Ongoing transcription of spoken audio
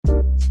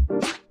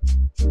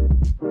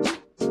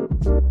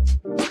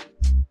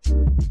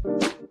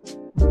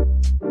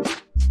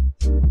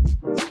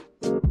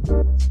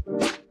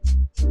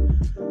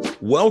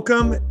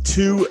Welcome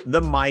to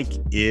The Mic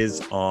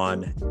is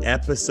On,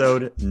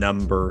 episode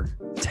number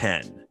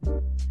 10.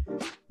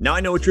 Now, I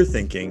know what you're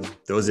thinking.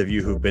 Those of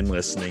you who've been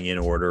listening in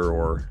order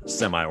or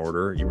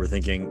semi-order, you were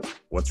thinking,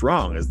 what's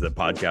wrong? Is the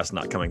podcast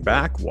not coming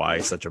back? Why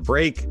such a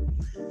break?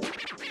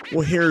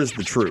 Well, here's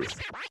the truth.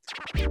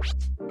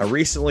 I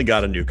recently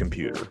got a new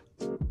computer,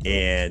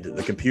 and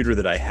the computer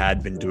that I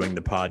had been doing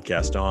the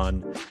podcast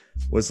on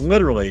was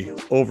literally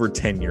over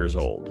 10 years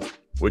old,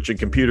 which in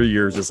computer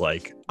years is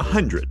like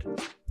 100,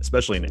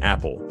 especially in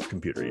Apple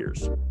computer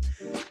years.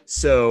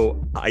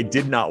 So I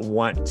did not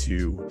want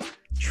to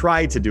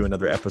try to do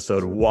another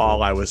episode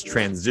while I was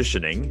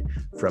transitioning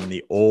from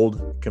the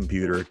old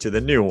computer to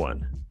the new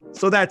one.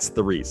 So that's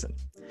the reason.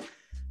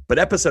 But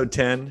episode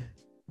 10,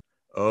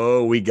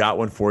 we got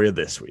one for you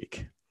this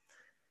week.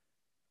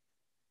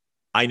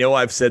 I know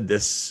I've said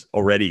this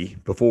already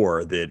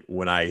before, that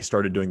when I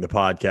started doing the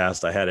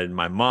podcast, I had it in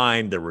my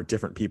mind, there were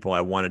different people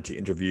I wanted to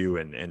interview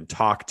and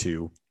talk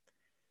to.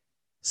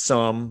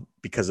 Some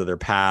because of their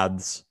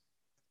paths,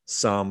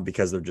 some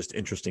because they're just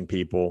interesting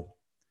people.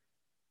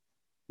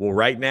 Well,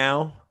 right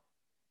now,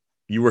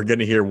 you are going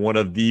to hear one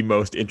of the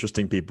most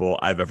interesting people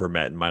I've ever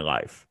met in my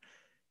life.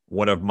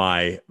 One of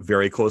my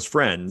very close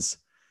friends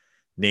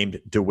named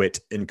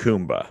Dewitt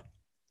Nkumba.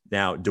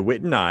 Now,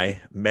 Dewitt and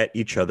I met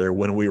each other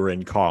when we were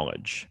in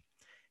college.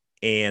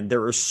 And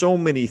there are so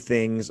many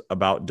things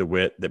about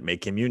Dewitt that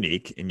make him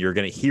unique. And you're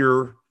going to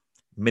hear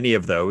many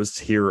of those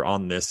here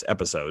on this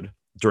episode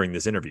during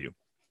this interview.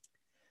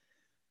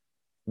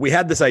 I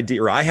had this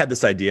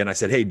idea, and I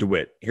said, hey,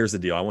 Dewitt, here's the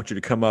deal. I want you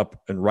to come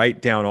up and write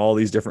down all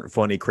these different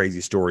funny, crazy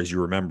stories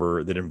you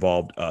remember that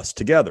involved us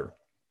together,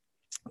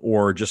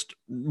 or just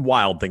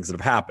wild things that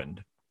have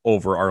happened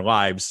over our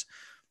lives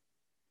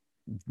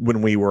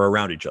when we were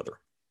around each other.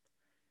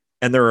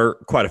 And there are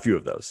quite a few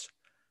of those.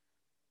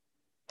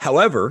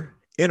 However,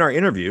 in our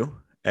interview,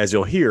 as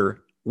you'll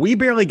hear, we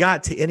barely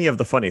got to any of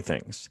the funny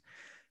things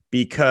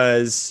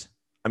because,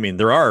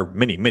 there are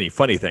many, many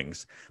funny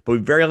things, but we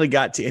barely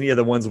got to any of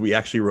the ones we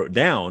actually wrote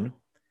down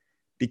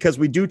because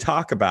we do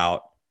talk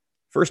about,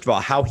 first of all,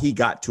 how he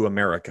got to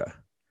America.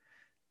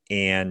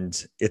 And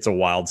it's a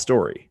wild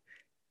story.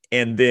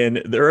 And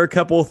then there are a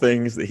couple of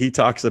things that he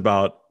talks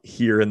about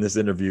here in this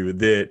interview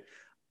that,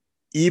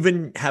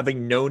 even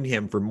having known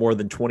him for more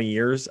than 20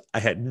 years, I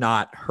had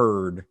not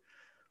heard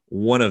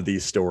one of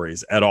these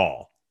stories at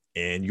all.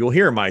 And you'll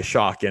hear my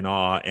shock and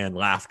awe and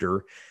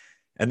laughter.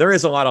 And there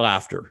is a lot of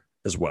laughter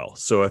as well.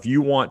 So if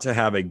you want to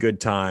have a good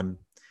time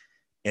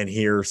and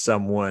hear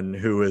someone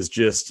who is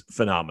just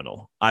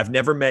phenomenal, I've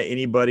never met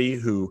anybody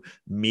who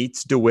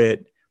meets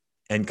Dewitt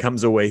and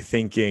comes away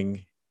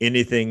thinking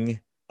anything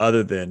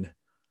other than,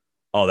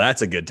 oh,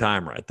 that's a good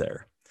time right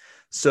there.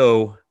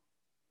 So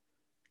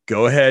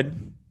go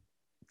ahead.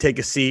 Take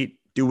a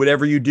seat, do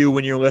whatever you do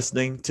when you're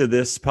listening to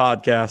this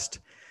podcast,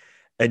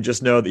 and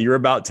just know that you're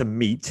about to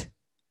meet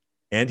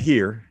and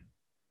hear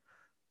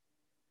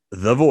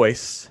the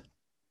voice,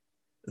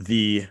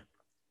 the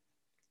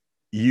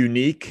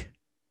unique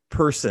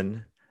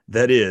person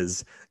that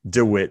is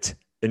Dewitt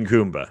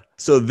Nkumba.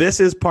 So this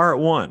is part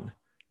one,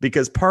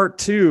 because part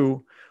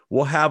two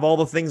will have all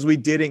the things we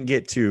didn't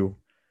get to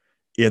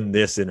in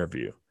this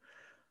interview.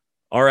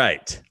 All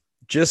right,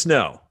 just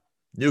know,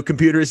 new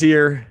computer's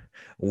here.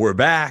 We're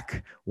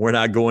back. We're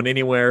not going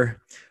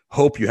anywhere.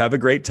 Hope you have a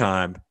great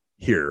time.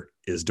 Here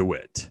is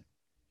Dewitt.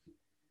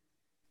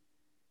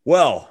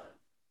 Well,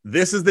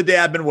 this is the day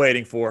I've been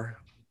waiting for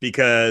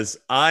because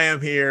I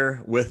am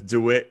here with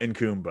Dewitt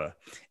Nkumba.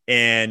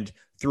 And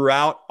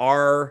throughout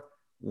our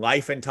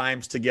life and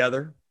times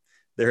together,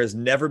 there has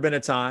never been a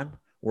time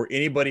where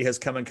anybody has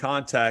come in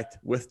contact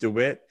with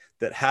Dewitt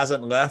that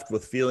hasn't left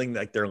with feeling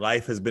like their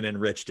life has been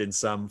enriched in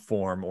some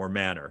form or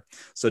manner.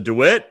 So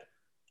Dewitt,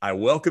 I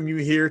welcome you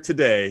here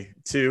today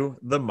to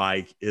The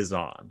Mic is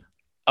On.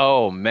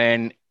 Oh,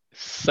 man,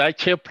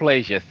 such a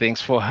pleasure.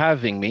 Thanks for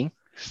having me.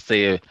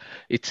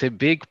 It's a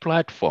big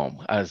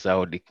platform, as I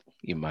would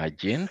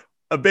imagine.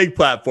 A big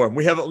platform.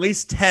 We have at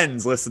least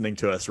tens listening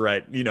to us,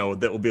 right?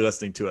 That will be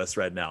listening to us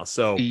right now.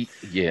 So,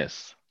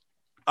 yes.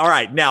 All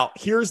right. Now,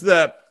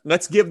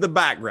 let's give the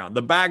background.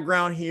 The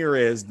background here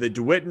is that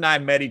Dewitt and I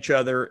met each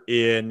other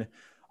in,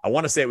 I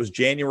want to say it was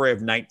January of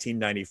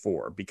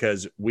 1994,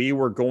 because we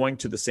were going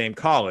to the same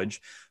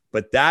college,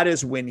 but that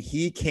is when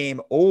he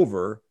came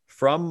over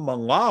from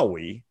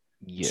Malawi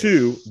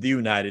to the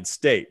United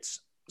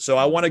States. So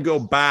I want to go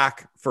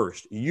back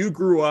first. You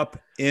grew up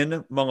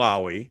in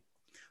Malawi.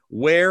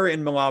 Where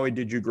in Malawi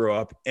did you grow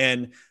up?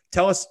 And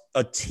tell us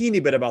a teeny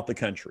bit about the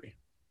country.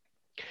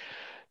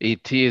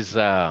 It is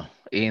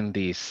in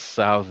the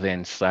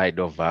southern side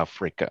of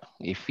Africa.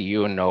 If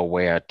you know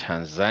where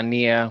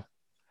Tanzania,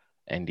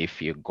 and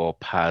if you go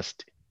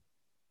past,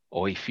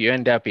 or if you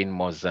end up in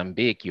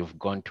Mozambique, you've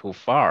gone too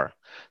far.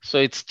 So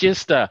it's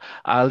just a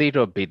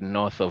little bit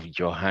north of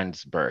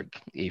Johannesburg,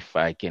 if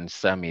I can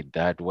sum it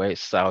that way,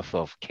 south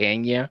of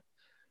Kenya.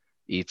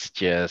 It's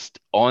just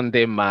on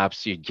the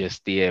maps, you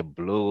just see a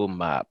blue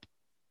map.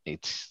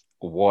 It's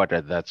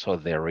water. That's all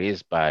there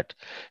is. But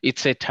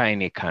it's a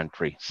tiny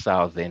country,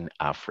 Southern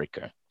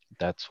Africa.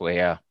 That's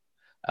where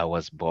I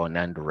was born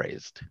and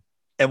raised.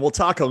 And we'll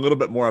talk a little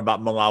bit more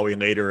about Malawi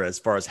later as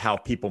far as how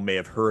people may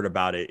have heard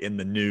about it in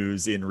the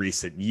news in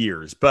recent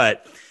years.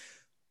 But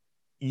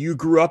you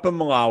grew up in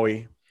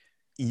Malawi.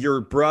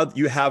 Your brother,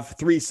 you have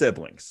three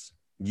siblings.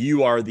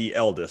 You are the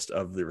eldest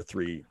of your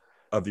three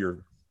of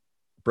your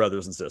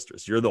brothers and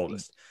sisters. You're the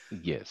oldest.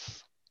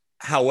 Yes.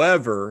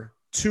 However,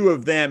 two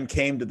of them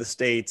came to the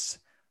States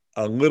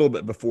a little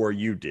bit before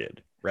you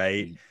did,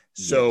 right? Yes.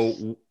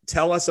 So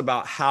tell us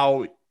about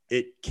how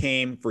it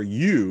came for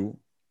you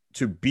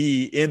to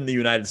be in the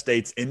United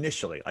States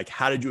initially. Like,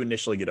 how did you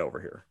initially get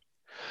over here?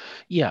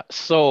 Yeah.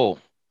 So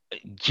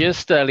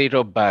just a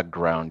little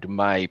background.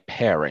 My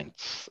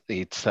parents,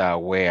 it's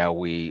where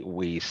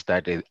we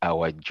started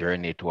our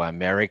journey to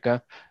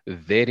America.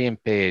 They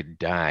didn't pay a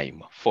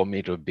dime for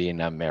me to be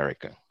in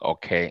America.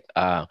 Okay.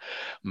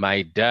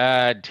 My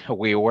dad,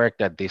 we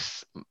worked at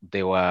this,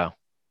 they were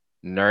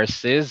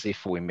nurses,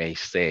 if we may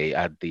say,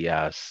 at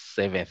the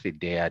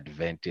Seventh-day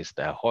Adventist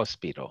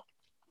hospital.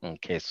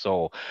 Okay.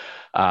 So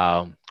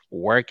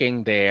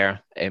working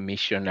there, a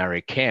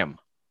missionary came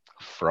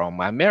from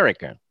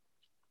America.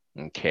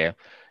 Okay.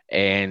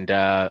 And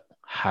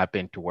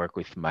happened to work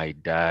with my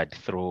dad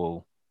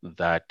through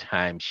that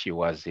time she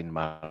was in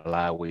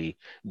Malawi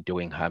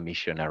doing her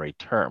missionary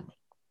term.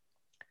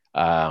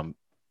 Um,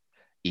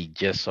 it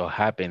just so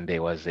happened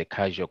there was a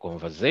casual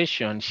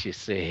conversation. She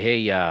said,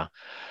 hey,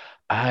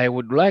 I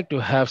would like to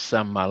have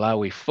some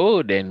Malawi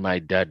food. And my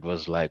dad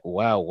was like,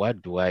 wow,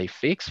 what do I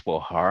fix for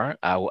her?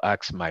 I will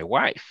ask my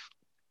wife.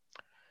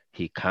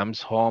 He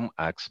comes home,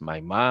 asks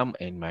my mom,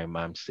 and my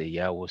mom say,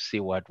 yeah, we'll see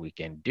what we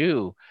can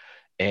do.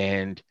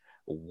 And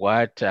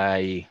what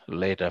I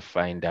later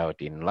find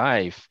out in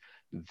life,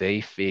 they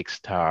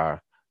fixed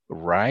her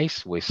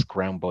rice with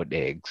scrambled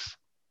eggs.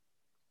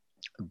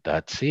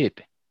 That's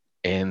it.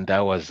 And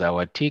that was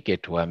our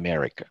ticket to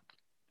America.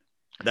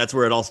 That's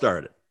where it all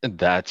started.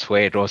 That's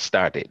where it all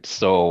started.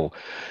 So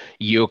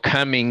you're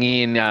coming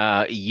in,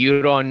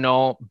 you don't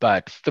know,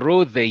 but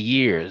through the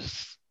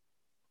years,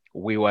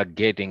 we were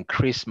getting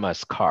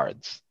Christmas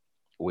cards.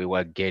 We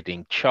were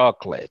getting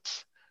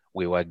chocolates.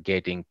 We were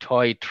getting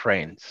toy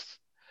trains.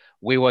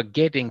 We were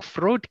getting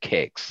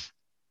fruitcakes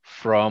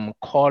from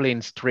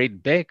Collins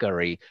Street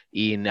Bakery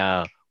in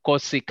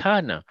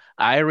Corsicana.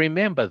 I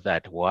remember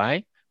that.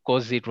 Why?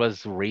 Because it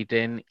was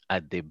written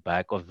at the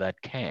back of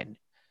that can.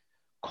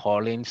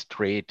 Collins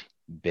Street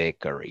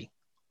Bakery,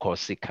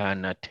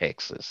 Corsicana,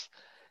 Texas.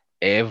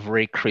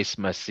 Every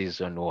Christmas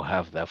season we'll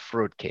have the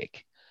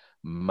fruitcake.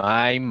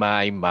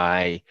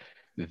 My,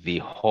 the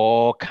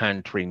whole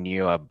country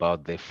knew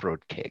about the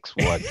fruitcakes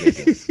we were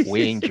getting.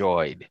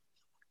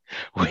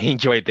 We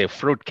enjoyed the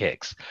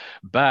fruitcakes.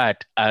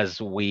 But as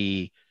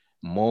we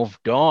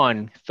moved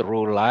on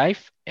through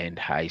life and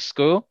high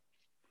school,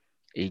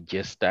 it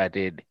just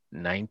started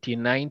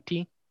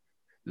 1990.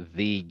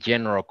 The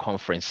general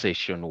conference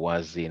session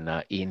was in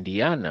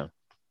Indiana.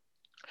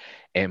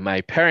 And my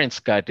parents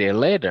got a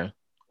letter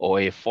or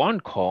a phone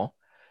call,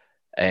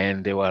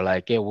 and they were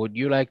like, hey, would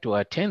you like to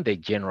attend the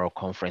general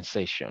conference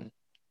session?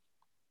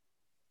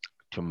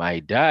 To my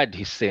dad,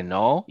 he said,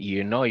 no,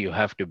 you know, you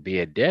have to be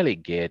a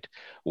delegate.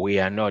 We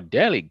are not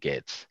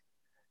delegates.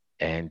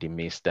 And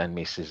Mr. and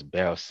Mrs.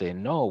 Bell said,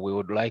 no, we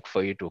would like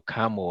for you to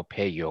come or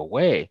pay your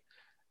way.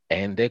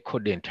 And they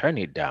couldn't turn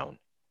it down.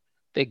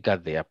 They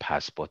got their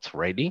passports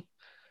ready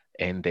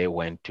and they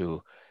went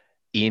to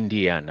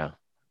Indiana,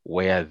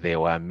 where they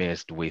were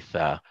mixed with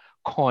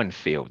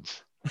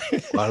cornfields.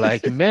 Well,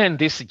 like, man,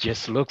 this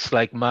just looks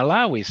like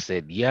Malawi.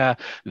 Said, yeah,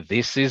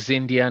 this is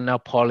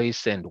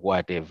Indianapolis and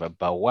whatever.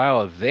 But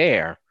while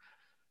there,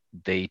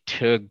 they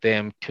took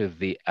them to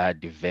the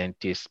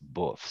Adventist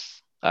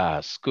booths,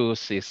 school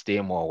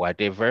system or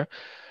whatever.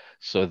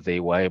 So they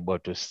were able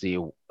to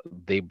see,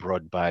 they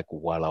brought back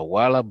Walla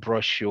Walla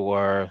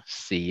brochure,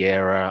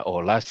 Sierra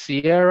or La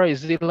Sierra.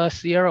 Is it La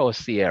Sierra or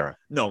Sierra?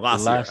 No, La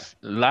Sierra.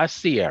 La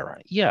Sierra,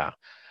 yeah.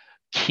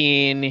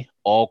 Keene,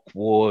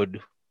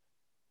 Oakwood,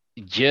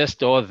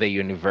 just all the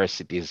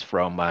universities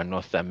from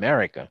North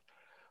America.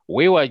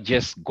 We were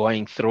just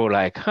going through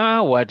like,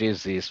 what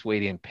is this?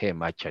 We didn't pay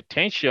much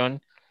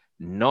attention,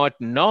 not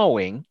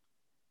knowing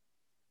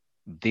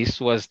this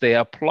was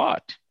their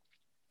plot.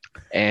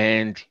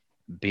 And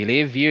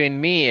believe you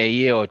and me, a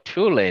year or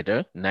two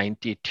later,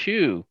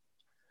 92,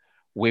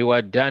 we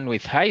were done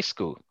with high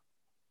school.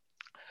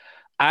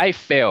 I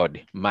failed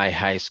my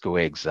high school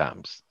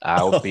exams.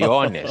 I'll be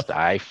honest,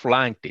 I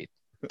flunked it.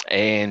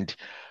 And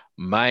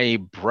my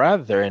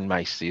brother and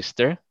my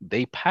sister,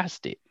 they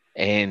passed it.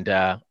 And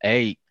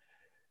hey,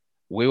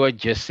 we were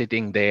just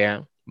sitting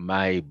there.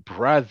 My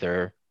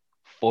brother,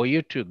 for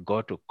you to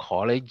go to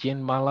college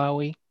in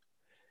Malawi,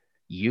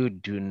 you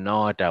do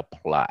not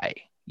apply.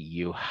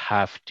 You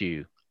have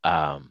to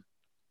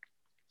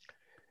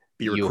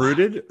be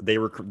recruited.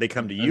 They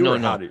come to you, no, or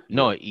how do you?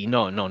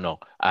 No.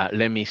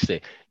 Let me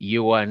say,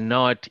 you are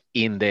not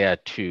in there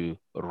to.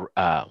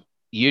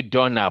 You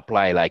don't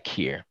apply like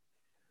here.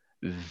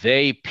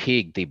 they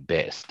pick the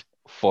best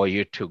for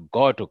you to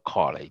go to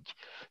college.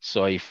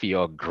 So if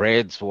your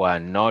grades were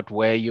not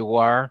where you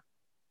are,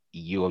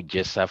 you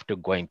just have to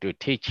go into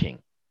teaching.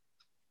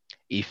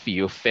 If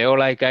you feel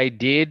like I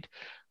did,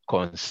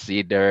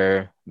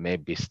 consider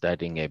maybe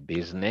starting a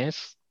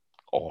business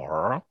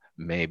or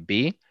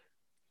maybe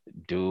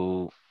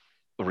do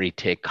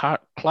retake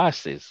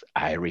classes.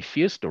 I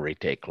refuse to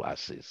retake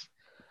classes.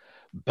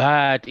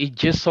 But it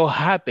just so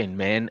happened,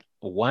 man,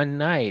 one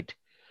night,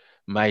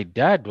 my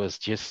dad was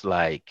just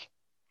like,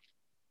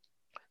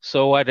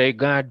 so what are you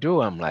gonna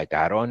do? I'm like,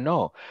 I don't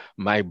know.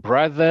 My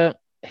brother,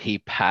 he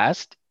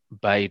passed,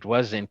 but it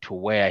wasn't to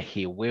where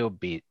he will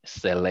be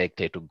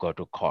selected to go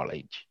to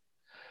college.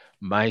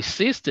 My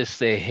sister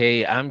said,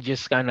 hey, I'm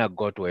just gonna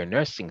go to a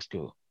nursing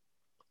school.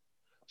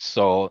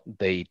 So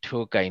they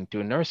took her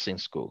into nursing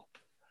school.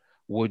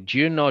 Would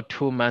you know,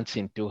 2 months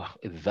into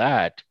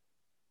that,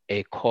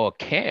 a call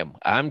came.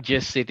 I'm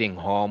just sitting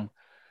home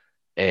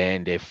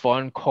and a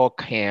phone call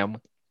came.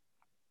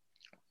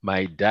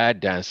 My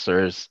dad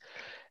answers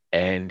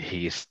and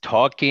he's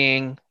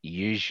talking.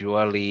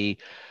 Usually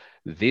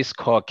this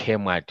call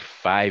came at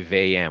 5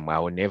 a.m. I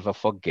will never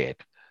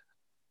forget.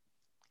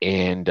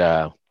 And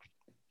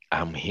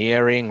I'm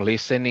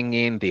listening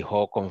in, the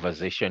whole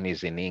conversation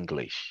is in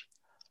English.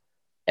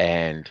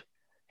 And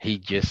he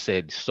just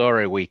said,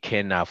 sorry, we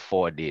can't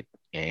afford it.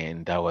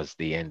 And that was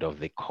the end of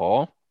the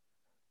call.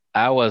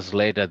 Hours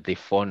later, the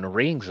phone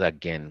rings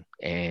again.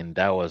 And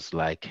that was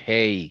like,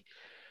 hey,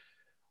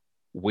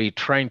 we're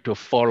trying to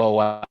follow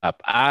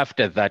up.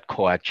 After that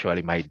call,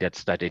 actually, my dad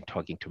started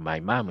talking to my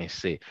mom and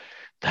say,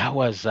 that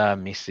was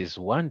Mrs.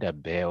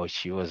 Wonderbell.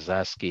 She was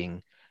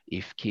asking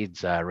if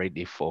kids are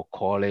ready for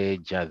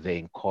college. Are they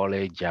in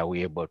college? Are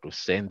we able to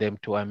send them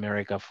to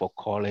America for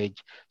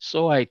college?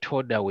 So I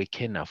told her we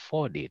can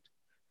afford it.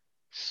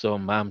 So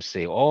mom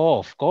say, oh,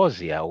 of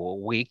course, yeah,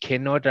 we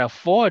cannot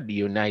afford the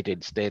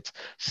United States.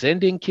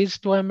 Sending kids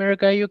to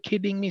America, are you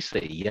kidding me?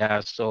 Say,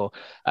 yeah, so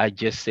I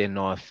just say,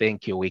 no,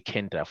 thank you, we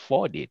can't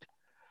afford it.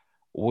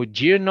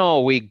 Would you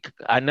know,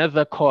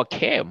 another call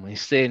came. He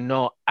said,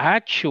 no,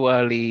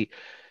 actually,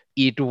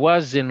 it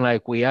wasn't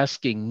like we're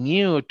asking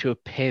you to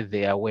pay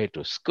their way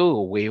to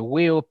school. We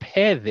will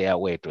pay their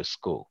way to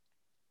school.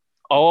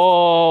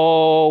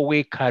 Oh,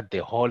 we got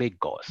the Holy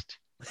Ghost.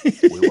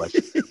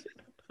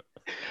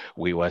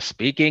 We were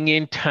speaking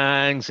in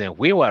tongues and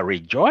we were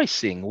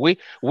rejoicing.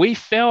 We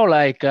felt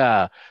like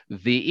the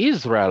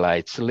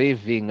Israelites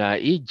leaving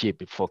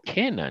Egypt for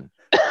Canaan.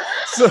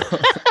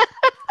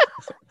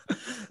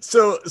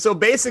 So, so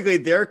basically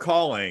they're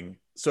calling,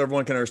 so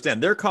everyone can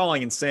understand, they're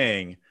calling and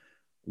saying,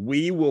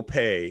 we will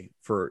pay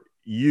for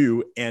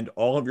you and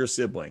all of your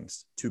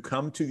siblings to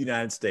come to the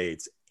United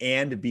States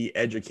and be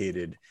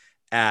educated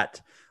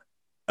at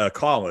a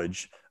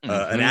college,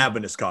 an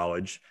Adventist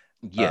college.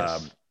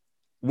 Yes.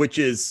 Which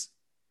is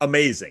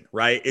amazing,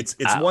 right? It's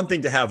one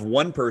thing to have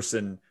one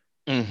person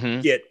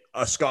get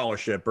a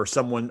scholarship or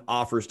someone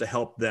offers to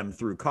help them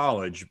through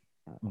college,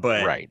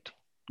 but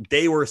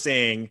they were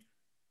saying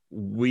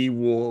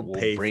we'll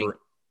pay for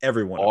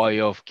everyone.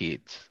 All of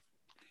kids.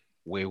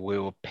 We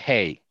will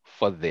pay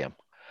for them.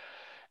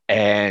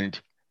 And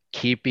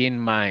keep in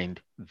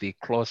mind, the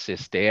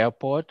closest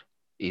airport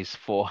is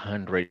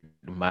 400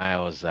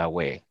 miles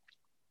away.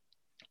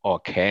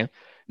 Okay.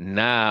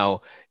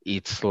 Now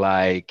it's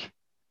like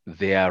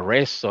they are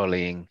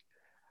wrestling.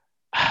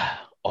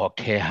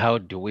 Okay, how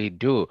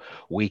do?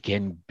 We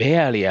can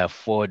barely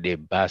afford a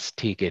bus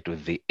ticket to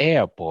the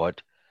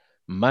airport,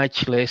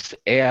 much less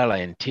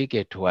airline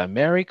ticket to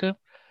America.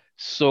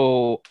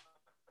 So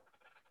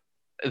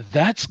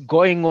that's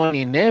going on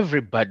in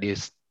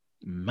everybody's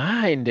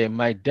mind. And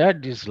my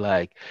dad is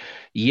like,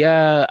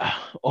 yeah,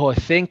 oh,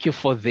 thank you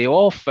for the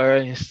offer.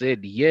 And he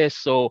said, yes,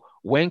 so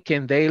when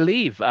can they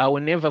leave? I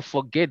will never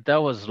forget.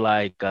 That was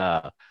like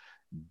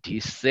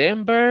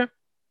December,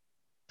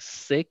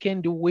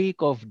 second week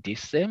of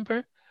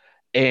December.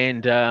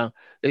 And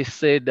they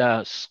said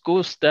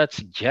school starts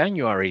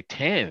January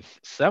 10th,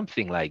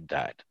 something like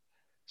that.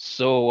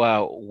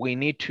 So we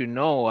need to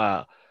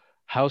know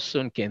how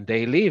soon can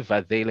they leave?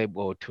 Are they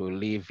able to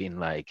leave in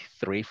like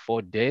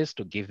 3-4 days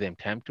to give them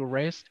time to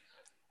rest?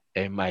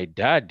 And my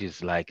dad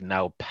is like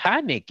now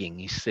panicking.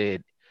 He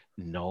said,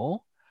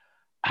 no,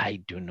 I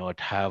do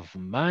not have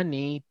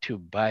money to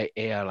buy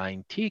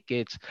airline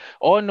tickets.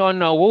 Oh,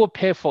 no, we'll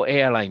pay for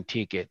airline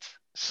tickets.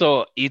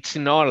 So it's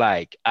not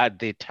like at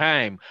the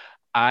time,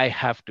 I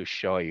have to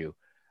show you,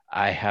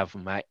 I have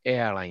my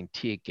airline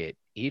ticket.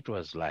 It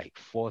was like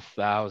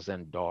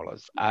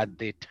 $4,000 at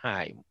the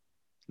time,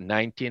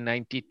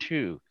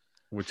 1992.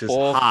 Which is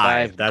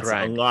high. That's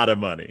 $5,000. a lot of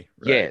money.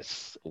 Right?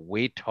 Yes,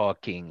 we're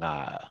talking,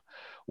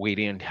 we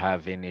didn't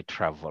have any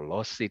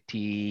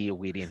Travelocity.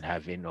 We didn't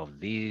have any of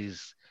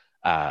these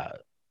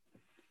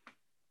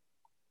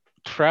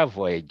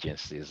travel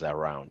agencies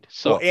around.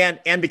 So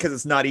and because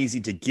it's not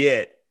easy to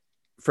get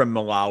from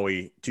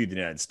Malawi to the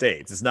United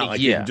States. It's not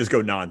like you can just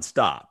go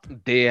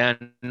nonstop. There are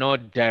no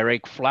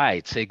direct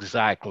flights,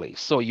 exactly.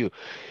 So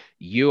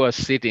you are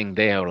sitting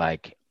there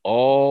like,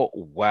 Oh,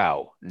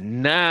 wow.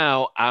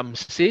 Now I'm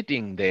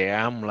sitting there.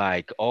 I'm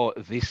like, oh,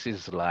 this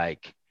is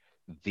like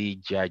the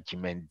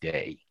judgment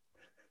day.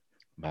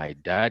 My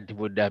dad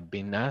would have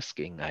been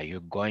asking, are you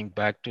going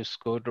back to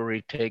school to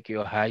retake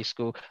your high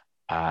school?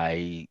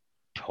 I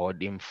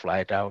told him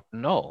flat out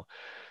no.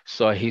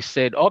 So he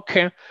said,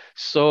 okay,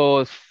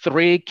 so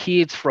three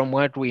kids from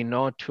what we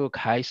know took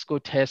high school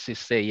tests. He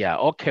said, yeah,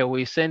 okay,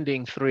 we're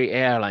sending three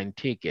airline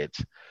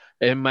tickets.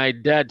 And my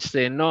dad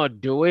said, no,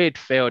 Dewitt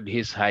failed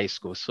his high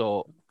school.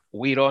 So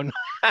we don't.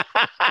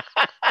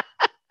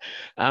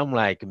 I'm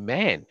like,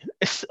 man,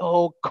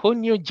 so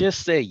couldn't you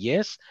just say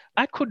yes?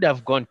 I could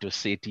have gone to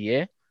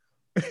CTA.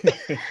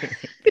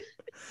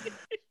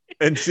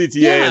 And CTA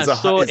Yeah,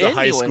 so is a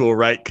high anyway, school,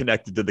 right,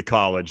 connected to the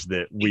college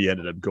that we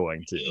ended up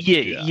going to.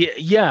 Yeah.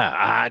 yeah,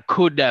 I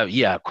could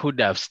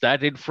have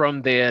started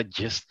from there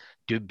just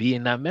to be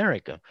in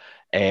America.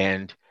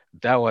 And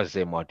that was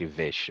a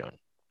motivation.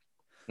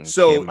 Okay,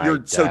 So my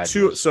you're so dad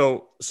two was,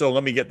 so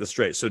let me get this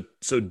straight. So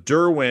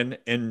Derwin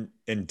and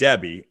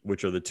Debbie,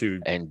 which are the two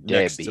and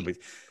next Debbie, siblings,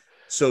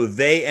 so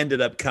they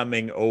ended up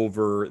coming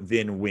over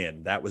then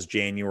when? That was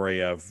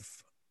January of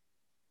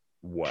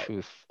what?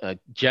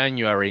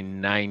 January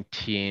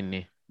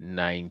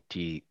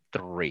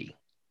 1993.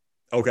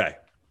 Okay.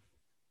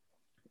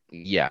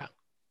 Yeah,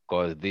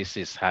 because this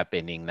is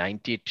happening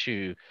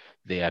 92.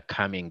 They are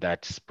coming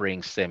that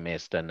spring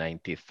semester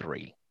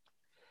 93.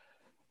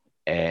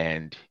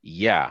 And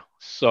yeah,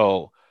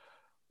 so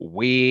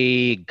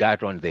we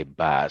got on the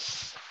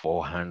bus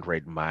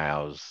 400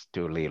 miles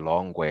to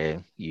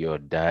Lilongwe. Your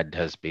dad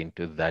has been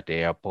to that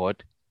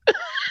airport.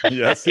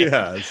 Yes, he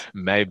has.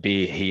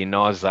 Maybe he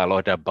knows a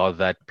lot about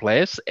that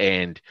place.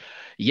 And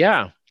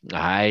yeah,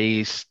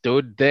 I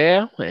stood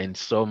there and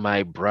saw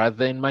my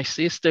brother and my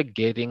sister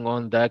getting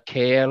on the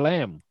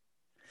KLM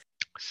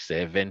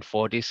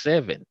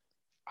 747.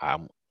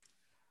 I'm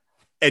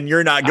And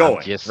you're not I'm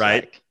going, just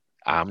right? like,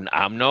 I'm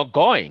not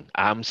going.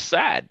 I'm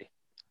sad.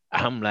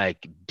 I'm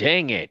like,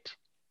 dang it.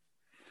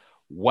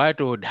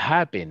 What would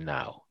happen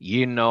now?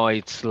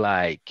 It's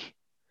like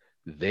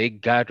they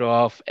got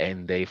off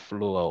and they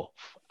flew off.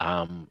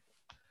 I'm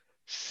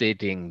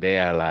sitting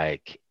there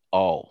like,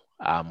 oh,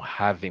 I'm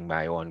having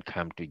my own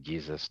come to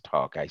Jesus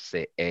talk. I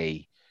say,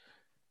 hey,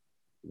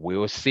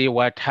 we'll see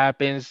what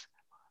happens.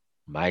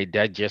 My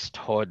dad just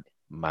told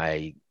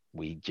my,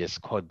 we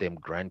just called them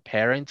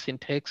grandparents in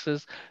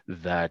Texas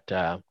that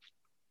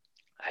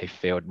I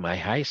failed my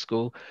high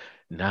school.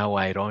 Now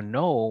I don't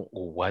know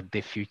what the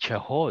future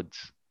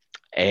holds.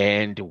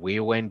 And we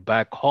went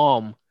back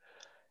home,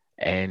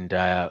 and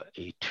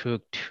it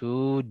took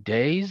 2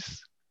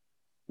 days.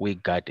 We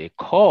got a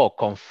call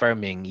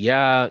confirming,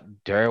 yeah,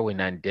 Derwin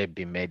and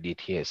Debbie made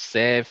it here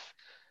safe.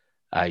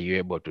 Are you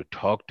able to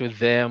talk to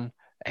them?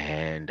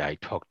 And I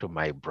talked to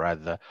my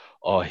brother.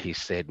 All he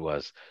said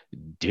was,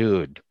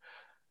 dude,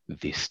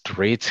 the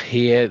streets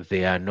here,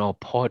 there are no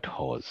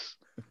potholes.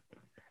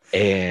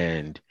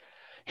 And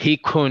he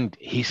couldn't,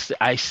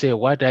 I say,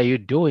 what are you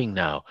doing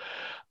now?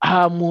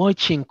 I'm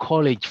watching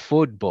college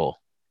football,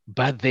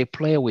 but they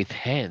play with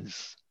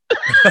hands.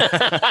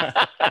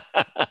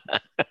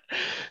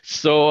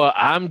 So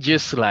I'm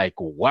just like,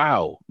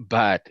 wow.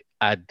 But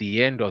at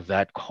the end of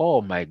that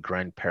call, my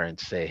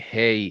grandparents say,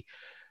 hey,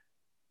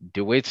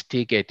 Dewitt's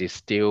ticket is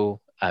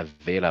still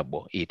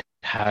available. It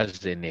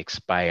hasn't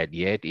expired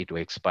yet. It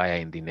will expire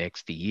in the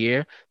next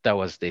year. That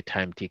was the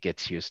time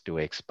tickets used to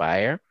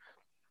expire.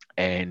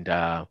 And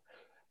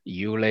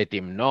you let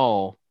him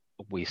know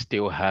we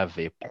still have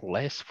a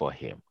place for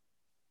him.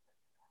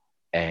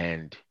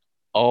 And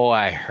oh,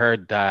 I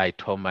heard that. I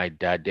told my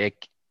dad,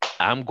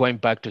 I'm going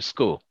back to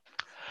school.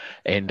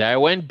 And I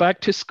went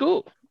back to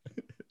school.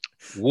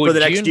 For the Would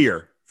next you?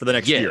 year. For the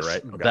next year, Yes,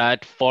 right? Okay.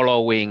 that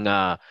following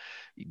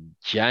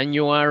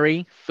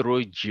January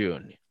through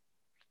June,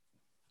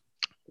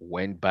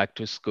 went back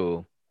to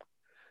school.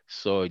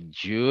 So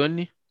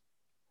June,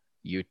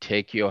 you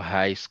take your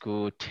high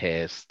school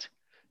test.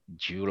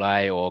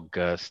 July,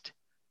 August,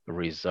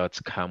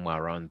 results come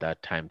around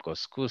that time because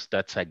school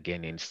starts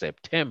again in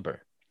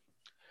September.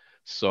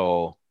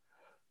 So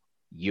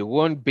you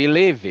won't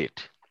believe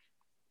it.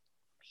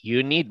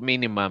 You need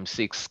minimum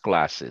 6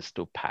 classes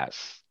to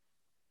pass.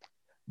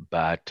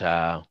 But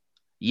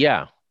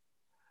yeah,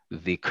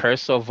 the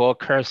curse of all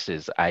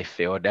curses, I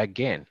failed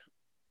again.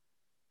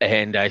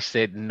 And I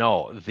said,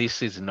 no,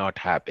 this is not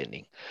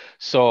happening.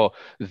 So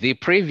the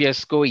previous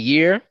school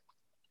year,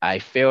 I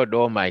failed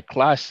all my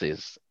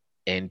classes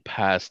and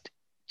passed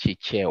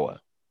Chichewa.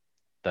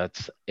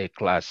 That's a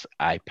class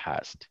I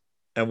passed.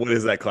 And what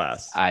is that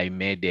class? I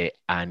made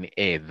an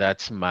A.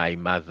 That's my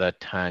mother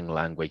tongue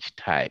language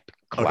type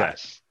Okay.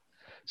 class.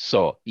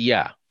 So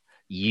yeah,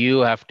 you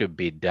have to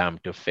be dumb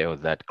to fail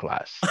that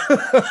class.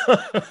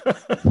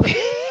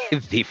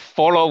 The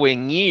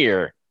following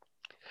year,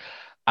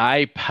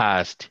 I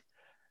passed.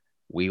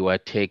 We were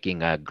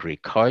taking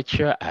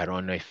agriculture. I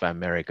don't know if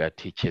America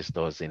teaches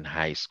those in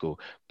high school,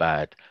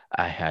 but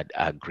I had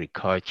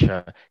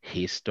agriculture,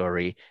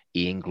 history,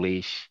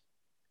 English,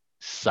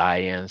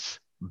 science,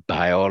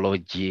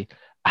 biology.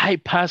 I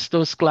passed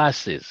those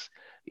classes.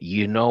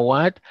 You know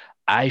what?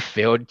 I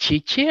failed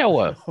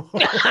Chichewa.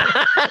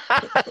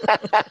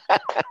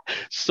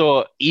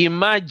 So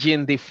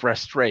imagine the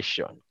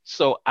frustration.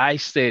 So I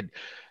said,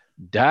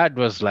 Dad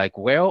was like,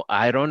 well,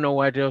 I don't know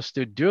what else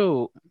to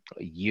do.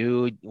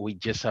 We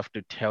just have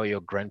to tell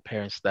your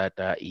grandparents that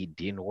it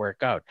didn't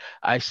work out.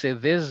 I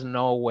said, there's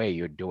no way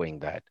you're doing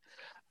that.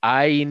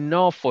 I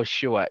know for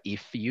sure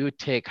if you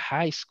take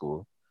high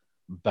school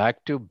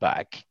back to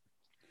back,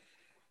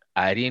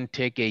 I didn't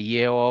take a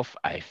year off.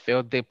 I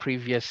failed the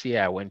previous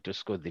year. I went to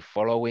school the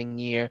following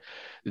year.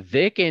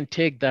 They can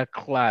take that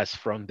class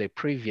from the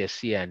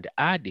previous year and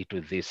add it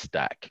to this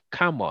stack.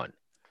 Come on.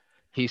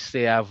 He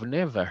said, I've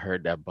never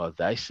heard about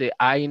that. I say,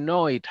 I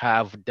know it.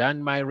 Have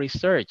done my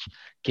research.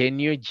 Can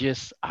you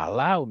just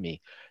allow me?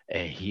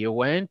 And he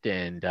went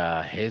and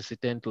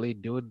hesitantly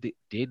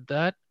did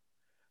that.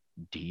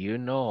 Do you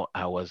know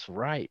I was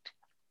right?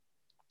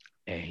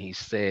 And he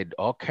said,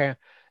 okay.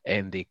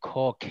 And the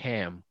call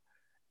came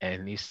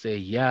and he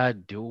said, yeah,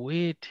 do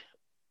it.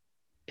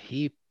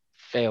 He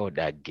failed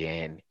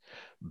again.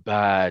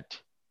 But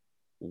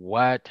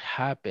what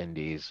happened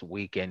is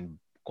we can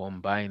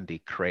combine the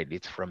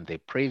credits from the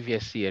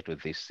previous year to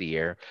this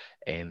year,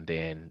 and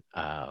then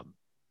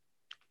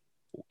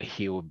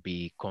he will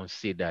be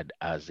considered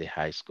as a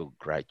high school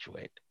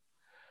graduate.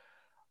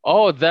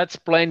 Oh, that's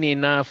plenty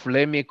enough.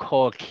 Let me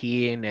call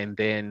Keen and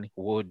then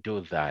we'll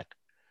do that.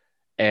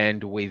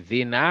 And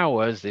within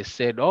hours, they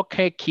said,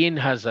 okay, Keen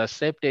has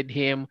accepted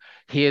him.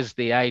 Here's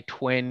the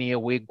I-20.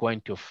 We're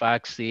going to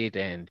fax it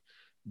and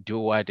do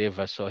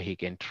whatever so he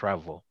can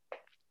travel.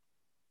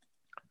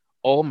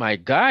 Oh my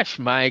gosh,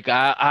 Mike,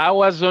 I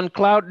was on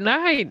cloud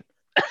nine.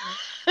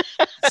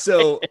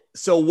 So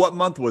what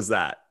month was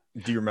that?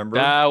 Do you remember?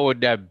 That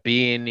would have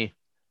been,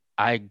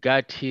 I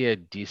got here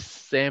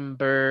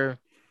December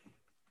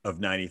Of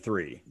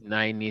 93.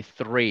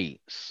 93.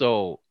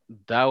 So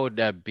that would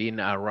have been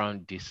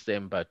around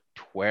December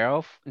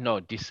 12th.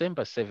 No,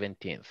 December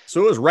 17th.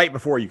 So it was right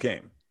before you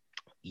came.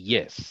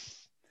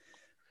 Yes.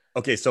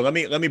 Okay, so let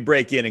me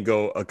break in and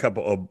go a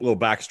little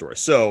backstory.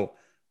 So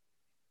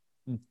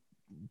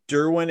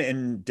Derwin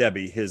and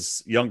Debbie,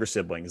 his younger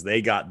siblings,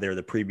 they got there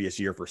the previous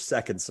year for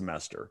second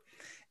semester.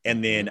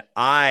 And then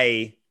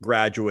I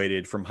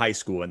graduated from high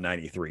school in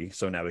 93.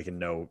 So now we can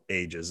know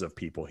ages of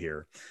people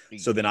here.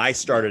 So then I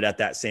started at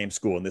that same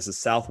school, and this is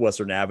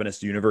Southwestern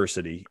Adventist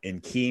University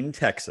in Keene,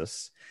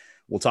 Texas.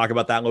 We'll talk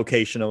about that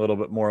location a little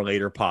bit more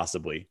later,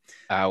 possibly.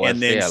 I was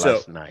And then there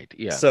last night.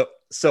 Yeah.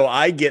 So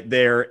I get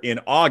there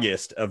in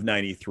August of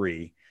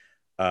 93.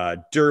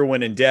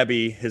 Derwin and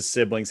Debbie, his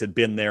siblings, had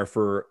been there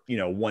for,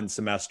 one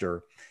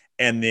semester.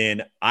 And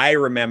then I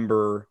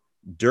remember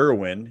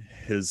Derwin,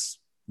 his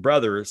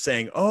brother,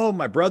 saying, oh,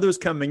 my brother's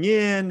coming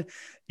in,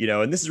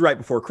 and this is right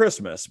before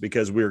Christmas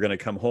because we were going to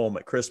come home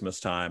at Christmas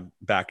time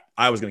back.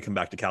 I was going to come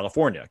back to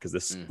California because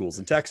this school's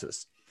in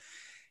Texas.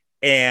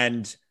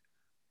 And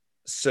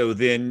so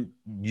then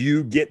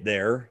you get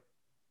there,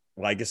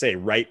 like I say,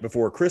 right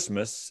before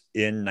Christmas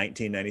in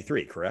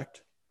 1993,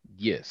 correct?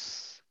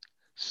 Yes.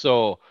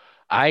 So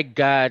I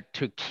got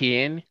to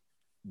Keene,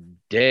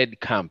 dead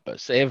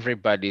campus.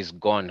 Everybody's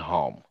gone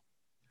home.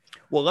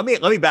 Well, let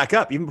me back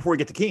up even before we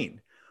get to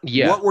Keene.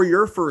 Yeah. What were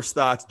your first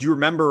thoughts? Do you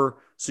remember?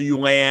 So you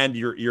land,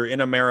 you're in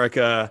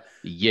America.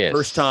 Yes.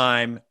 First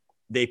time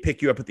they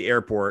pick you up at the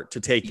airport to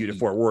take you to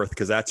Fort Worth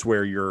because that's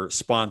where your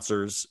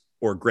sponsors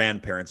or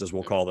grandparents, as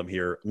we'll call them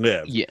here,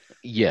 live. Yeah.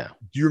 Yeah.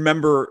 Do you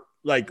remember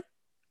like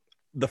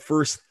the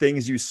first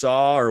things you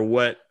saw or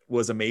what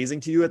was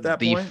amazing to you at that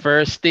point? The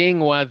first thing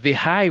was the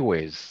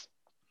highways.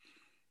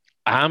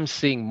 I'm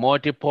seeing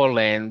multiple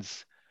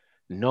lanes,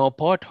 no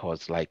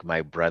potholes like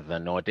my brother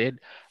noted.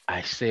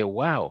 I say,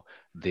 wow,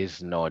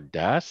 there's no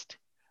dust.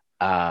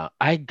 I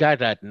got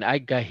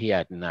here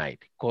at night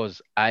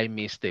because I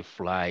missed a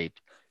flight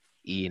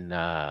in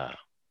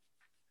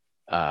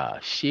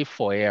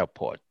Schiphol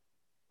Airport.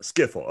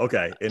 Schiphol,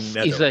 okay. Is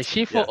it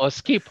Schiphol or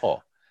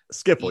Schiphol?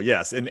 Schiphol,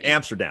 yes, in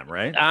Amsterdam,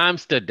 right?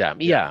 Amsterdam,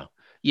 yeah.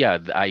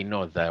 I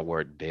know that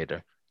word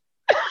better.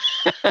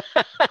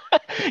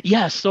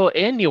 Yeah. So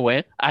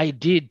anyway, I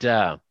did.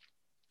 I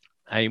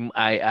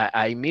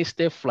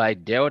missed a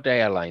flight. Delta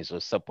Airlines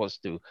was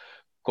supposed to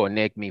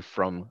connect me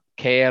from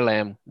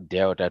KLM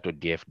Delta to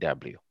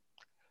DFW.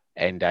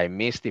 And I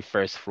missed the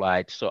first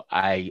flight. So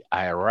I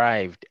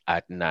arrived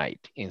at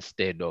night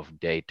instead of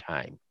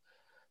daytime.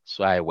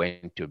 So I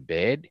went to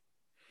bed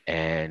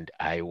and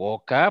I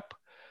woke up.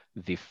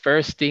 The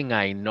first thing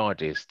I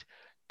noticed,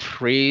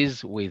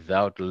 trees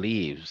without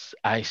leaves.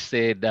 I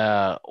said,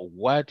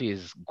 what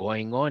is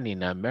going on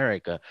in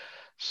America?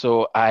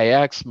 So I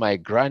asked my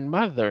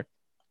grandmother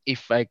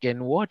if I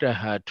can water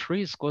her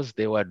trees because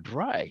they were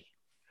dry.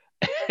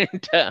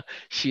 And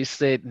she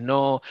said,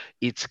 no,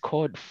 it's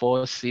called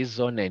fall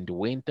season and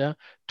winter.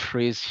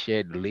 Trees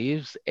shed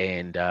leaves.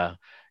 And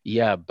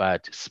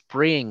but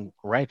spring,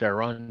 right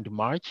around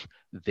March,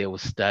 they will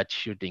start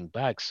shooting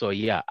back. So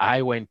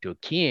I went to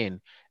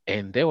Keene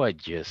and there were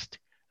just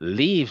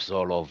leaves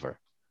all over.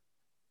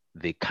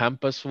 The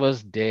campus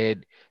was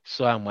dead.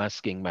 So I'm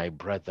asking my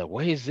brother,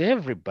 where is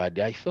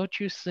everybody? I thought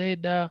you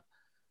said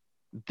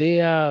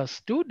they are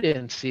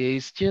students here.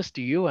 It's just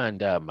you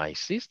and my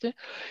sister.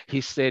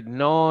 He said,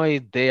 no,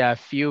 there are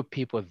few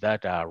people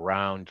that are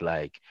around,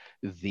 like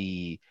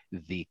the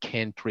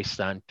Country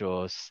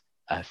Santos,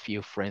 a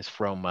few friends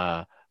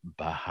from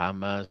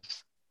Bahamas.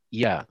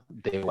 Yeah,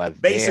 they were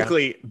there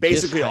just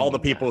Basically all the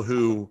hanging people out.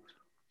 who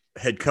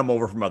had come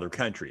over from other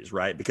countries,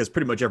 right? Because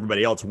pretty much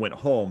everybody else went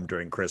home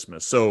during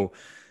Christmas. So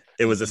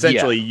it was Yeah,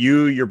 essentially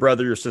you, your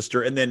brother, your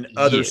sister, and then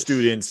other yes.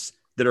 students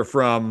that are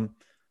from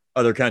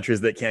other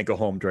countries that can't go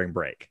home during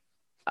break.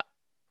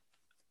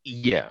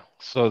 Yeah.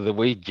 So the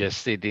way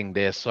just sitting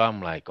there. So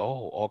I'm like,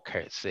 oh,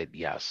 okay. Said,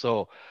 yeah.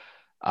 So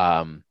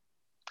um,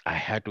 I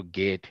had to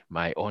get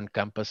my own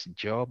campus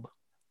job,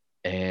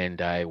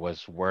 and I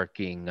was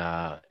working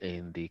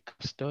in the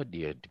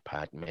custodial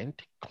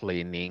department,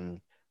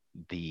 cleaning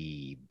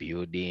the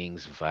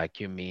buildings,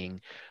 vacuuming.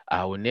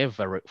 I will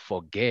never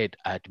forget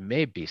at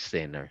Maybe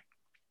Center,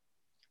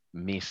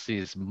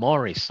 Mrs.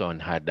 Morrison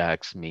had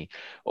asked me,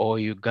 oh,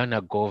 you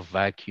gonna go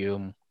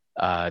vacuum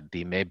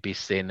the Maybe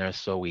Center?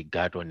 So we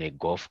got on a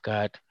golf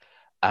cart.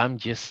 I'm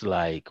just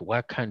like,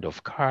 what kind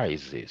of car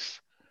is this?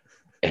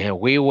 And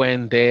we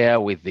went there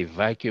with the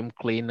vacuum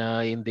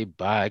cleaner in the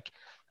back.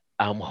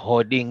 I'm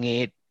holding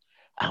it.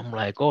 I'm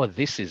like, oh,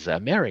 this is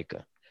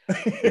America.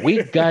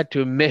 We got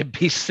to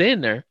Maybe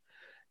Center,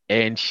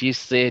 and she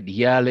said,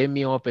 yeah, let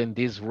me open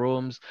these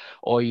rooms.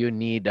 All you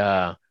need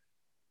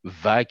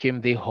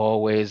vacuum the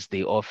hallways,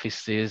 the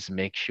offices,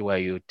 make sure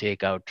you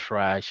take out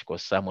trash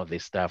because some of the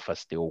staff are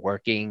still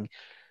working.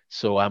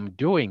 So I'm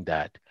doing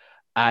that.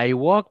 I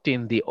walked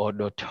in the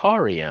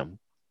auditorium.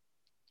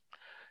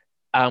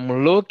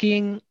 I'm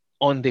looking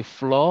on the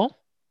floor.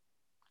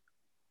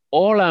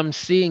 All I'm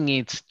seeing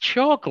is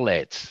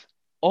chocolates,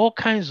 all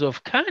kinds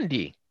of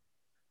candy.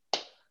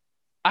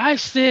 I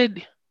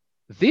said,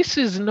 this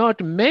is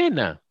not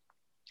manna,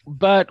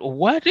 but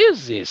what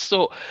is this?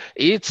 So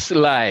it's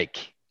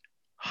like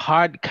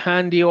hard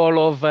candy all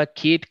over,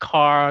 Kit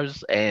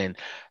cars and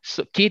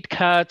so Kit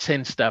Kats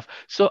and stuff.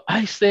 So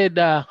I said,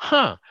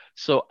 huh.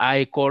 So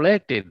I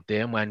collected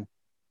them and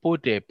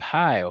put a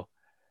pile.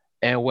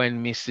 And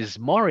when Mrs.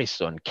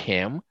 Morrison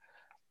came,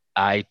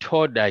 I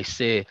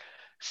say,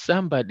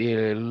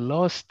 somebody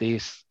lost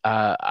this.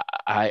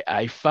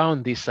 I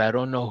found this. I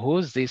don't know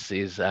whose this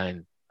is.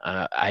 And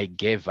I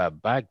gave her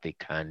back the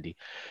candy.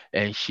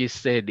 And she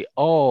said,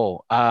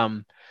 oh,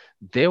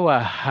 they were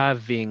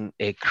having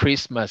a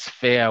Christmas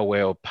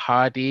farewell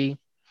party.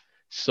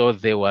 So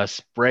they were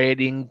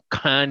spreading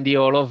candy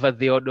all over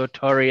the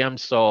auditorium.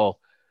 So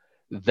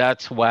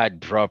that's what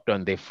dropped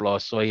on the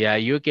floor. So yeah,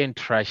 you can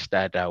trash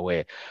that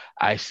away.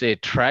 I say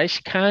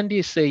trash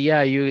candy. Say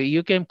yeah,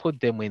 you can put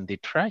them in the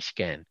trash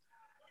can.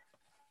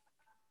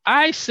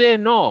 I say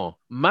no.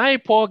 My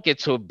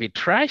pockets will be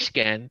trash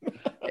can.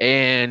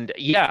 And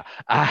yeah,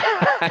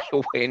 I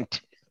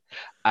went.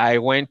 I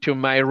went to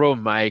my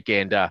room, Mike,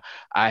 and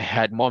I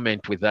had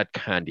moment with that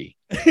candy.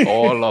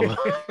 All of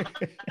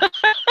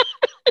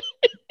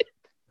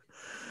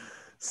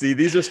See,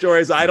 these are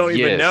stories I don't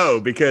even know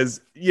yes,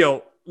 because,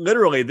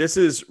 literally this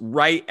is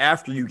right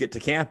after you get to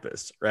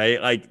campus,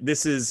 right? Like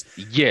this is,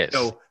 you yes.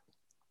 know,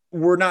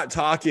 we're not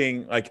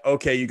talking like,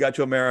 okay, you got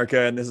to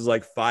America and this is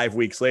like 5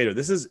 weeks later.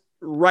 This is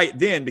right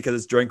then because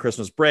it's during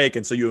Christmas break.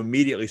 And so you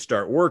immediately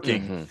start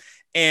working. Mm-hmm.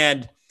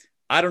 And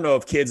I don't know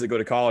if kids that go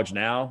to college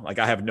now, like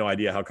I have no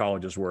idea how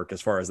colleges work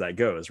as far as that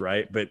goes,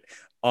 right? But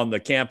on the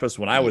campus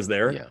when I was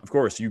there, Yeah. of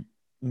course,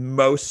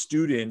 most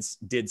students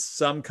did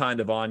some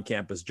kind of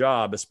on-campus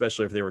job,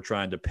 especially if they were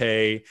trying to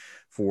pay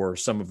for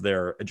some of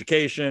their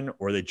education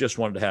or they just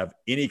wanted to have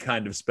any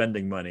kind of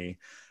spending money.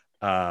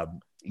 But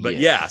yeah,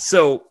 Yes.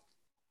 so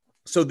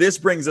this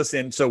brings us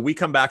in. So we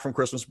come back from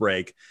Christmas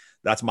break.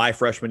 That's my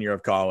freshman year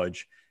of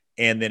college.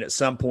 And then at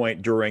some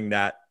point during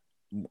that,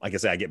 like I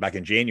said, I get back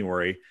in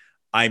January,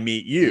 I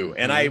meet you.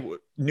 And I Mm-hmm.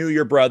 knew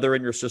your brother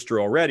and your sister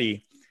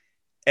already.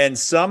 And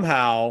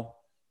somehow,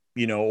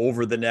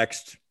 over the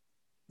next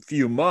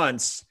few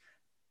months,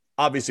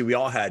 obviously we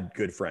all had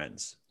good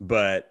friends,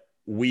 but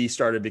we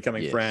started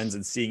becoming friends Yes.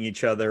 and seeing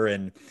each other.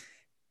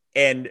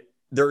 And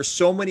there are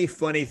so many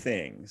funny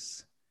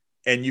things.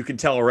 And you can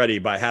tell already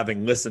by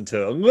having listened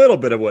to a little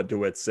bit of what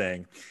Dewitt's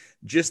saying,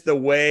 just the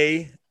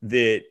way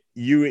that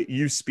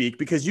you speak,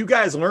 because you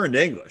guys learned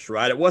English,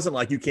 right? It wasn't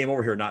like you came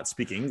over here not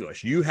speaking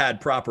English. You had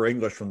proper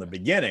English from the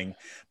beginning,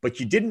 but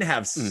you didn't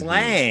have Mm-hmm.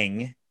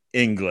 slang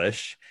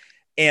English.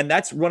 And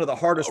that's one of the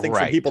hardest things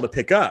for people Right. to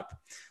pick up.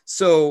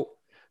 So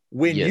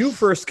when you Yes.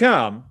 first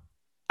come,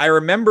 I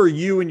remember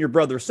you and your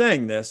brother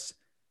saying this,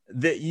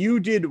 that you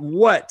did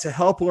what to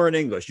help learn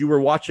English? You were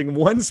watching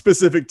one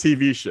specific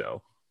TV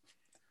show.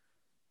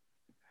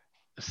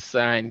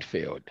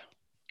 Seinfeld.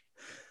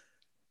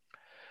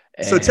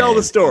 So tell the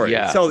And story.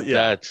 yeah,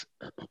 Yeah.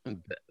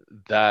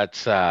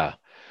 that's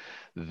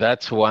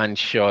that's one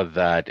show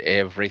that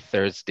every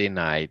Thursday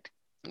night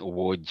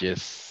would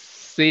just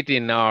sit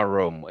in our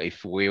room.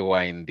 If we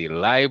were in the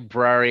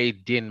library,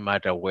 didn't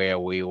matter where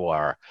we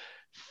were.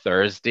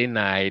 Thursday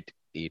night,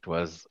 it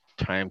was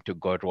time to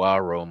go to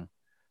our room,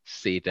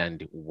 sit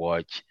and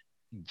watch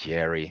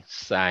Jerry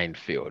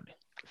Seinfeld.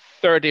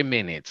 30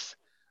 minutes.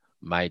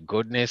 My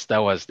goodness, that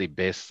was the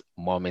best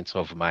moments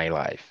of my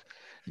life.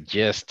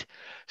 Just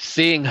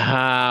seeing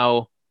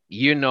how,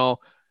 you know,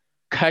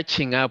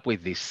 catching up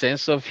with the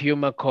sense of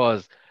humor,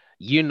 because,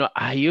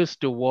 I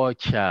used to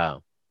watch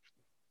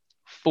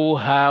Full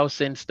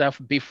House and stuff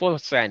before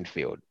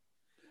Seinfeld.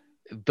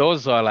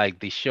 Those are like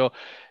the show.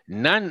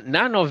 None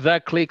of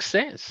that clicked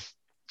sense.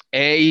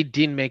 It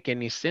didn't make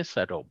any sense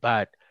at all.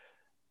 But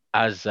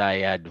as I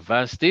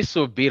advanced, this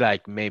will be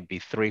like maybe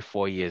 3,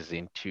 4 years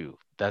into.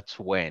 That's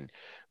when.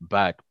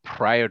 But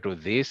prior to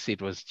this,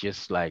 it was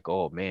just like,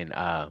 oh man,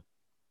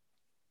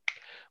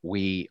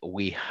 we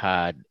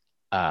had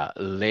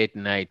late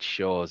night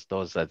shows.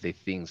 Those are the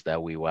things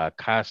that we were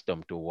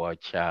accustomed to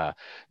watch.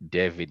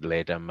 David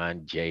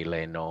Letterman, Jay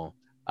Leno,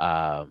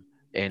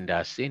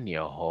 and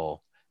Senior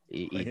Hall.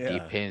 It Yeah.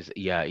 depends.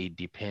 Yeah, it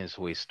depends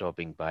who is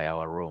stopping by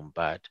our room.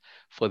 But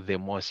for the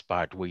most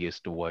part, we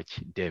used to watch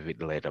David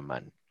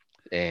Letterman,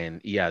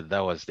 and yeah,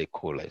 that was the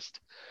coolest.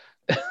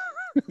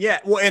 Yeah,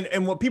 well,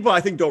 and what people I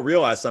think don't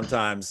realize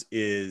sometimes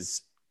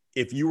is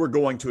if you were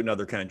going to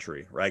another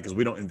country, right? Because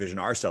we don't envision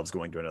ourselves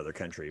going to another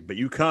country, but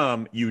you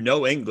come, you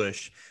know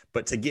English,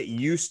 but to get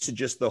used to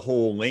just the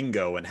whole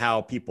lingo and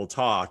how people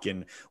talk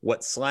and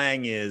what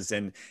slang is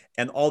and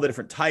all the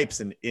different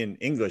types in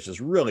English is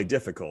really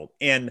difficult.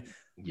 And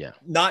Yeah.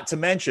 not to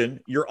mention,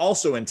 you're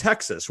also in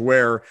Texas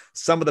where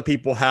some of the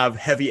people have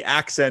heavy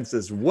accents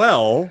as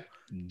well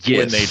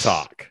when they Yes.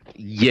 talk.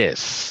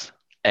 Yes.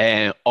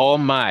 And oh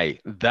my,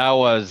 that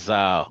was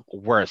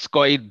worse.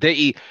 'Cause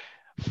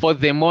for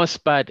the most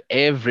part,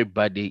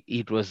 everybody,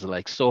 it was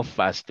like so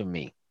fast to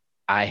me.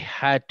 I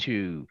had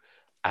to,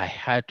 I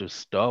had to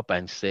stop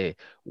and say,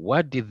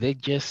 what did they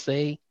just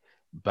say?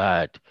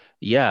 But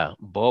yeah,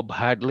 Bob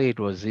Hadley, it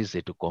was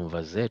easy to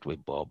conversate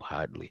with Bob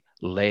Hadley,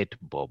 late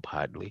Bob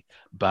Hadley.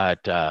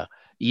 But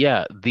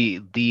yeah,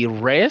 the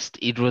rest,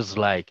 it was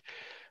like,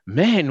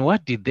 man,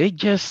 what did they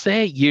just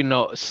say?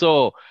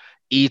 So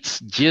it's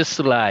just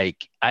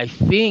like, I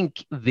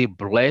think the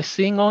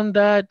blessing on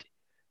that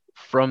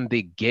from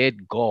the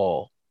get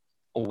go,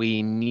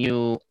 we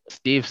knew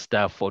Steve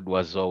Stafford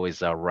was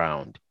always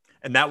around.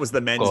 And that was the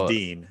men's 'Cause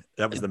dean.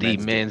 That was the the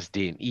men's dean. men's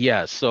team.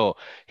 Yeah, so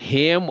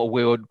him,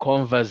 we would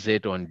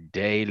conversate on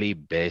daily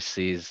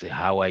basis.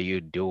 How are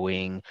you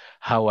doing?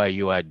 How are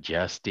you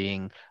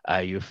adjusting?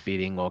 Are you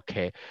feeling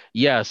okay?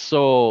 Yeah,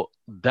 so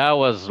that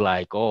was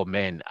like, oh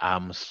man,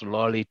 I'm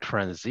slowly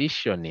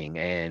transitioning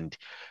and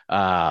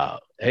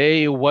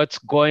hey, what's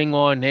going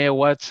on? Hey,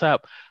 what's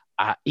up?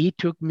 It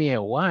took me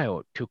a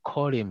while to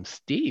call him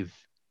Steve,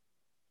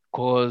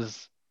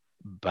 because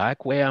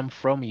back where I'm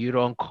from, you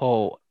don't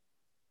call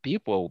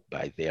people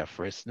by their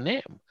first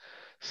name.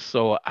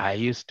 So I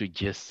used to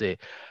just say,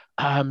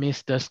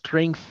 Mr.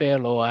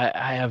 Stringfellow,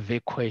 I have a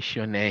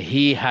question. And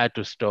he had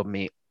to stop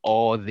me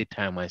all the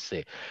time. I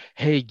say,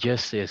 hey,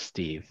 just say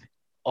Steve.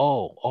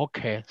 Oh,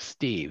 okay,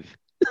 Steve.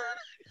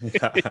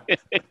 Yeah.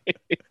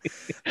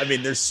 I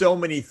mean, there's so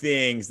many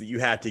things that you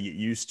had to get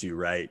used to,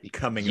 right?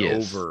 Coming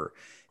Yes, over.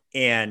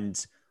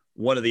 And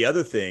one of the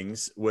other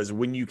things was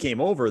when you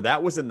came over,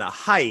 that was in the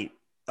height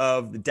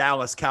of the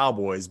Dallas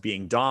Cowboys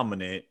being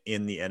dominant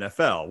in the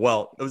NFL.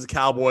 Well, it was the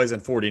Cowboys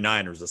and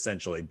 49ers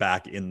essentially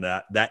back in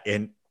that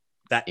in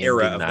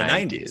era the of the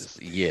 90s.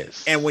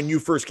 90s. And when Yes, you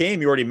first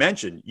came, you already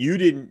mentioned you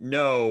didn't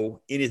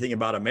know anything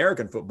about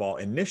American football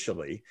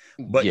initially,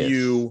 but yes.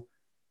 you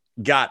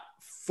got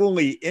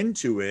fully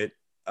into it.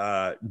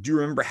 Do you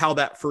remember how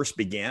that first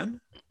began?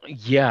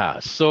 Yeah,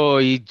 so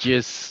it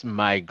just,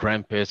 my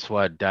grandparents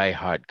were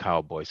diehard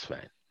Cowboys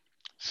fan.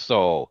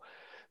 So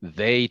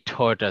they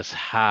taught us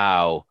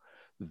how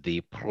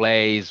the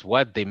plays,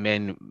 what they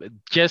meant,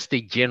 just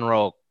the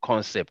general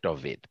concept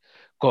of it.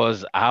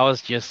 Because I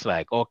was just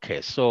like,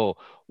 okay, so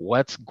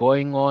what's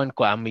going on?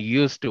 'Cause I'm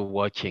used to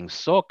watching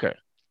soccer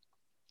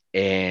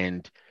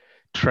and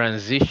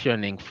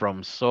transitioning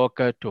from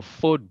soccer to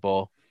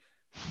football,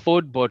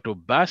 football to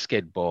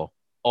basketball.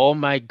 Oh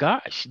my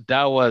gosh,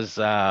 that was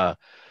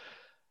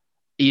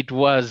it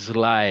was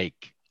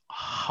like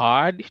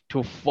hard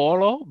to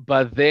follow,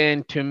 but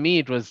then to me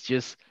it was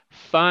just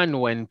fun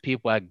when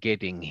people are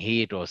getting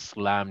hit or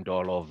slammed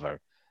all over.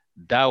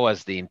 That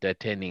was the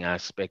entertaining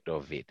aspect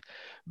of it.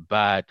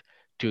 But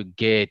to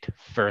get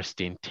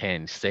first in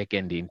 10,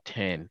 second in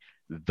 10,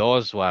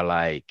 those were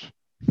like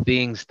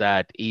things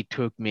that it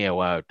took me a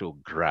while to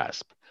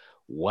grasp.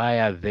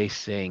 Why are they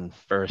saying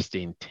first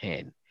in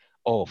 10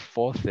 or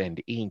fourth and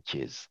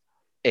inches?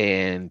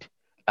 And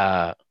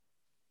uh,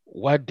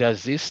 what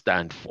does this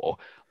stand for?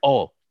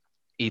 Oh,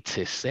 it's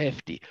a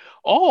safety.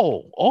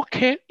 Oh,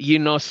 okay.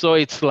 So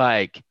it's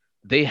like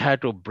they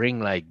had to bring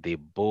like the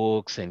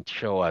books and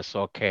show us,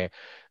 okay,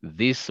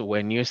 this,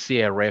 when you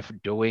see a ref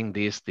doing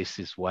this, this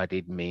is what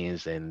it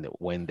means. And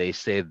when they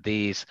say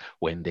this,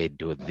 when they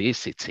do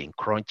this, it's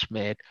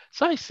encroachment.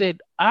 So I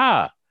said,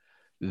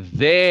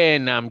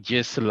 then I'm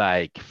just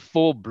like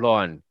full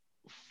blown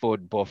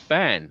football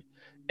fan.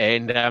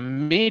 and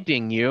I'm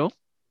meeting you,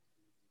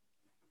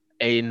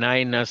 a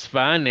Niners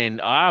fan, and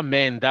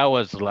man, that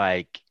was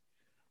like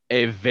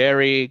a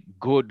very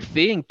good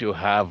thing to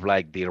have,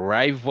 like the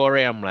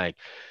rivalry. I'm like,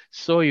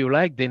 so you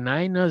like the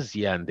Niners?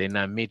 Yeah. And then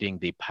I'm meeting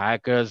the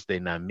Packers.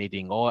 Then I'm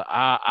meeting all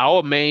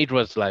our mate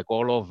was like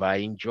all over. I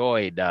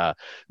enjoyed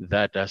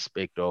that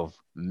aspect of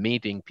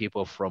meeting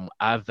people from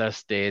other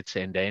states,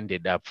 and I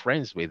ended up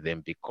friends with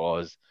them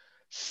because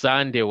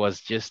Sunday was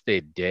just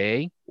a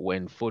day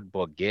when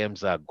football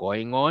games are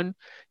going on.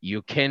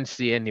 You can't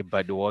see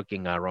anybody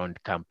walking around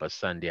campus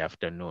Sunday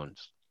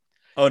afternoons.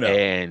 Oh no.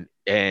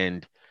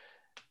 And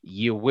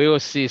you will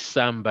see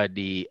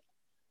somebody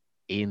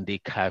in the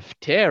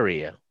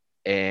cafeteria,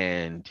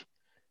 and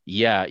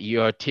yeah,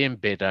 your team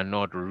better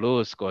not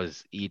lose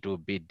because it will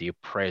be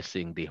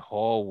depressing the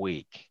whole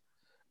week.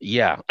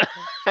 Yeah.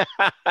 Oh,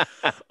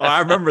 I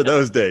remember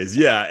those days.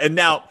 Yeah. And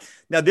now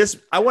this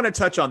I want to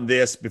touch on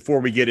this before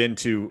we get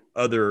into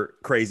other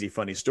crazy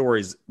funny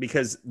stories,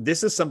 because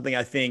this is something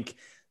I think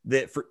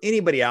that for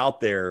anybody out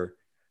there,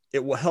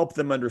 it will help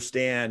them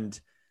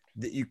understand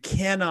that you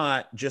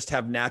cannot just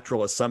have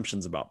natural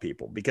assumptions about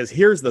people. Because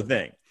here's the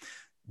thing.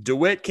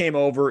 DeWitt came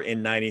over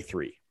in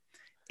 93.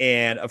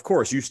 And of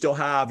course, you still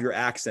have your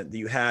accent that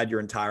you had your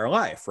entire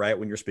life, right?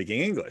 When you're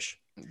speaking English.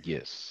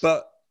 Yes.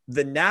 But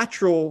the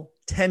natural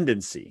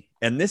tendency,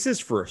 and this is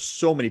for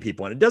so many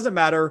people, and it doesn't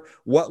matter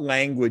what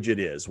language it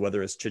is,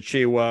 whether it's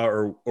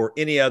Chichewa or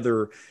any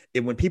other,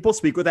 and when people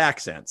speak with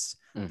accents,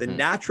 the Mm-hmm.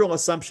 natural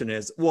assumption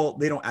is, well,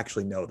 they don't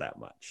actually know that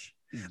much.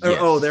 Or,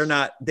 oh, Yes.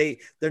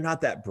 they're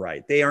not that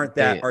bright. They aren't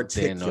that They're not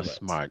articulate.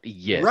 smart.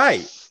 Right.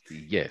 Yes.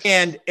 Yes.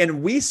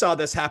 And we saw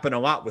this happen a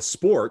lot with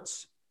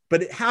sports,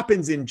 but it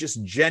happens in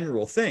just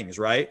general things,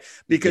 right?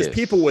 Because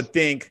people Yes. would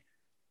think,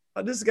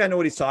 oh, does this guy know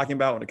what he's talking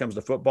about when it comes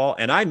to football?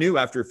 And I knew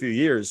after a few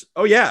years,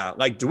 oh yeah,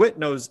 like DeWitt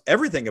knows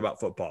everything about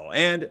football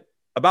and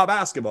about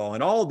basketball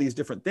and all these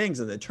different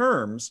things and the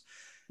terms.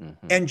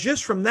 Mm-hmm. And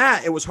just from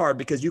that, it was hard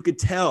because you could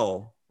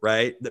tell,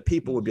 right, that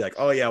people would be like,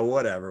 oh Yes. yeah,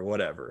 whatever,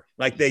 whatever.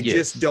 Like they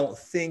just Yes. don't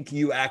think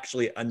you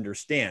actually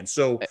understand.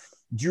 So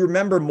do you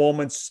remember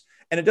moments,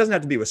 and it doesn't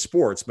have to be with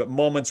sports, but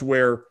moments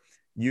where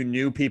you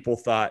knew people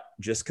thought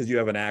just because you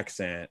have an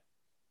accent,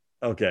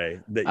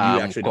 okay, that you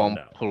I'm actually don't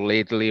know?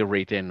 completely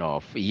written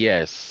off.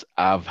 Yes,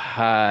 I've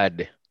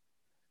had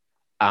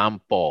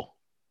ample,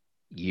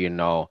 you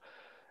know,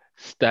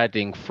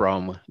 starting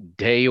from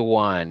day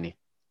one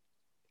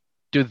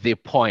to the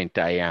point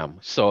I am.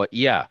 So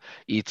yeah,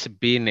 it's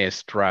been a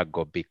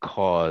struggle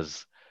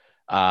because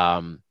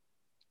um,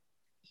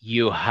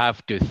 you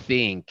have to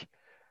think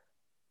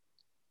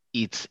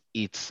it's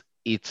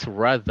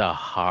rather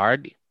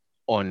hard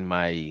on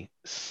my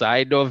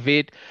side of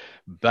it,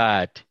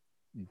 but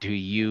do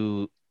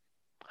you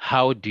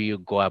how do you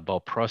go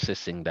about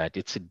processing that?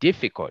 It's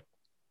difficult.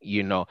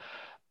 You know,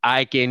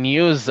 I can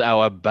use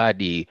our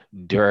buddy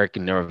Dirk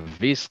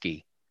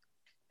Nowitzki.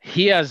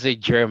 He has a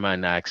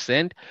German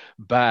accent,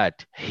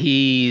 but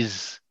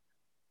he's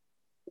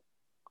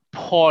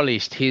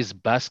polished his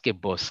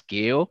basketball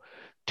skill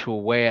to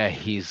where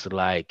he's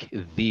like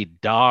the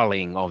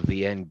darling of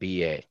the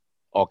NBA.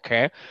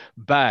 Okay.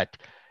 But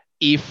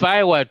if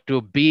I were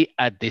to be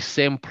at the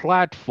same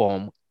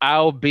platform,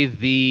 I'll be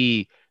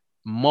the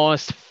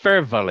most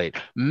favorite.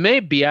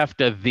 Maybe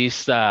after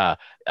this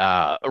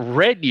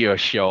radio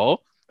show,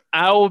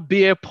 I'll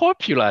be a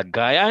popular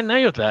guy. I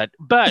know that.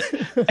 But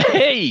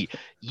hey,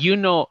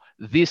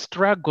 the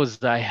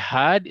struggles I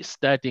had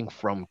starting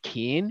from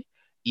Keen,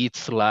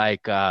 it's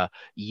like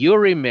you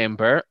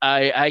remember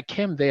I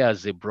came there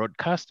as a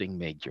broadcasting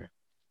major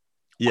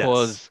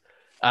Yes.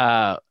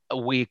 because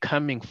we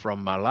coming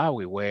from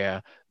Malawi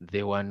where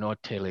there were no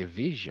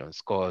televisions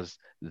because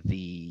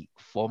the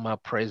former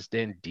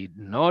president did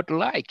not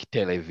like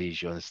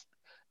televisions,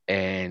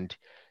 and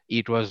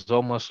it was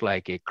almost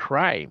like a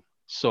crime.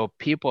 So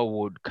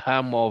people would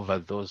come over,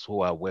 those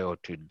who are well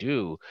to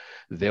do,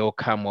 they'll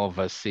come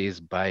overseas,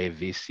 buy a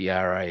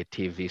VCR, a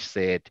TV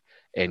set,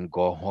 and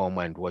go home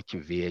and watch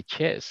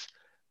VHS.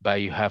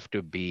 But you have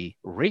to be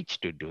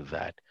rich to do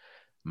that.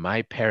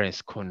 My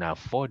parents couldn't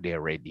afford a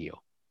radio.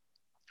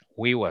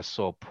 We were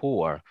so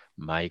poor,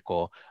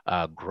 Michael,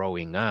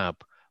 growing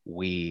up.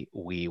 We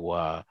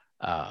were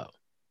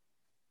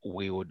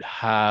we would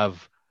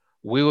have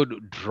we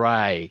would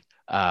dry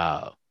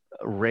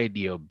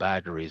radio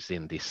batteries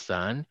in the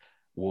sun.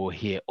 We'll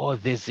hear, oh,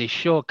 there's a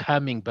show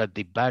coming, but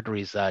the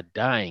batteries are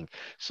dying.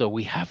 So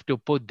we have to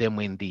put them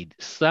in the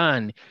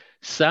sun.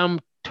 Some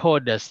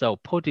told us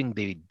that putting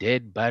the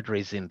dead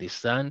batteries in the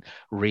sun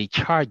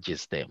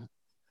recharges them.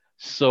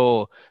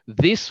 So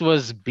this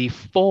was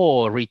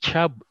before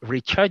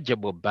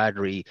rechargeable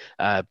battery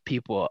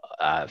people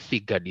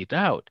figured it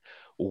out.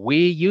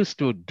 We used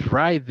to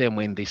dry them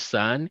in the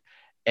sun,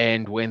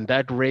 and when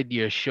that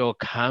radio show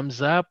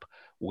comes up,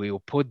 we'll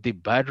put the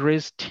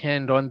batteries,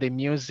 turned on the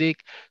music,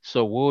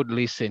 so we would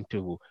listen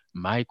to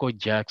Michael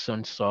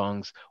Jackson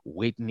songs,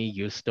 Whitney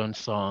Houston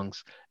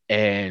songs,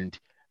 and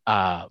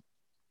uh,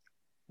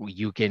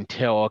 you can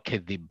tell, okay,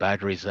 the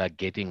batteries are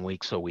getting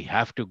weak, so we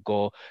have to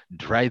go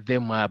dry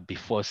them up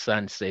before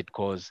sunset,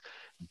 because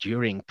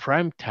during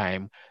prime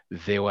time,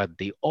 they were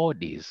the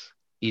oldies.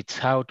 It's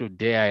how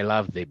today I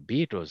love the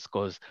Beatles,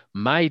 because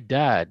my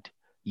dad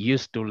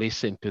used to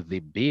listen to the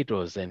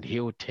Beatles and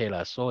he would tell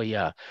us, oh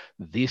yeah,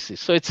 this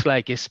is, so it's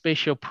like a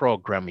special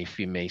program, if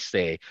you may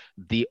say,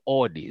 the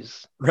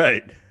oldies.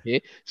 Right.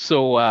 Okay,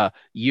 so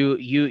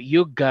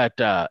you got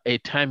a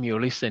time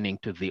you're listening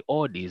to the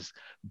oldies,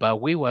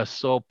 but we were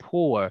so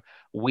poor,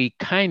 we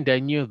kind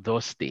of knew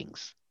those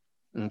things.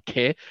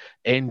 Okay,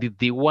 and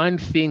the one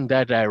thing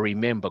that I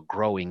remember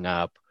growing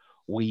up,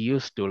 we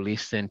used to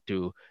listen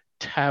to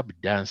tap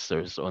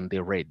dancers on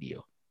the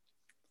radio.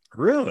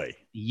 Really?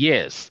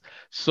 Yes,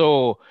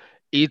 so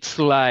it's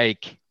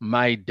like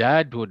my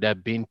dad would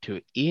have been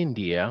to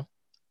India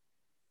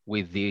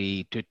with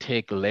the to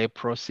take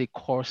leprosy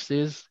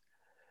courses,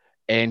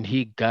 and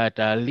he got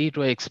a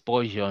little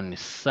exposure on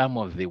some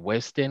of the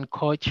Western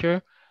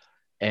culture,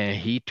 and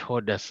he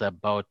told us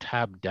about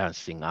tap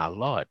dancing a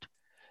lot.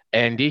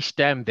 And each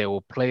time they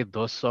will play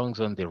those songs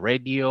on the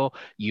radio,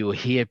 you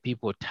hear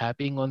people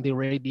tapping on the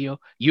radio.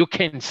 You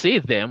can see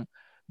them,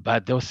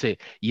 but they'll say,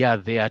 yeah,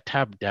 they are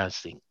tap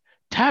dancing.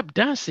 Tap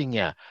dancing,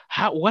 yeah.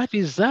 How, what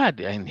is that?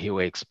 And he will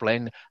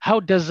explain, how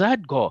does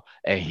that go?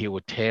 And he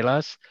will tell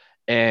us.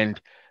 And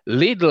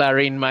little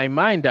in my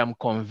mind, I'm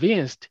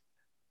convinced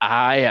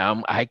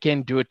I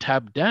can do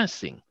tap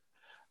dancing.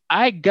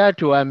 I got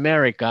to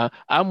America,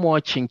 I'm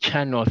watching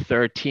Channel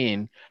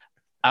 13.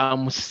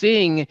 I'm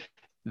seeing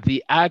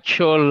the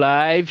actual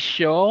live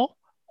show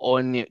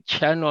on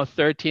Channel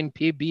 13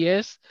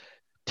 PBS.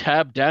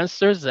 Tap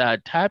dancers are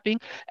tapping.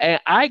 And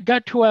I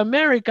got to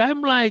America,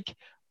 I'm like,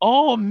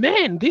 oh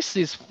man, this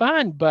is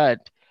fun,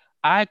 but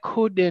I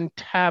couldn't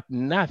tap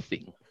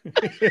nothing.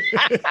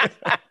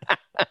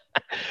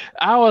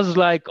 I was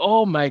like,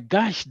 oh my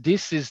gosh,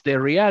 this is the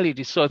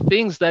reality. So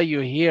things that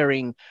you're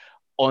hearing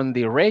on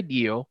the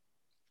radio,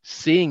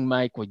 seeing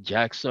Michael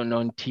Jackson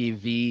on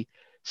TV,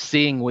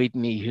 seeing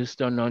Whitney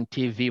Houston on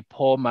TV,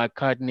 Paul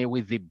McCartney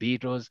with the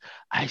Beatles.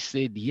 I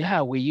said,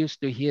 yeah, we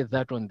used to hear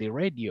that on the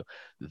radio.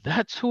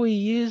 That's who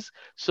he is.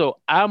 So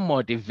I'm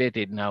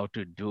motivated now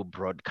to do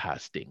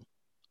broadcasting.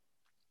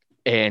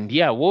 And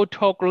yeah, we'll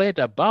talk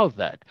later about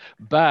that.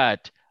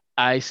 But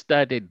I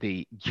started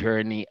the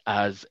journey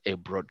as a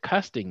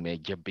broadcasting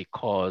major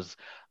because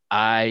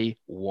I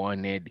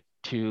wanted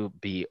to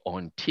be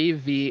on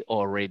TV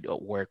or radio,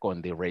 work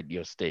on the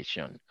radio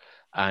station.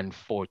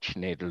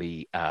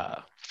 Unfortunately,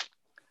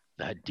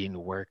 that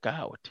didn't work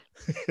out.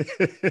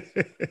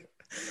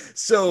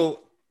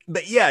 So,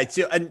 but yeah,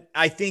 so, and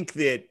I think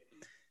that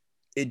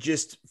it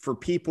just for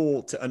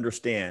people to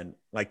understand,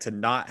 like to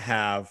not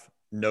have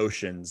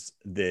notions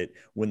that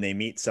when they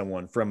meet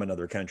someone from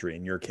another country,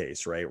 in your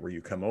case, right, where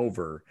you come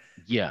over,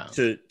 Yeah.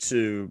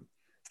 to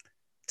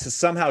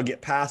somehow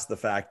get past the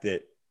fact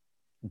that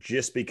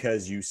just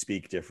because you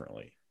speak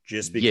differently,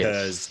 just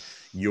because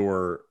Yes.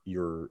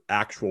 your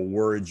actual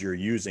words you're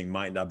using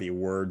might not be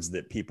words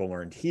that people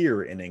learned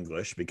here in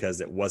English because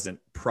it wasn't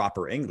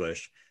proper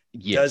English,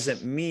 doesn't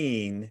Yes.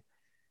 mean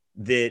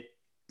that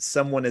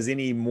someone is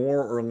any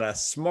more or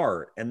less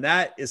smart. And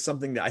that is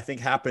something that I think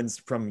happens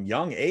from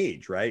young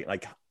age, right?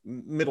 Like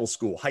middle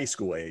school, high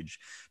school age.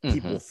 Mm-hmm.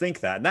 People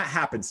think that, and that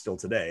happens still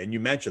today. And you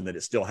mentioned that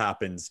it still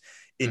happens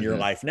in your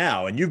Mm-hmm. life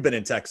now. And you've been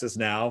in Texas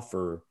now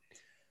for,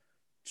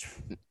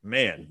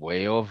 man,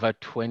 Way over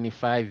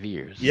 25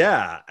 years,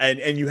 yeah.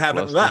 And you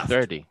haven't close to left.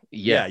 30.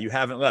 Yeah, Yeah. you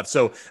haven't left.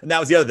 So, and that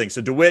was the other thing.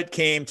 So DeWitt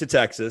came to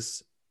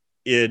Texas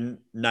in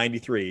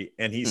 93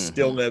 and he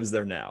still Mm-hmm. lives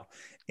there now.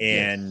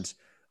 Yes. And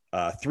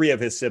three of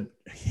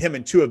him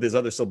and two of his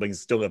other siblings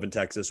still live in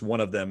Texas. One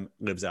of them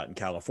lives out in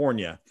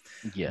California.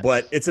 But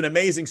Yes. it's an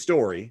amazing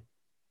story,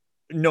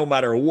 no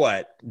matter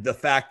what. The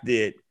fact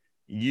that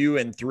you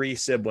and three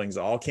siblings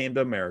all came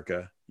to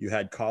America, you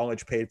had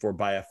college paid for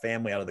by a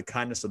family out of the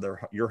kindness of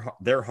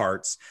their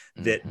hearts,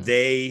 that Mm-hmm.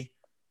 they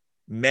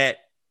met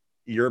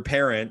your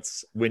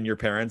parents when your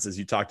parents, as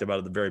you talked about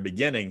at the very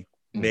beginning,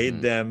 made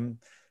Mm-hmm. them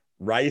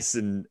rice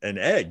and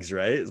eggs,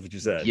 right? Is what you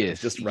said. It was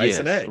Yes. just rice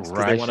and Yes. eggs because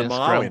they Rice wanted and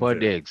Malawian scrambled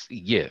food. eggs.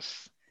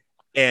 Yes.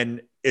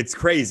 And it's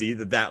crazy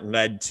that that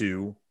led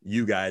to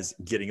you guys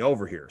getting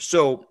over here.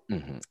 So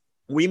Mm-hmm.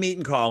 we meet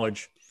in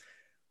college.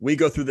 We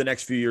go through the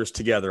next few years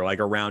together, like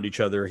around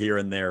each other here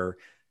and there.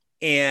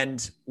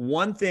 And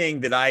one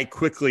thing that I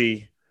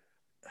quickly,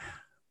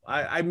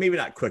 I maybe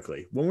not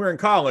quickly, when we were in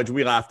college,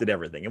 we laughed at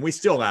everything and we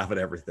still laugh at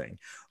everything.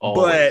 But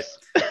Always.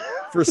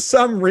 for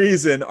some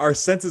reason, our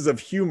senses of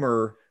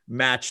humor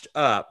matched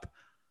up.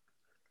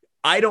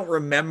 I don't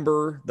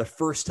remember the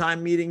first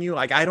time meeting you.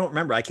 Like, I don't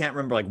remember. I can't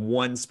remember like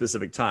one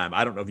specific time.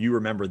 I don't know if you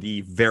remember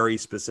the very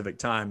specific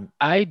time.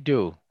 I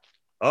do.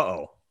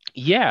 Uh-oh.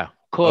 Yeah.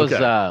 Because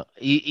Okay.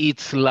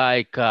 it's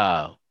like,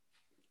 I'm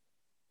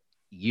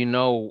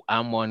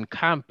on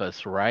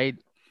campus, right?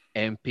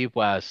 And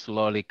people are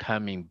slowly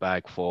coming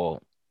back for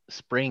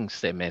spring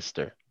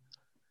semester.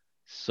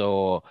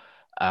 So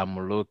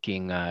I'm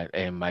looking at,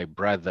 and my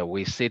brother,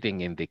 we're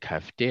sitting in the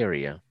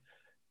cafeteria,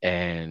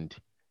 and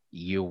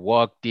You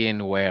walked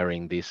in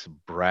wearing this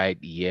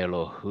bright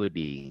yellow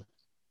hoodie,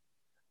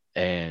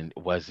 and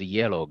was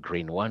yellow,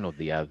 green, one or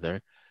the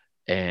other,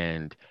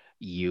 and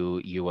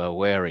you were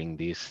wearing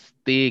these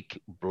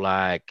thick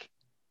black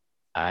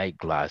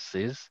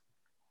eyeglasses,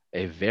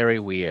 a very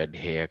weird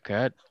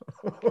haircut,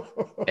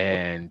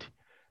 and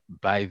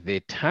by the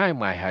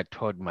time I had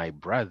told my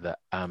brother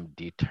I'm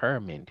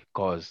determined,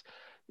 because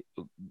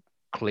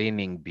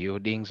cleaning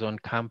buildings on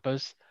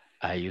campus,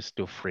 I used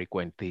to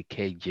frequent the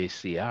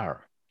KJCR,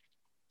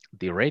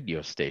 the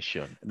radio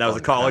station That was a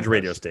on college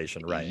radio campus.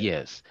 station, right?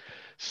 Yes.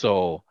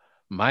 So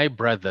my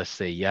brother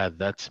say, yeah,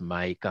 that's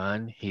my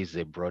con. He's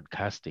a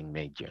broadcasting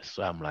major.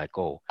 So I'm like,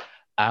 oh,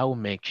 I'll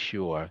make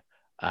sure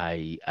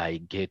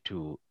I get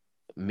to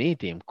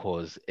meet him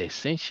because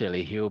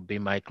essentially he'll be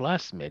my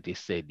classmate. He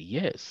said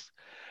yes.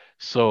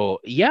 So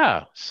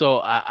yeah,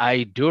 so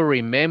I do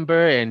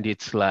remember, and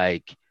it's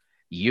like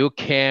you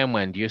came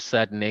and you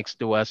sat next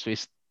to us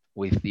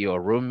with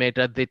your roommate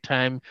at the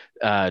time,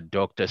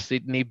 Dr.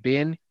 Sidney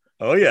Bean.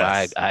 Oh But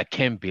yes. I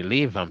can't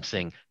believe I'm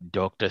saying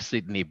Dr.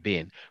 Sidney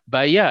Bean.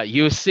 But yeah,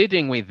 you're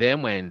sitting with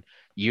them and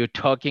you're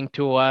talking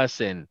to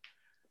us, and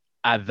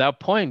at that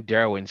point,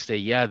 Darwin say,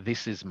 "Yeah,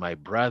 this is my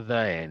brother,"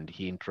 and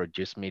he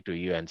introduced me to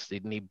you and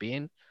Sidney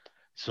Bean.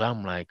 So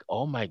I'm like,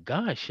 "Oh my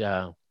gosh!"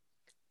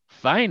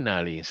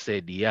 Finally,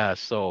 said, "Yeah."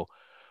 So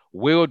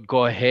we would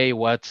go, "Hey,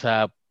 what's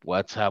up?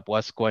 What's up?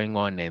 What's going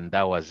on?" And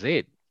that was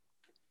it,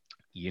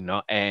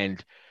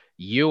 and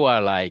you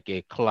are like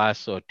a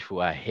class or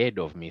two ahead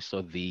of me.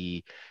 So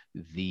the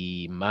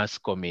mass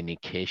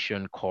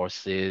communication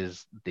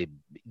courses, the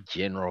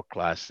general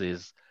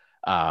classes,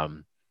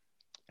 um,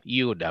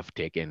 you would have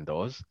taken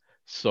those.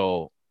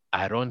 So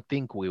I don't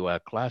think we were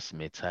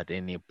classmates at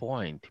any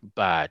point,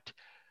 but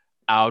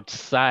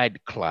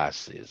outside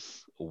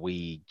classes,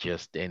 we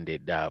just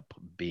ended up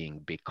being,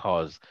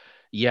 because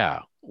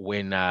yeah,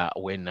 when I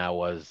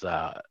was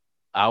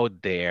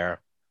out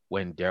there,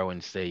 when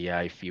Darwin say,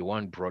 yeah, if you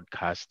want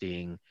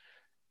broadcasting,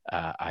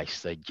 I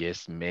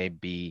suggest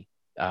maybe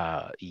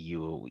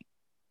you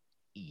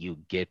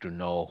get to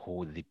know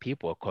who the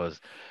people, because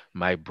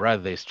my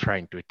brother is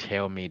trying to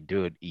tell me,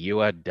 dude,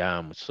 you are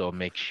dumb, so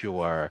make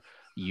sure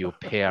you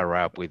pair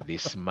up with the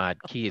smart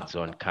kids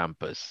on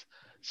campus.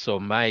 So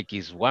Mike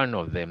is one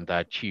of them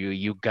that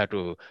you got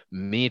to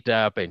meet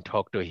up and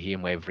talk to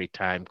him every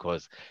time,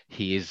 because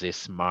he is a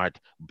smart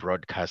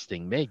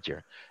broadcasting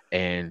major.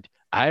 And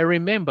I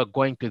remember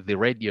going to the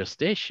radio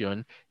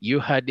station, you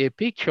had a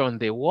picture on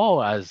the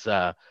wall as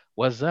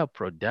was a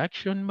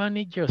production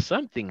manager,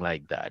 something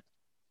like that.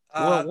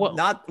 What?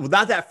 Not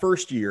that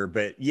first year,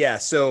 but yeah.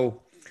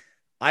 So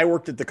I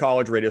worked at the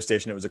college radio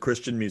station. It was a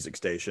Christian music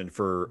station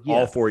for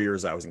all Yeah. 4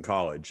 years I was in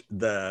college.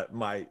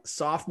 My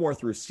sophomore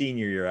through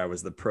senior year, I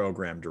was the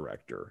program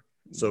director.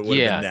 So it would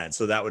have been Yeah. then.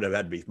 So that would have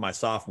had to be my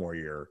sophomore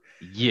year.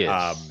 Yes.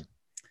 Um,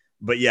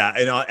 but yeah,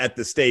 and at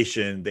the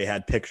station, they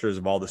had pictures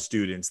of all the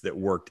students that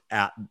worked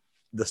at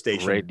the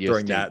station Radio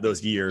during station.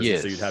 those years, and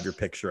so you'd have your Yes.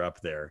 picture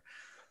up there.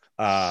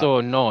 Uh, So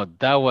no,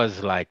 that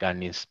was like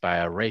an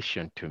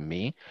inspiration to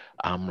me.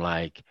 I'm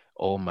like,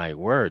 oh my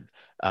word,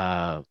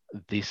 uh,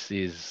 this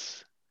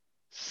is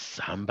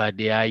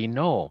somebody I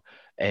know.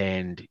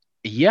 And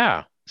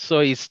yeah,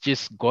 so it's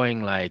just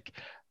going like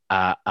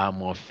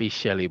I'm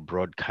officially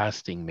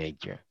broadcasting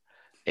major.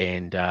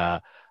 And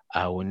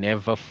I will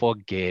never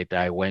forget,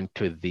 I went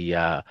to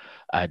the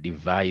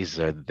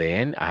advisor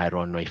then. I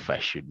don't know if I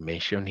should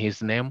mention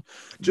his name,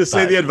 just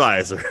say but the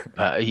advisor.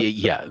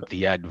 yeah,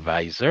 the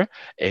advisor.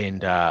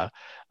 And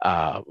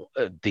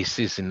this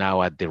is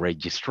now at the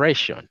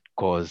registration,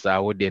 because I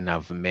wouldn't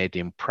have met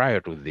him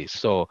prior to this.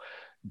 So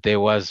there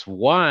was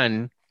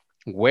one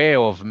way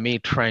of me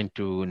trying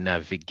to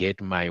navigate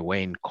my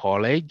way in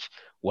college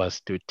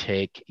was to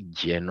take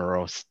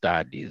general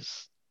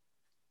studies.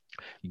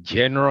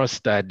 General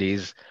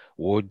studies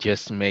would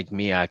just make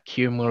me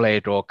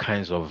accumulate all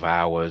kinds of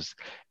hours.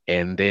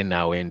 And then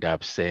I'll end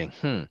up saying,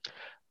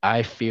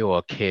 I feel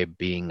okay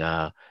being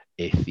a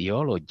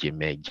theology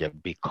major,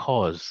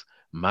 because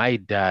my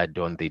dad,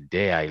 on the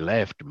day I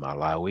left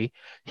Malawi,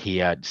 he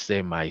had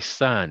said, my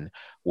son,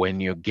 when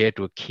you get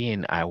to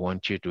kin, I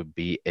want you to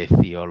be a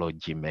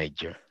theology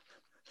major.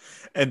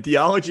 And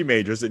theology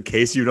majors, in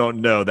case you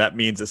don't know, that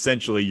means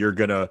essentially you're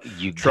gonna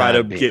You try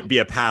to got it. be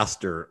a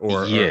pastor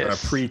or a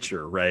Yes.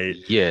 preacher, right?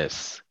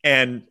 Yes.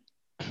 And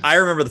I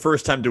remember the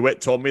first time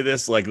DeWitt told me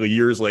this, like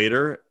years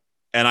later,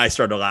 and I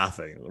started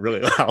laughing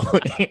really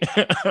loudly.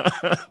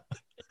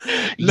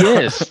 No,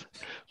 Yes,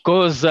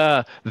 because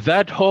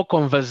that whole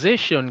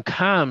conversation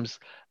comes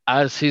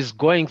as he's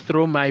going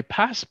through my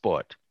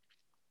passport.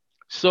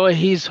 So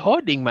he's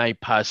holding my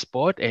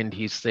passport and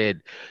he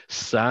said,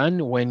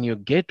 son, when you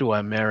get to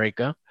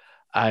America,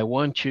 I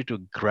want you to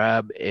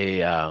grab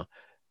a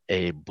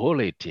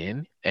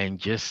bulletin and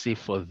just see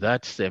for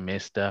that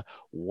semester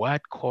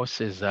what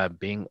courses are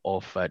being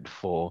offered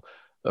for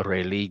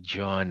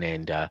religion,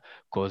 and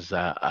because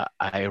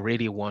I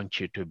really want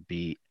you to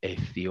be a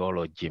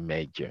theology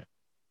major.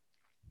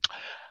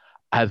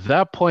 At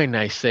that point,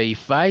 I say,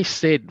 if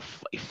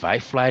I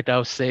flat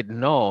out said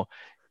no,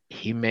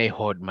 he may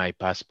hold my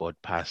passport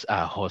pass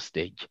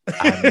hostage.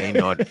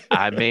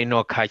 I may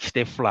not catch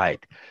the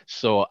flight.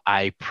 So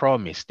I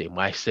promised him.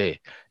 I say,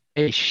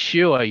 hey,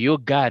 sure, you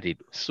got it.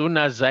 Soon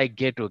as I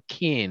get to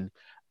Keene,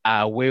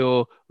 I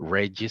will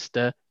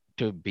register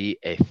to be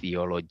a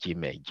theology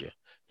major.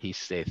 He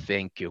said,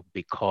 thank you,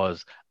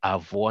 because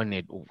I've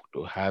wanted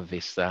to have a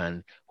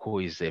son who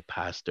is a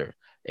pastor.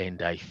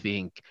 And I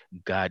think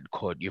God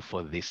called you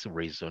for this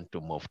reason to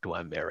move to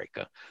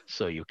America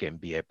so you can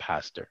be a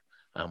pastor.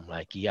 I'm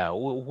like, yeah,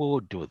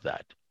 we'll do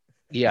that.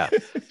 Yeah.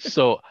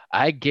 So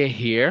I get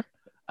here,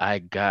 I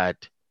got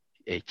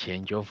a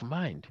change of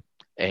mind,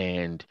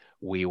 and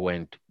we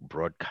went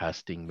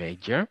broadcasting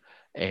major,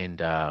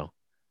 and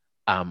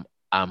I'm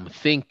I'm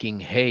thinking,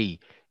 hey,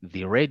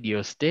 the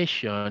radio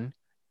station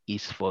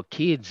is for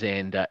kids,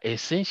 and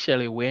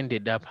essentially we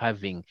ended up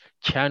having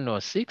Channel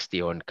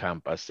 60 on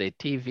campus, a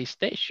TV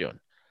station.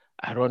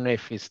 I don't know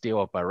if it's still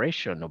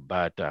operational,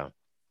 but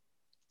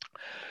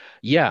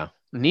yeah,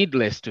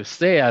 needless to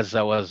say, as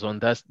I was on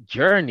that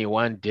journey,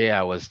 one day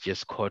I was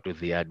just called to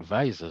the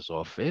advisor's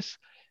office,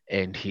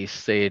 and he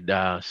said,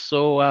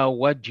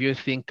 what do you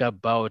think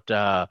about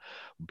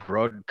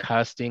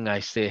broadcasting? I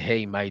say,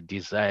 hey, my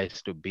desire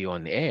is to be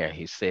on air.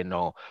 He said,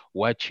 no,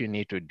 what you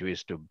need to do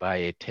is to buy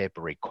a tape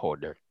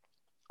recorder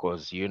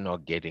because you're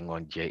not getting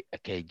on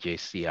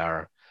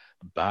KJCR.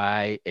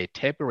 Buy a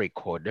tape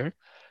recorder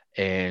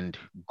and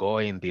go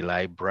in the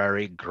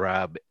library,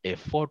 grab a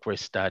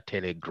Fortress Star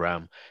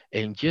Telegram,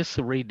 and just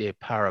read a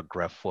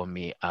paragraph for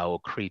me. I will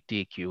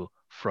critique you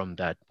from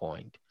that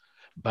point.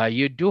 But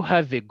you do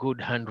have a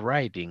good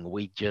handwriting.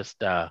 We just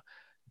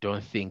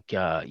don't think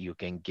you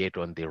can get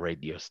on the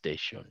radio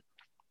station.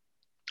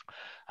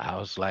 I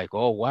was like,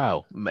 oh,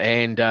 wow.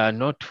 And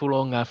not too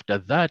long after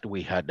that,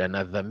 we had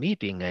another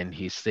meeting, and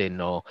he said,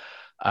 no,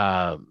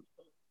 um,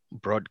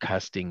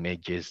 broadcasting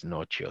major is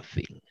not your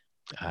thing.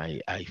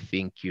 I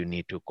think you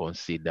need to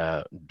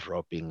consider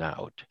dropping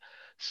out.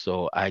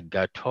 So I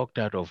got talked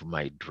out of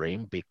my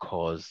dream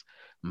because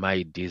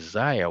my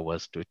desire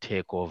was to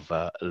take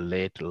over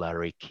late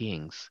Larry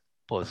King's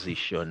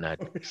position at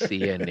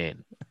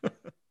CNN.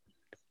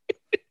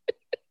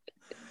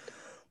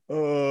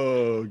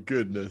 Oh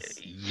goodness.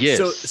 So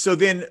Yes. so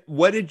then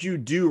what did you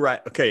do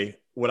right? Okay,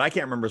 what I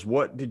can't remember is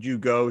what did you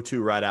go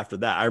to right after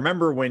that? I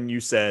remember when you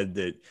said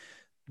that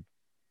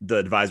the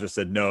advisor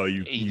said no,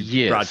 you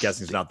Yes,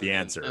 broadcasting is not the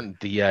answer.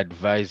 the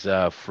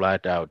advisor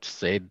flat out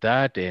said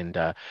that, and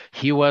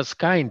he was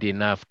kind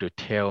enough to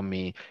tell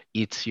me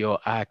it's your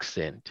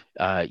accent.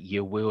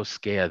 You will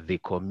scare the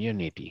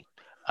community.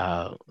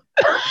 Uh,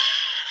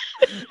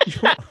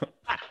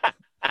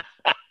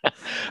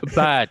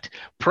 but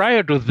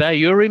prior to that,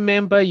 you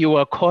remember you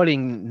were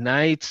calling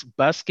nights,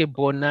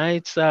 basketball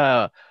nights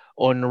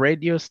on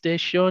radio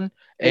station,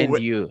 Well,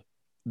 and you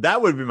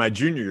that would be my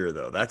junior year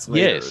though. That's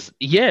later. yes,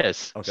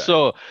 yes. Okay.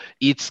 So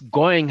it's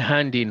going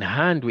hand in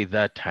hand with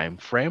that time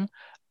frame.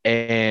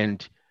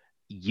 And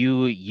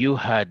you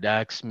had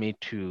asked me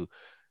to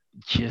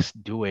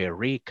just do a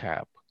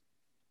recap,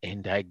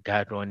 and I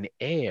got on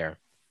air.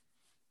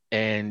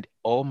 And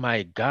oh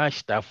my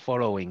gosh, that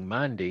following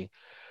Monday,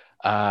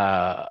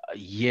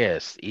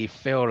 yes, it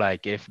felt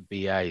like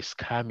FBI is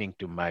coming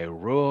to my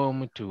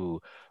room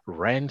to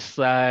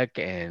ransack,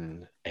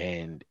 and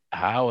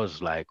I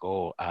was like,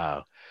 oh,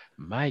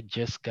 Mike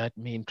just got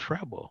me in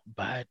trouble.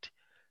 But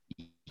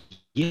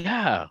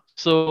yeah,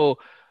 so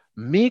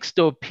mixed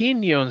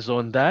opinions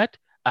on that.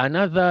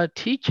 Another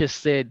teacher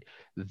said,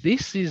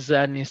 this is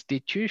an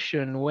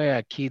institution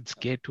where kids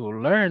get to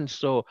learn.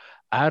 So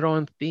I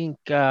don't think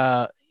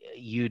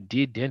you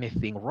did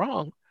anything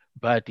wrong.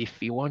 But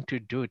if you want to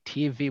do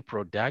TV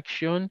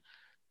production,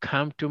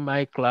 come to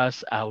my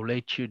class. I'll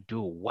let you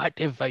do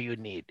whatever you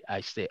need.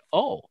 I say,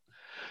 oh,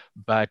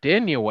 but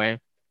anyway,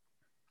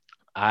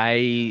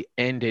 I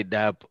ended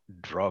up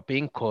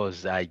dropping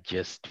because I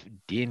just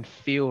didn't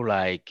feel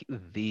like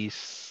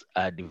this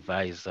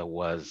advisor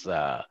was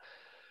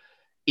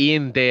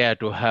in there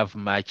to have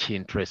much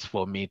interest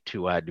for me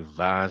to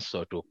advance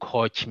or to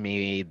coach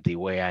me the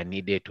way I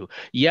needed to.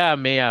 Yeah, I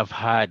may have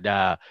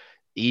had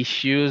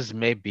issues,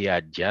 maybe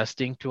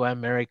adjusting to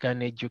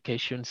American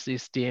education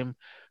system,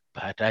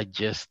 but I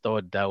just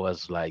thought that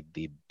was like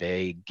the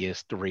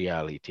biggest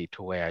reality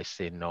to where I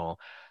say no.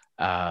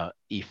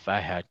 If I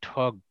had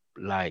talked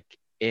like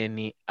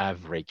any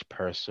average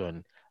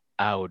person,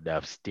 I would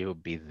have still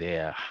be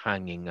there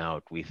hanging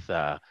out with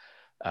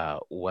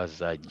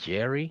was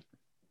Jerry.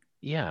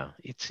 Yeah,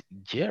 it's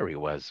Jerry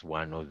was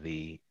one of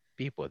the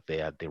people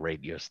there at the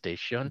radio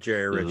station.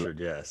 Jerry Richard,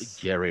 yes.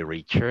 Jerry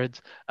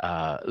Richards.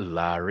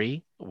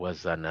 Larry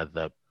was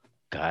another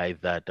guy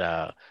that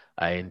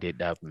I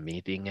ended up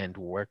meeting and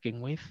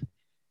working with.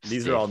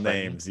 These are all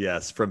Stephanie. names,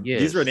 yes. From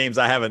these are Yes. names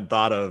I haven't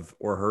thought of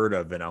or heard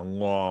of in a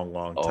long,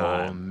 long Oh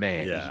time.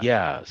 man. Yeah.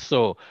 Yeah.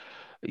 So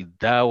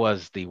that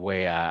was the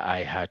way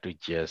I had to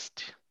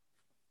just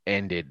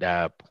ended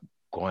up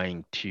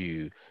going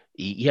to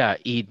Yeah,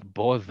 it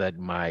bothered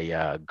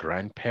my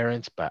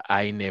grandparents, but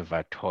I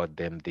never told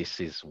them this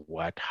is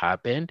what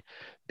happened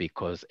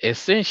because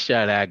essentially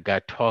I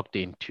got talked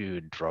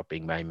into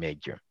dropping my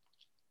major.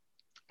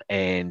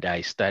 And I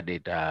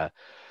started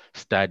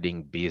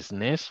studying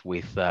business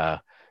with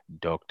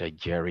Dr.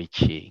 Jerry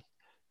Chi.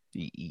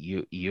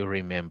 You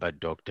remember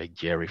Dr.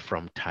 Jerry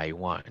from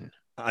Taiwan?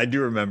 I do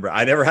remember.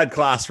 I never had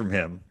class from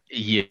him.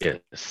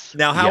 Yes.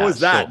 Now, how Yeah. was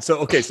that? So,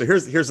 okay, so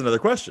here's another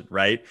question,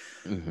 right?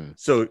 Mhm.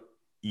 So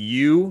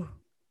you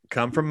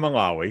come from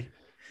Malawi,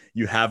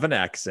 you have an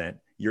accent,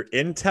 you're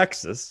in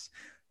Texas,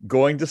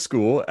 going to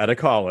school at a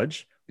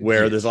college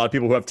where there's a lot Yes. of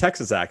people who have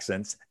Texas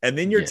accents, and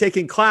then you're Yes.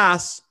 taking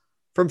class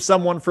from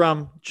someone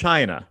from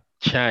China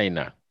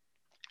China.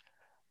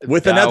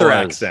 with That another was,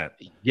 accent.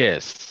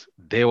 yes,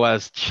 there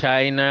was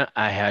China.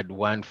 I had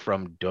one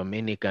from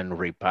Dominican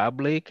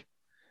Republic.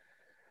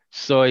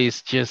 So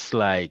it's just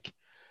like,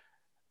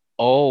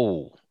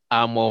 oh,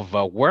 I'm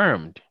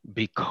overwhelmed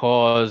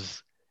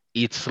because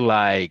it's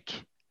like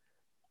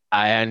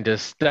I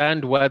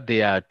understand what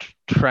they are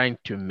trying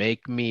to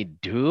make me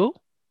do,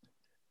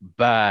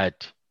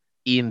 but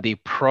in the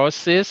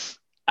process,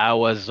 I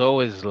was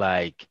always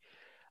like,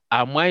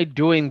 am I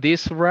doing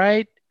this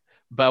right?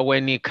 But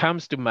when it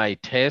comes to my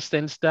test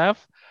and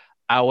stuff,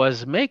 I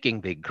was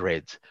making the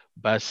grades,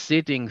 but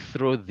sitting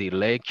through the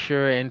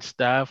lecture and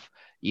stuff,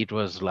 it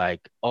was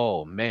like,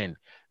 oh man,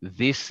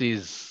 this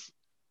is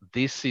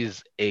this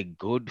is a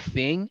good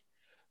thing,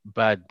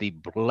 but the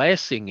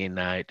blessing in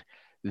it,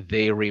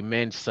 they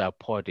remained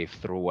supportive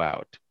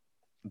throughout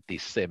the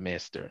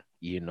semester.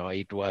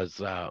 It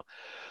was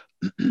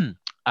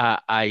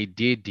I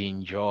did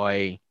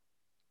enjoy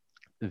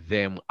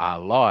them a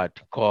lot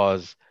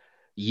because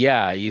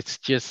yeah, it's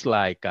just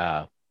like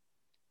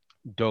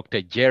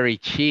Dr. Jerry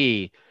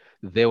Chi,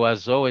 there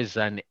was always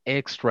an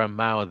extra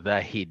mile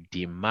that he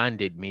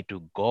demanded me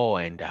to go,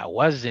 and I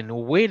wasn't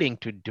willing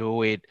to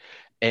do it.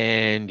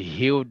 And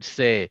he would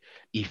say,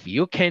 if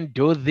you can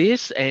do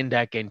this, and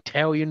I can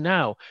tell you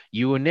now,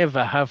 you will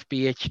never have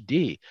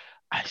PhD.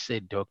 I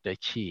said, Dr.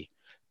 Chi,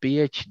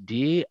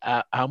 PhD,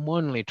 I'm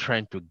only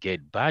trying to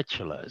get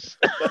bachelor's.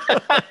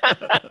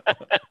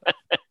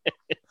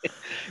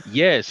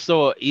 Yes,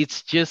 so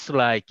it's just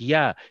like,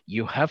 yeah,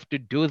 you have to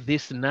do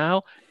this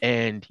now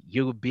and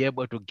you'll be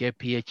able to get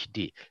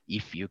PhD.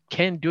 If you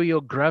can't do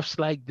your graphs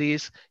like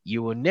this,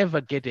 you will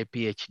never get a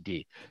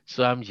PhD.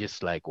 So I'm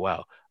just like,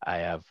 wow, I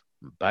have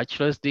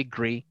bachelor's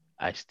degree.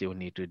 I still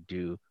need to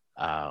do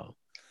uh,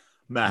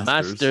 Masters.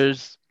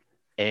 master's,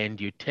 and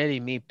you're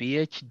telling me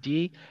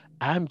PhD?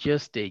 I'm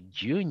just a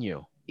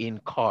junior in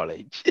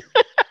college.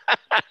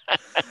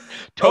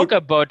 Oh, Talk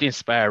about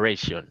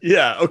inspiration.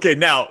 yeah. Okay.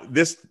 Now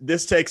this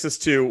takes us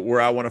to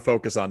where I want to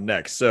focus on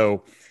next.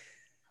 So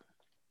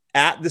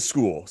at the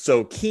school,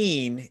 so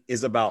Keene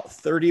is about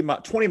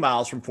 20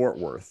 miles from Fort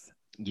Worth,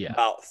 Yeah.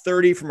 about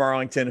 30 from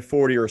Arlington,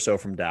 40 or so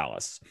from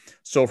Dallas.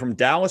 So from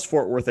Dallas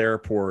Fort Worth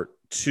Airport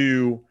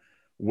to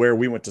where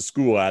we went to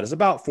school at is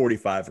about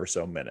 45 or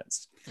so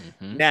minutes.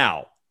 Hmm.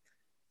 Now,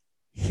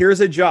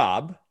 here's a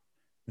job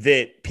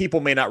that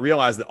people may not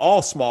realize that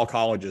all small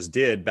colleges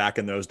did back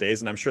in those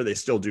days, and I'm sure they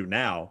still do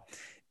now,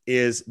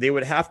 is they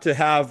would have to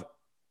have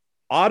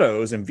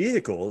autos and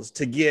vehicles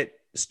to get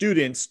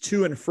students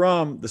to and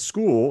from the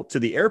school to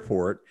the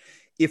airport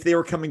if they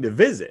were coming to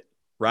visit,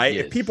 right?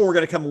 If people were Yes.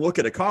 going to come look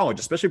at a college,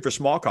 especially for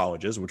small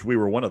colleges, which we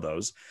were one of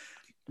those,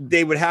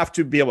 they would have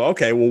to be able,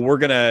 okay, well, we're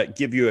going to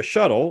give you a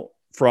shuttle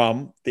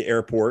from the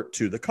airport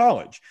to the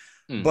college.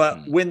 But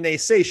Hmm. when they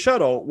say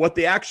shuttle, what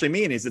they actually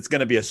mean is it's going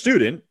to be a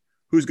student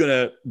who's going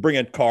to bring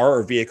a car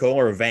or vehicle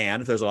or a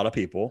van, if there's a lot of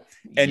people,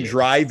 and Yes.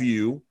 drive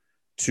you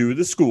to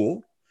the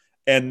school.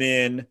 And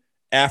then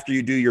after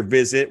you do your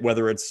visit,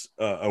 whether it's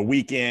a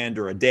weekend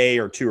or a day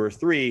or two or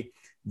three,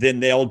 then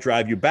they'll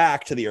drive you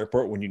back to the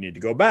airport when you need to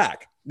go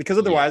back, because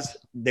otherwise Yes.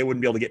 they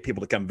wouldn't be able to get people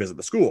to come visit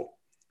the school.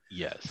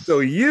 So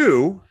Yes.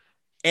 you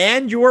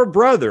and your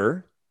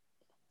brother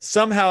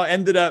somehow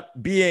ended up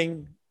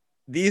being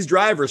these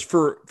drivers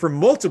for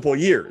multiple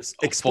years.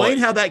 For Explain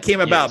how that came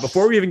about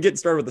before yes. we even get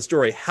started with the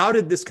story. How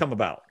did this come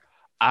about?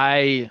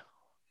 I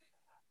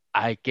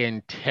I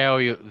can tell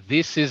you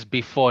this is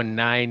before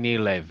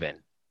 9/11.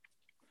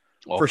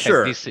 For Okay,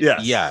 sure. this is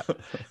Yes. yeah.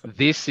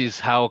 This is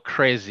how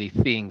crazy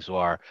things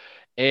were.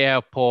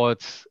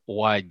 Airports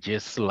were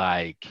just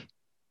like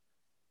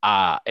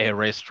a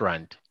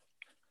restaurant.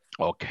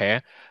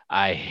 Okay.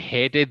 I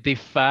hated the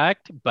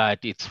fact, but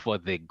it's for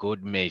the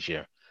good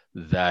measure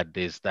that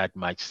there's that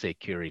much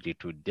security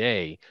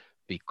today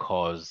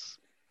because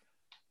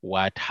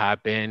what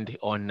happened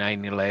on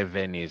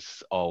 9/11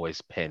 is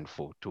always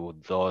painful to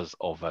those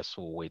of us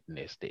who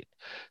witnessed it.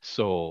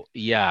 So,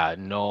 yeah,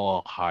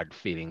 no hard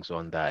feelings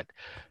on that.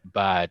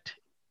 But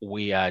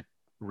we are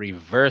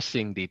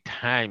reversing the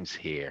times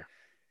here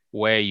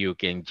where you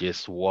can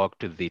just walk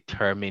to the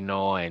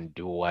terminal and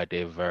do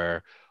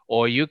whatever,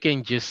 or you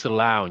can just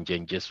lounge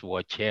and just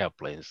watch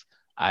airplanes.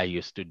 I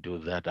used to do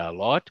that a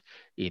lot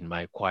in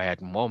my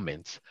quiet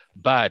moments.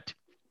 But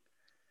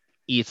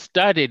it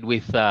started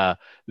with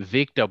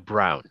Victor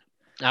Brown.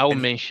 I'll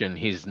And mention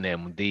his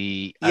name,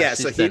 the yeah,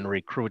 so assistant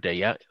recruiter.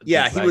 Yeah,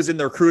 the he was vice. in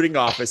the recruiting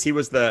office. He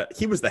was the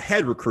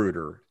head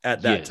recruiter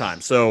at that time.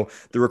 Yes, So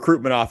the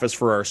recruitment office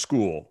for our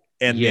school.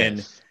 And then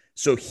yes,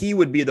 so he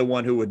would be the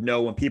one who would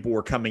know when people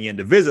were coming in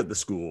to visit the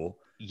school.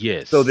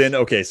 So then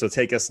yes. okay, so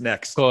take us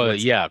next. Cause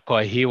What's yeah,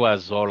 cause he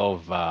was all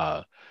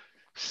over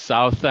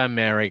South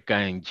America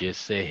and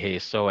just say, hey,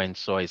 so and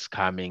so is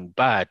coming.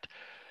 But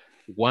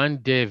one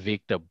day,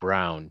 Victor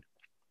Brown,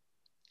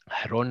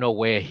 I don't know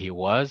where he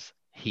was.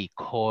 He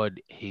called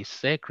his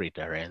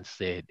secretary and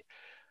said,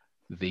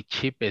 the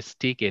cheapest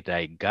ticket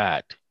I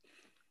got,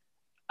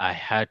 I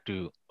had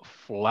to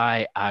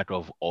fly out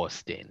of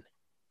Austin,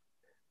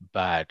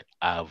 but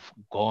I've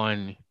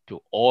gone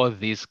to all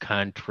these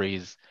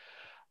countries.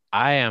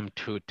 I am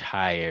too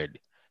tired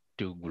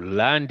to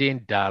land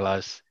in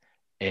Dallas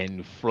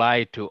and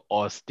fly to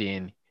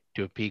Austin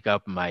to pick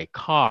up my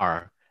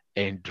car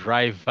and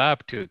drive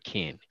up to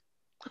Keene.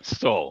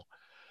 So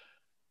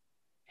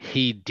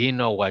he didn't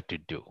know what to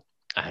do.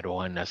 I don't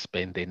want to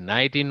spend the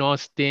night in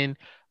Austin.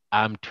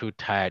 I'm too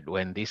tired.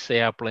 When this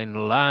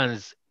airplane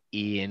lands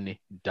in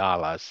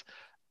Dallas,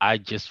 I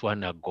just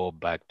want to go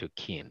back to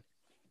Keene.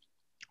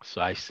 So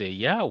I say,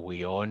 yeah,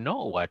 we all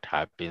know what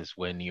happens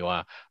when you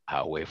are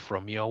away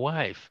from your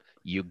wife.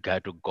 You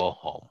got to go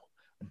home,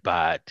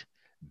 but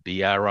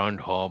be around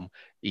home,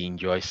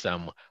 enjoy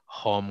some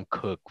home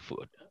cooked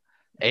food.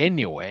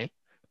 Anyway,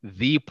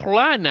 the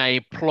plan I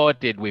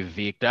plotted with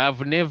Victor,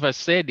 I've never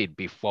said it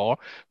before,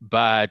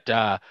 but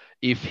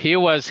if he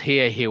was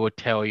here, he would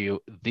tell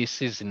you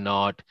this is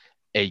not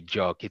a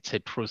joke. It's a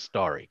true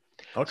story.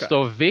 okay?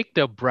 So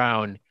Victor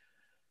Brown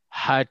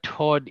had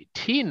told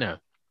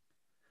Tina,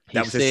 he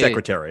That was his said,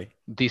 secretary.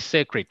 the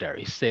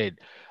secretary said,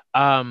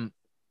 um,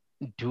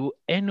 are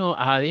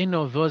any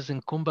of those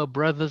Nkumba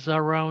brothers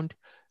around?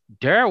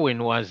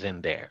 Derwin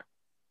wasn't there.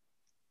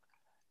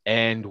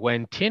 And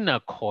when Tina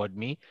called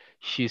me,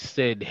 she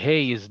said,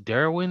 hey, is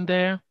Derwin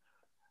there?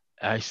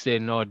 I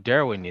said, no,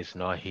 Derwin is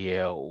not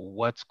here.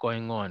 What's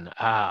going on?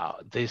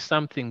 There's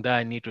something that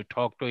I need to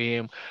talk to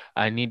him.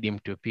 I need him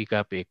to pick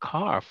up a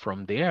car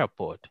from the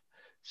airport.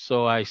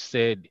 So I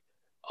said,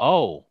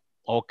 oh,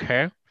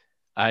 okay.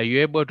 Are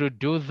you able to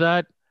do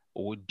that?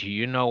 Do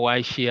you know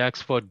why she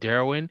asked for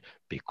Derwin?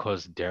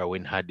 Because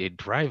Derwin had a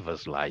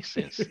driver's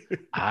license.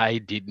 I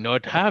did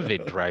not have a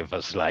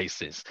driver's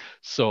license.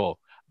 So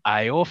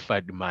I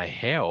offered my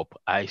help.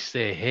 I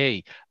say,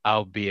 hey,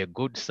 I'll be a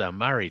good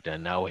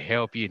Samaritan. I'll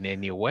help you in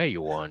any way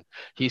you want.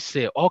 He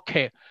said,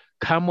 okay,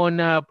 come on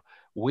up.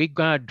 We're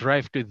going to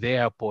drive to the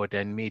airport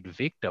and meet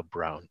Victor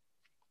Brown.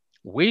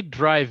 We're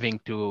driving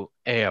to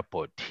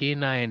airport,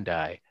 Tina and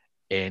I,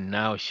 and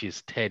now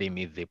she's telling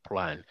me the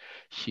plan.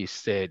 She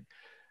said,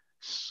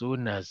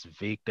 soon as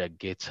Victor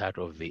gets out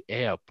of the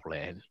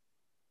airplane,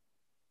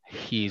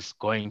 he's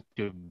going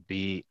to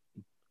be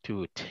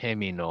to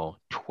Terminal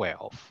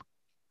 12.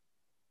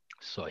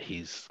 So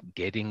he's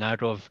getting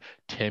out of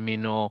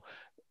Terminal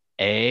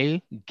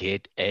A,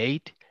 Gate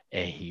 8,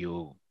 and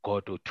he'll go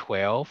to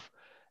 12,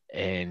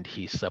 and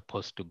he's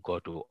supposed to go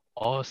to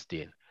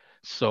Austin.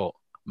 So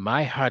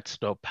my heart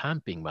stopped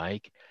pumping,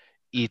 Mike.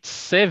 It's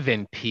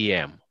 7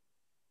 p.m.,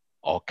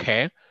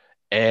 okay?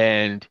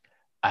 And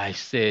I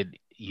said,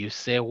 you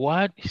say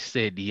what? He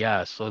said,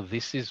 yeah. So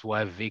this is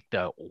what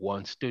Victor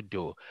wants to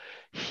do.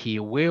 He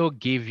will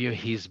give you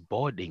his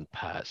boarding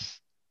pass.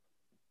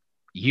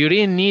 You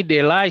didn't need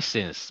a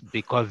license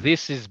because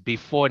this is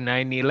before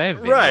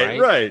 9/11, Right, right?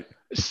 right.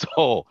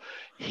 So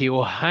he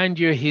will hand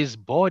you his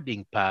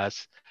boarding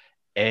pass.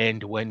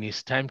 And when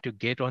it's time to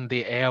get on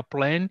the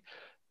airplane,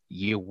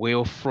 you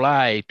will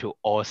fly to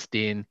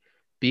Austin,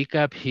 pick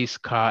up his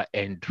car,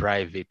 and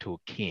drive it to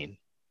Keene.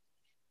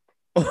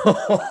 I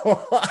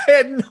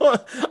have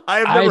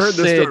I never heard this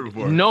story said,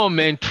 before. no,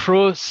 man,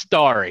 true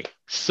story.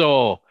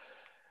 So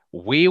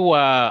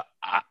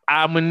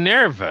I'm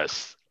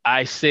nervous.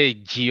 I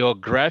said,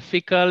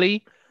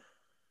 geographically,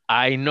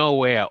 I know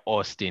where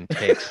Austin,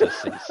 Texas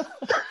is.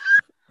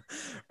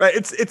 Right,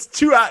 it's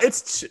 2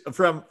 hours.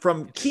 From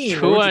It's Keene, where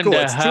two would you and go?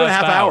 a It's two and a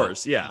half half hours.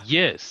 hours. Yeah.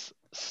 Yes.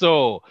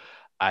 So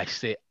I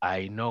say,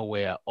 I know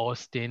where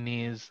Austin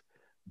is,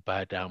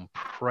 but I'm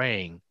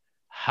praying,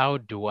 how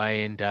do I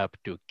end up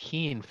to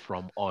Keene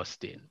from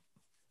Austin?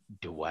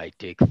 Do I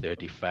take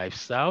 35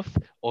 south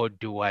or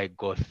do I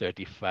go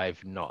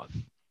 35 north?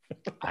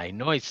 I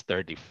know it's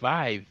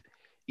 35.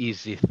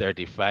 Is it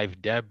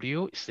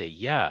 35W? Say,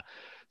 yeah.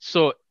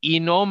 So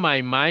in all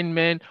my mind,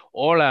 man,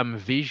 all I'm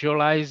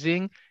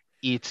visualizing,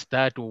 it's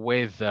that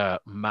weather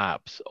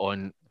maps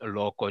on a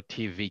local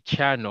TV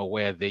channel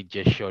where they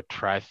just show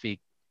traffic,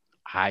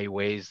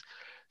 highways.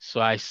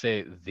 So I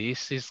say,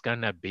 this is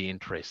gonna be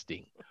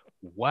interesting.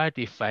 What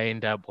if I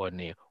end up on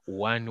a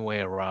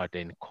one-way route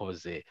and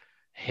cause a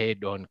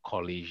head-on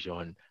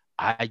collision?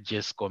 I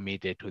just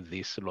committed to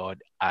this,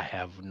 Lord. I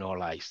have no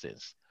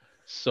license.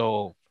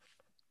 So,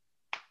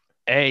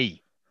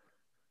 hey,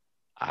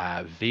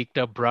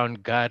 Victor Brown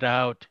got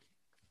out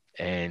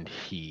and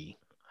he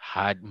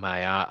had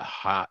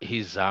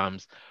his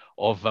arms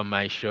over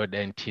my shoulder,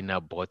 and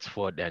Tina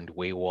Botsford, and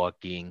we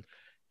walking.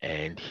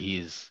 And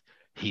he's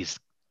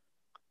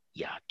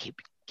yeah,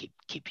 keep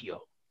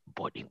your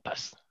boarding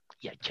pass.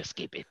 Yeah, just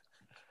keep it.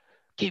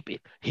 Keep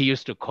it. He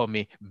used to call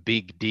me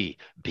Big D.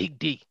 Big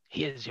D,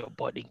 here's your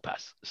boarding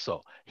pass.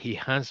 So he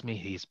hands me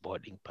his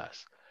boarding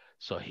pass.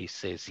 So he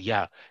says,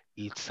 yeah,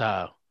 it's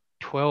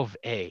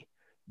 12A.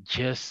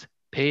 Just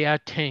pay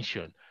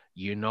attention.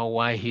 You know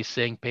why he's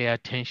saying pay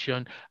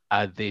attention?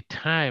 At the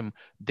time,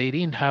 they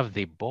didn't have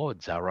the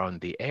boards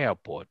around the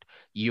airport.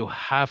 You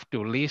have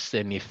to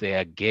listen if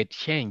there are gate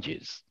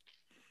changes.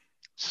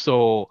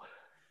 So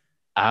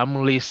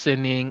I'm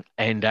listening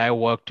and I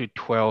walk to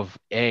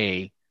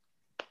 12A.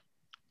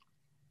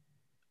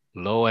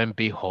 Lo and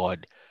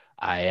behold,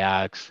 I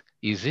ask,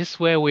 is this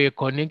where we're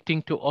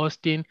connecting to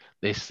Austin?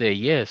 They say,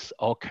 yes.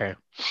 Okay.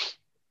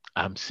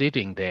 I'm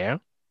sitting there.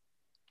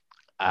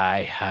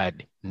 I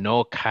had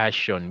no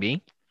cash on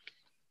me.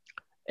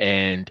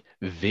 And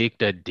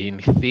Victor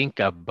didn't think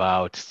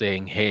about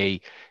saying,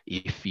 hey,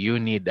 if you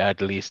need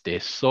at least a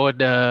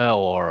soda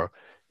or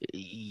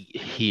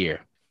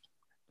here.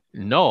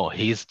 No,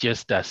 he's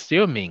just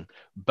assuming.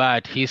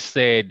 But he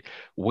said,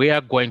 we are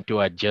going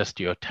to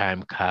adjust your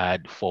time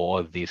card for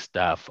all this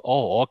stuff.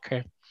 Oh,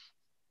 okay.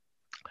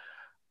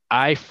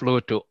 I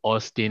flew to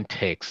Austin,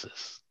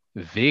 Texas.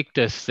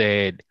 Victor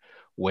said,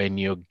 when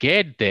you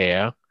get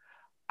there,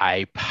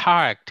 I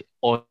parked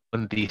on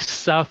the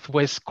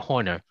southwest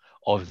corner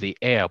of the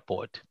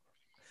airport.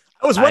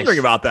 I was wondering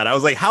about that. I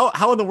was like,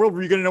 how in the world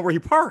were you going to know where he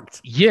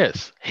parked?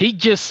 Yes, he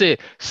just said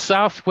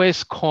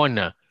southwest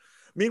corner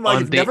Meanwhile,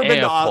 on the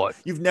airport.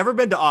 You've never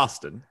been to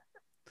Austin.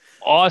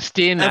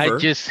 Austin, I Ever.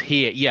 just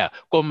hear, yeah.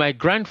 Well, my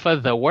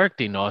grandfather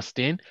worked in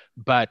Austin,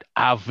 but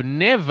I've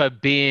never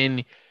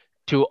been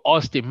to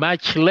Austin,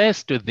 much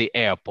less to the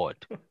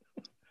airport.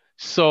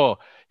 So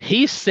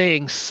he's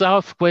saying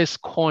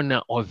southwest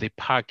corner of the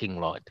parking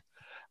lot.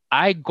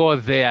 I go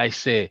there, I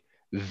say,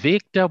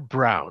 Victor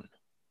Brown.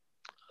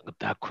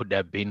 That could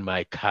have been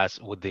my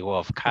cast with the way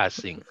of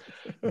casting.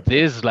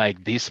 There's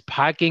like this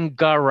parking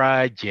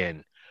garage,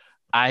 and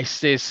I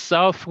say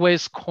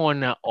southwest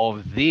corner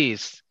of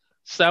this.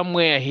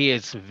 Somewhere here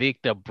is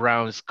Victor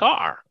Brown's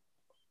car.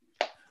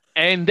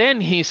 And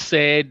then he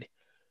said,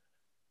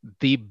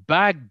 the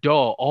back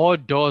door, all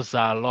doors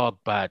are locked,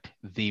 but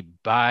the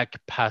back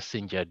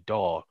passenger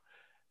door,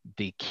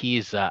 the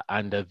keys are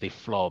under the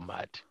floor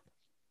mat.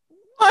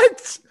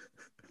 What?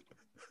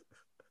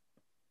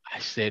 I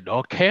said,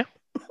 okay,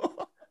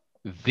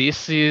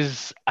 this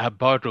is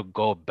about to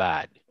go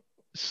bad.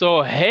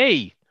 So,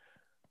 hey,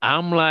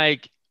 I'm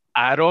like,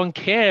 I don't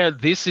care.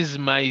 This is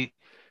my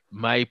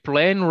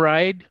plane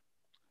ride.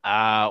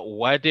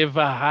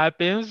 Whatever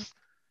happens,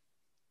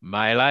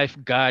 my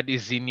lifeguard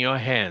is in your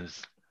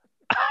hands.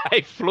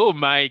 I flew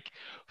Mike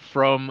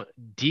from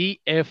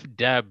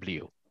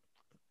DFW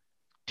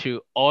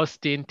to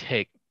Austin,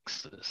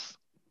 Texas.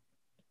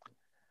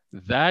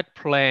 That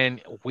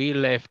plane, we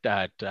left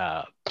at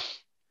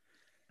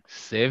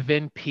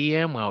 7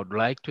 p.m., I would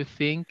like to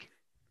think,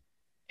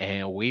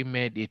 and we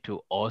made it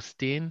to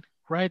Austin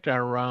right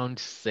around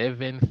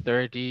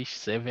 7:30,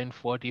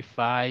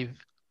 7:45.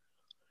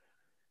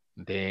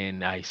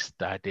 Then I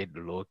started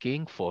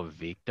looking for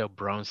Victor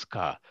Brown's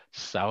car,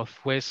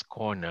 southwest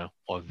corner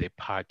of the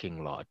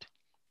parking lot.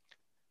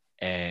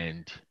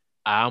 And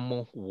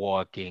I'm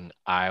walking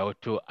aisle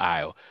to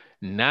aisle.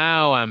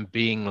 Now I'm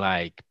being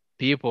like,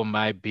 people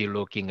might be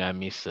looking at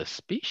me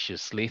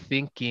suspiciously,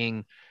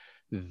 thinking,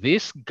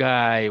 this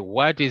guy,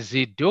 what is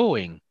he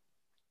doing?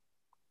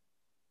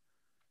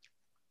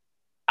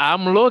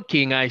 I'm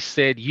looking, I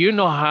said, you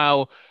know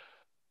how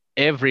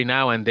every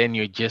now and then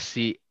you just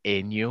see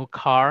a new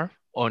car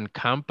on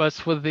campus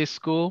for this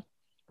school?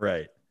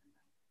 Right.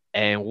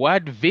 And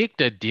what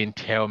Victor didn't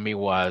tell me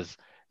was,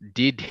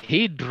 did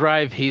he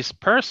drive his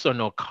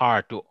personal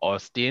car to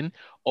Austin,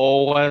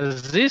 or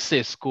was this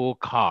a school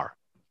car?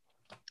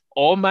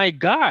 Oh my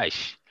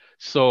gosh.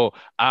 So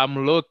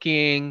I'm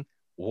looking,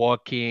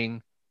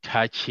 walking,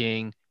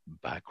 touching,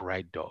 back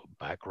right door.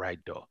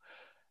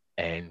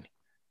 And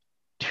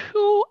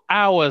 2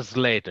 hours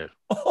later,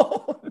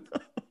 Oh, no.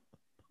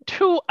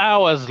 2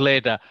 hours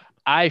later,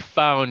 I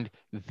found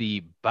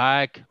the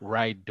back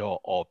right door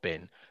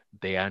open.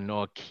 There are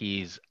no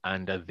keys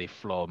under the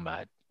floor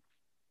mat.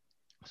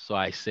 So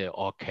I say,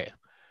 okay,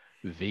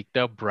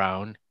 Victor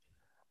Brown,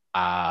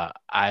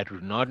 I do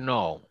not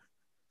know.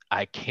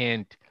 I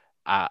can't,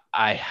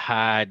 I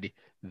had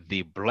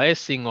the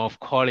blessing of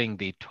calling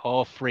the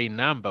toll-free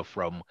number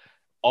from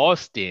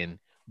Austin,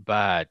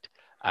 but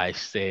I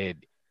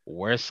said,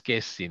 worst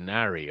case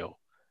scenario,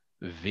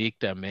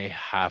 Victor may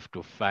have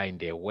to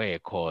find a way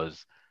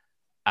because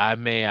I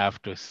may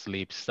have to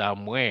sleep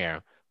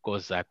somewhere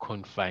because I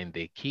couldn't find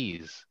the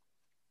keys.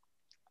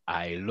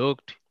 I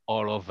looked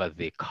all over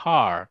the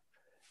car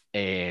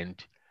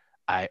and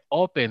I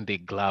opened the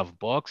glove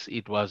box.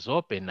 It was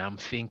open. I'm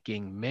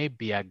thinking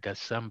maybe I got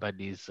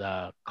somebody's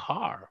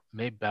car.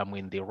 Maybe I'm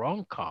in the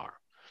wrong car.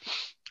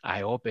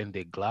 I opened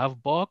the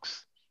glove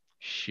box.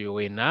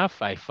 Sure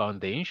enough, I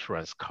found the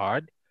insurance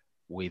card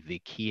with the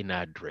key and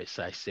address.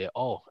 I say,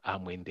 oh,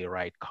 I'm in the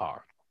right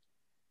car.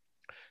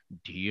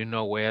 Do you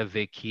know where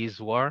the keys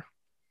were?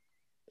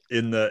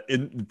 Where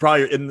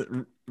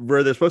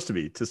they're supposed to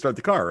be to start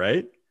the car,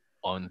 right?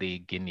 On the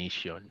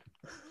ignition.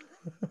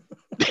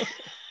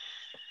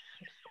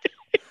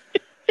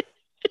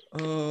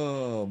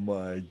 Oh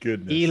my He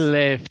goodness.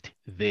 left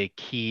the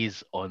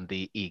keys on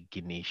the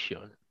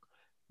ignition.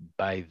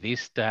 By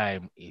this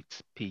time,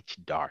 it's pitch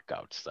dark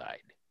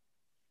outside.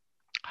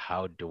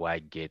 How do I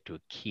get to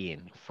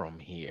Keene from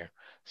here?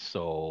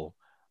 So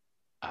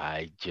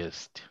I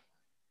just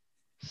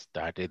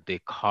started the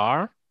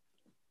car.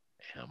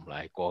 And I'm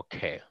like,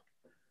 okay,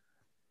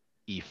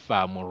 if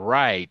I'm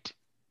right,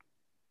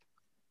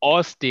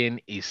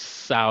 Austin is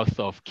south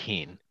of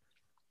Keene.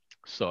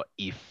 So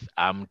if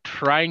I'm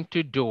trying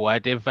to do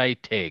whatever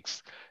it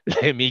takes,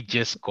 let me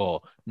just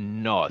go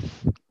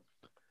north.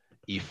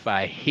 If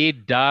I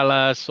hit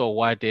Dallas or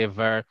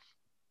whatever,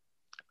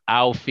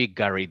 I'll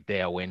figure it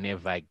there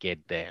whenever I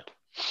get there.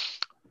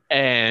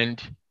 And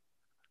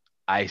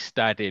I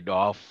started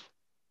off,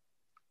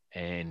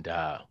 and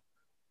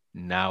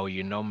now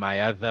you know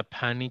my other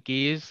panic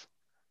is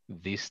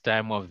this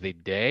time of the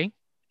day,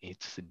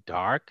 it's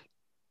dark,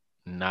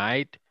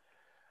 night.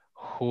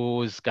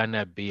 Who's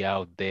gonna be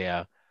out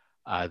there?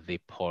 The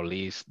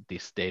police, the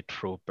state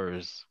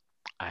troopers.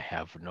 I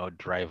have no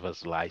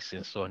driver's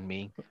license on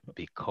me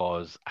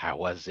because I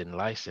wasn't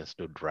licensed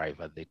to drive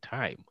at the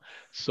time.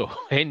 So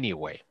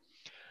anyway,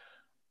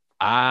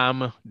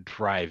 I'm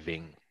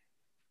driving,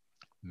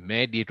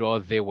 made it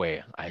all the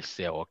way. I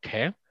say,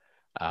 okay,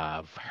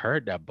 I've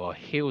heard about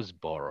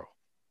Hillsboro,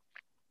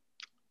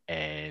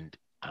 and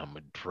I'm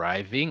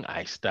driving.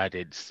 I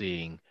started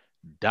seeing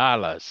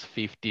Dallas,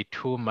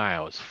 52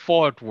 miles,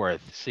 Fort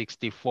Worth,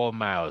 64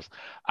 miles.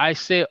 I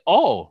say,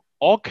 oh,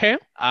 okay,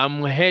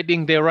 I'm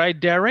heading the right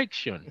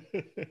direction.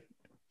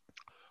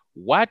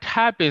 What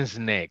happens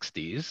next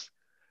is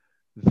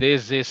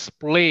there's a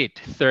split,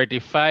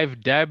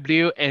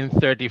 35W and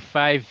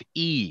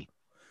 35E.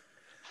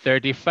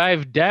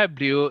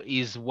 35W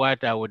is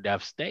what I would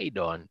have stayed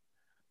on,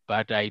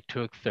 but I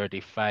took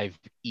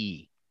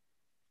 35E.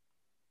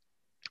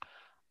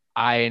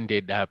 I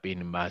ended up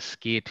in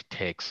Mesquite,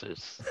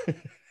 Texas.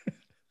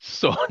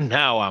 So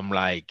now I'm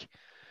like,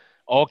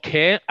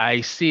 okay,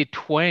 I see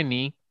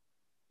 20,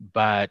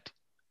 but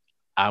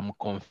I'm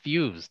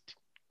confused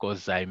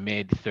because I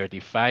made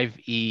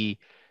 35E.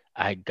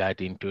 I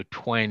got into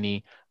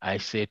 20. I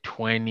said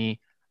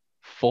 20,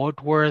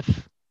 Fort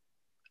Worth,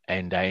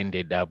 and I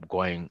ended up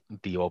going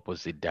the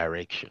opposite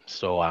direction.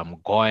 So I'm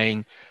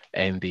going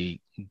and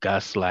the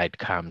gas light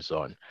comes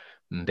on.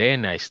 And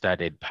then I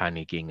started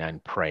panicking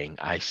and praying.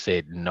 I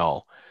said,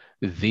 no,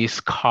 this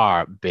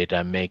car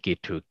better make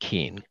it to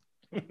Keene.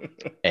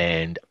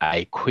 And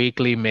I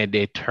quickly made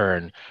a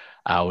turn.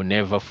 I'll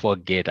never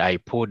forget. I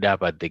pulled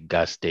up at the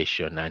gas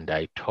station and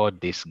I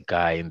told this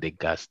guy in the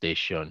gas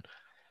station,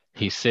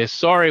 he says,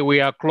 sorry,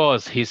 we are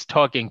closed. He's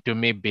talking to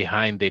me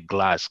behind the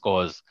glass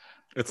because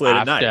It's late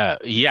at night.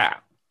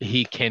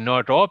 he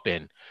cannot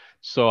open.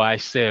 So I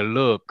say,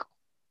 look,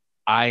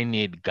 I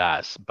need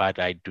gas, but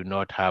I do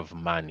not have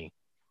money.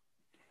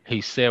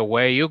 He said,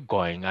 where are you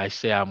going? I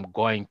say, I'm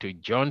going to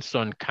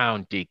Johnson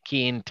County,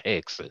 Keene,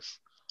 Texas.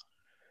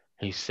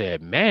 He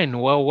said, man,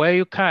 well, where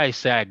you going? I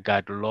said, I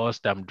got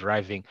lost. I'm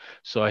driving.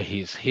 So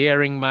he's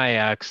hearing my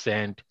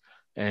accent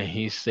and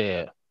he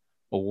said,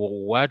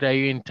 what are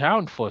you in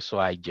town for? So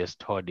I just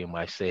told him,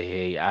 I say,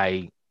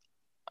 hey,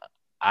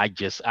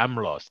 I'm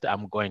lost.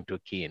 I'm going to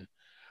Keene.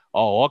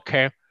 Oh,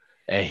 okay.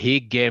 And he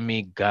gave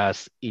me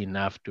gas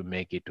enough to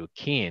make it to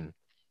Keene.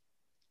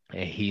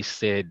 And he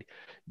said,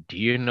 do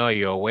you know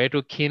your way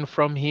to Keene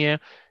from here?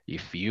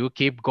 If you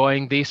keep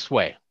going this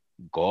way,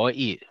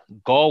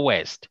 go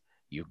west.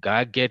 You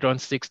gotta get on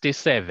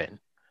 67.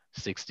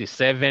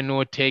 67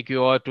 will take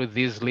you all to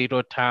these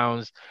little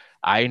towns.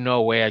 I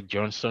know where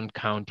Johnson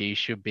County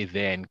should be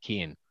there in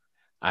Keene.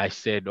 I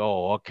said,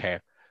 oh, okay.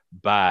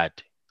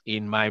 But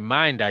in my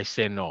mind, I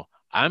said, no,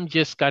 I'm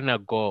just gonna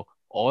go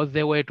all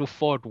the way to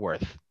Fort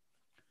Worth.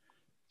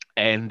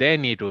 And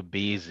then it will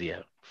be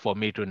easier for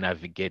me to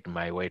navigate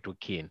my way to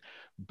Keene.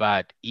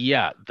 But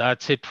yeah,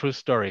 that's a true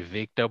story.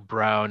 Victor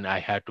Brown, I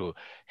had to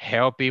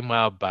help him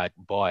out, but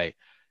boy,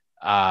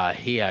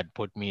 he had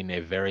put me in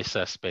a very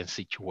suspense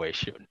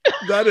situation.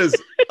 That is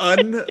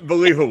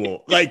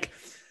unbelievable. Like,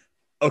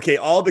 okay,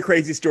 all the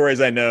crazy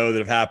stories I know that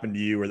have happened to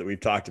you or that we've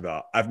talked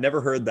about, I've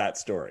never heard that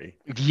story.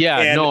 Yeah,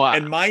 And no,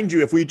 and mind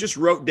you, if we just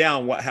wrote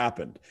down what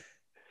happened,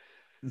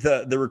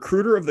 the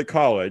recruiter of the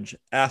college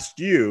asked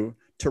you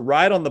to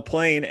ride on the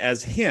plane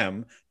as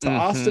him to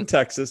Austin,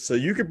 Texas, so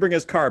you could bring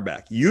his car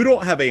back. You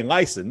don't have a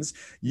license.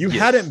 You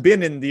hadn't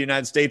been in the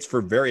United States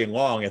for very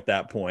long at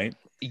that point.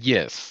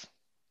 Yes.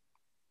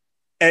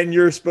 And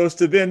you're supposed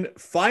to then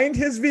find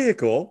his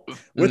vehicle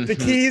with the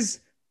keys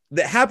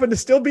that happen to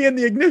still be in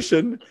the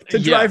ignition to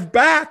drive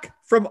back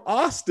from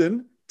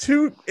Austin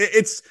to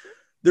it's.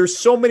 There's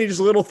so many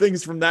just little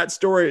things from that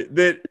story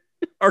that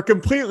are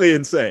completely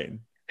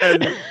insane.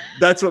 And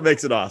that's what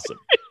makes it awesome.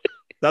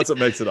 That's what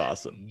makes it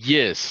awesome.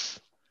 Yes.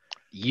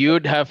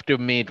 You'd have to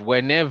meet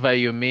whenever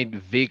you meet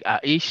Vic.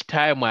 Each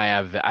time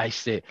I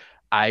say,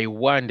 I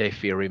wonder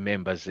if he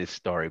remembers this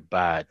story,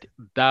 but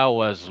that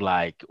was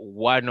like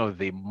one of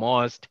the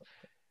most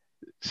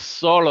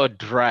solo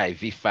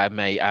drive, if I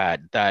may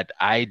add, that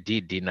I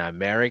did in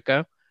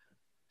America,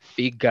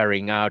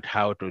 figuring out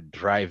how to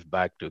drive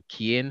back to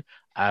Keene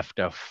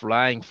after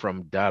flying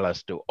from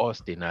Dallas to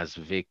Austin as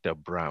Victor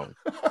Brown.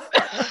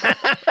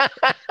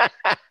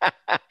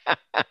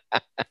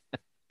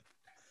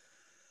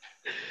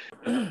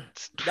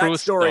 That True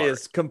story story.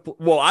 is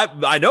well,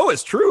 I know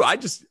it's true. I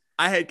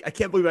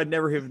can't believe I'd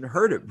never even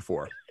heard it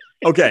before.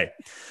 Okay.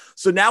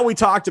 So now we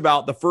talked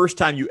about the first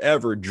time you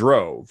ever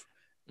drove,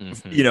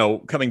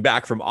 coming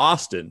back from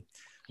Austin.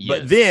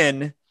 But Yes.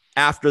 then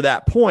after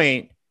that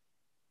point,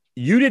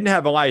 you didn't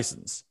have a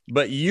license,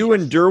 but you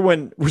and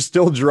Derwin were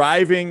still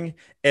driving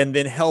and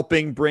then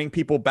helping bring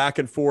people back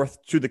and forth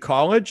to the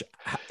college.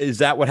 Is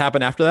that what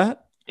happened after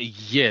that?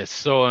 Yes,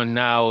 so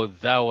now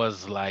that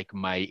was like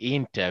my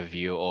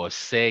interview or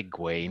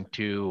segue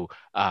into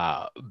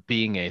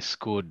being a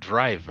school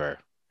driver,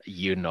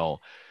 you know.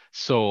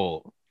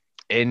 So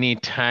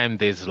anytime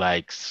there's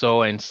like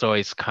so and so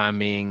is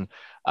coming,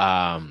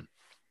 um,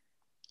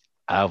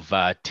 I've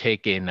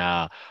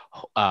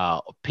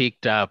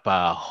picked up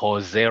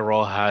Jose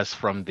Rojas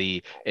from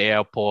the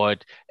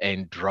airport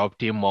and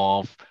dropped him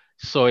off.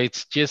 So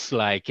it's just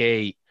like,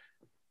 hey,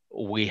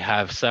 we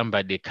have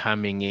somebody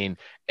coming in.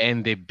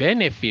 And the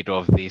benefit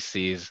of this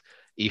is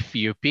if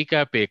you pick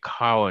up a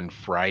car on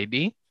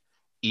Friday,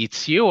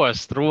 it's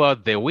yours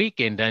throughout the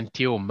weekend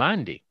until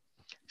Monday.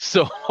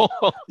 So,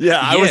 Yeah,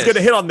 I was going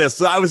to yes, hit on this.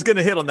 So I was going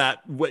to hit on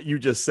that, what you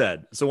just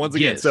said. So once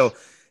again, yes, so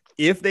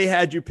if they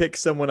had you pick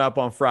someone up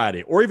on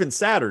Friday or even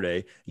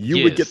Saturday, you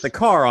would get the yes,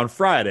 car on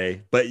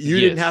Friday, but you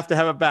didn't yes, have to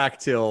have it back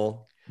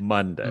till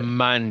Monday.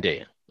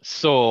 Monday.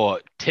 So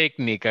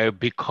technically,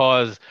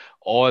 because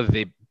all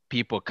the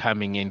people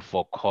coming in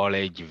for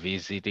college,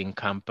 visiting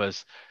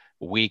campus,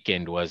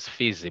 weekend was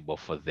feasible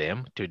for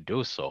them to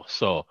do so.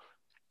 So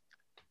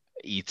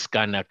it's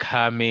gonna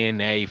come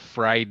in a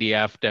Friday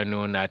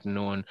afternoon at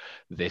noon.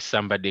 There's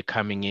somebody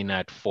coming in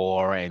at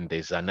 4, and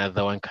there's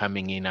another one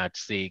coming in at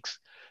 6.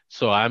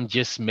 So I'm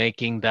just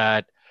making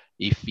that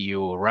if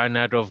you run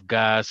out of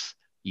gas,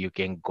 you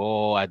can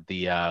go at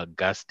the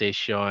gas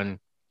station,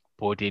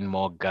 put in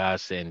more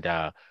gas, and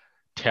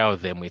tell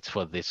them it's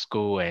for the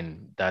school,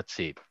 and that's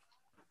it.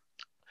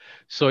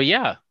 So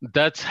yeah,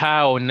 that's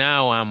how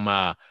now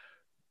I'm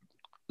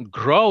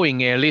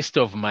growing a list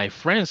of my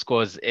friends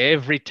because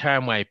every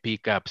time I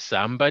pick up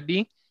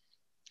somebody,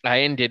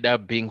 I ended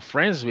up being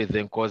friends with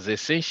them because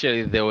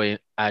essentially they were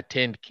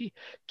attend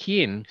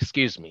Keene,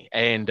 excuse me,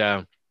 and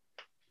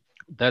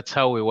that's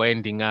how we were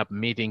ending up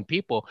meeting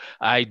people.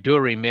 I do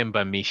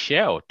remember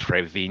Michelle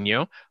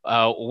Trevino.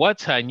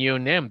 What's her new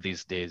name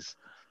these days?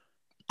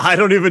 I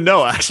don't even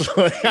know,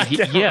 actually. I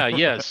can't Yeah, remember.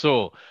 yeah.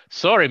 So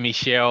sorry,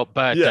 Michelle,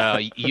 but Yeah.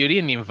 you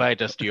didn't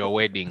invite us to your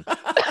wedding.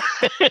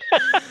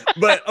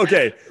 But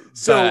okay.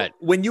 So But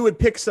when you would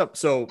pick some,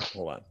 so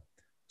hold on.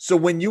 So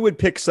when you would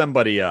pick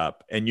somebody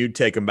up and you'd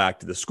take them back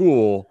to the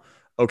school,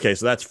 okay,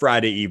 so that's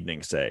Friday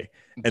evening, say,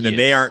 and then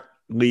they yes. aren't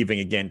leaving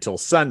again till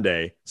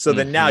Sunday. So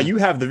then now Mm-hmm. you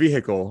have the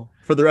vehicle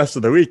for the rest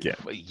of the weekend.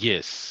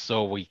 Yes,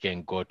 so we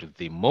can go to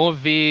the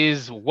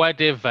movies,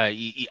 whatever.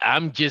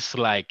 I'm just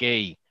like,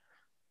 hey,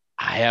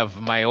 I have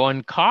my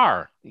own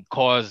car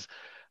because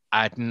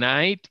at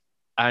night,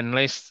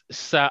 unless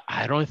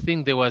I don't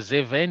think there was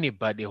ever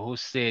anybody who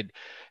said,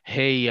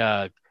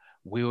 hey,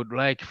 we would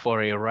like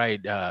for a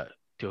ride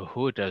to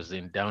Hooters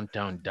in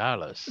downtown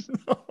Dallas.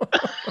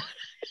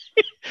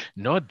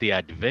 Not the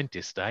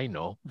Adventist, I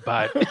know,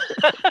 but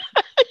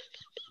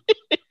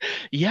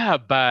yeah,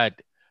 but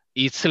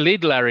it's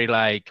literally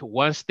like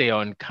once they're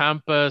on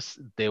campus,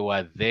 they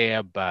were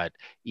there. But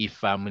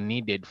if I'm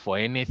needed for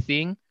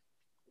anything,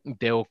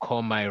 they'll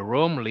call my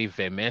room, leave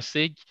a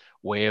message.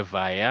 Wherever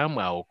I am,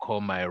 I'll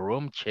call my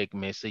room, check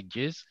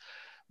messages.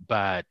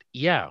 But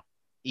yeah,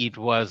 it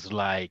was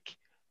like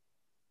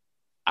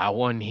I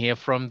won't hear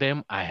from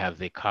them. I have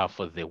the car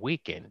for the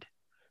weekend.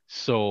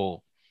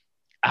 So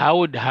I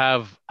would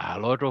have a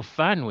lot of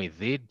fun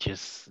with it,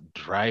 just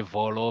drive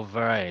all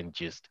over and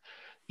just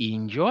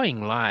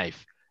enjoying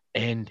life.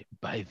 And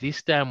by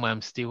this time,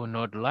 I'm still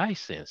not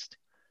licensed.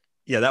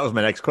 Yeah, that was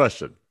my next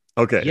question.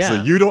 Okay, so Yeah,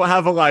 you don't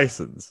have a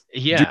license.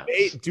 Do yeah.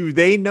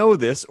 they know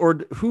this,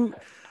 or who,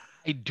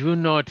 I do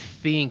not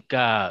think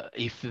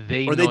if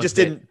they or they know just that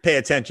didn't pay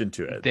attention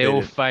to it? they They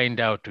will didn't. find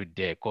out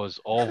today because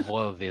of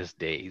all these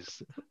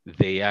days,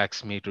 they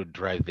asked me to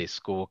drive the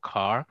school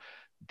car.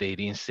 They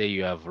didn't say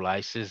you have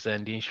license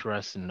and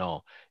insurance.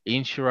 No,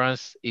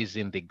 insurance is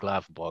in the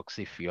glove box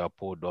if you are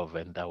pulled over,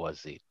 and that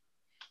was it.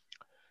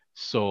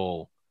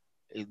 So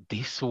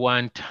this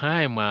one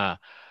time, uh,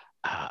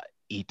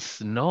 it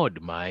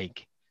snowed,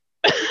 Mike.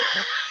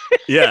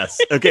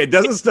 Yes. Okay. It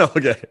doesn't snow.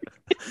 Okay.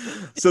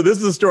 So this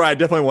is a story I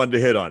definitely wanted to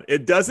hit on.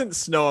 It doesn't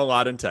snow a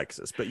lot in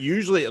Texas, but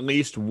usually at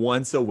least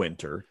once a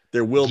winter,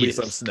 there will be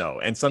some Yes, snow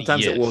and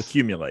sometimes it will yes,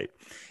 accumulate.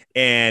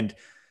 And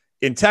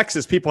in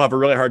Texas, people have a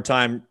really hard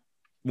time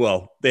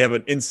well, they have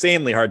an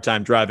insanely hard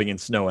time driving in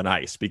snow and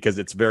ice because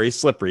it's very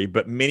slippery.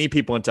 But many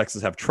people in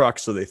Texas have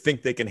trucks, so they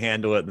think they can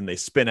handle it, and they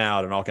spin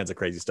out, and all kinds of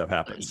crazy stuff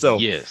happens. So,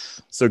 Yes.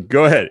 so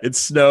go ahead. It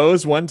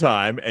snows one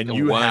time, and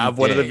you One have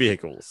one of the day.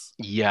 vehicles.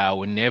 Yeah, I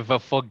will never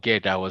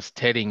forget. I was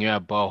telling you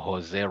about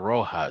Jose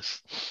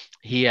Rojas.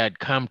 He had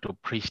come to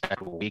preach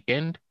that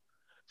weekend.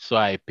 So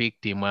I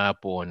picked him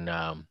up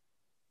on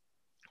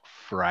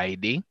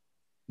Friday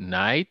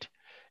night,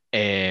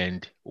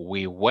 and to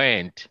we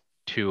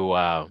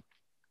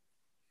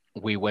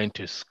went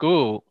to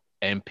school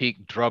and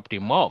dropped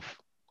him off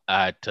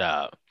at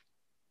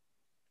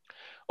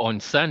on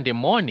Sunday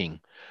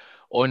morning.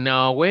 On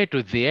our way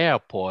to the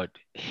airport,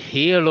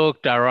 he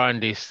looked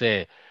around. He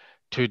said,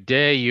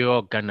 "Today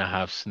you're gonna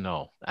have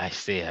snow." I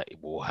say,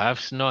 "We'll have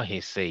snow." He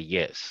said,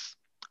 "Yes.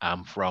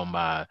 I'm from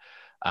uh,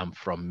 I'm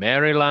from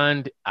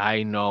Maryland.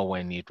 I know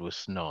when it will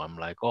snow." I'm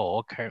like, "Oh,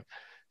 okay."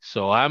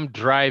 So I'm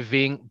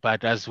driving,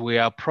 but as we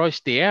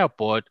approached the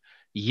airport,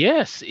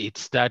 yes, it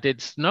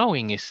started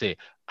snowing. He said,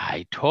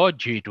 "I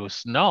told you it will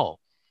snow."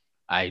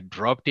 I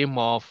dropped him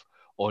off.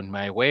 On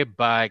my way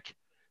back.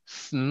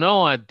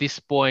 Snow at this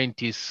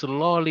point is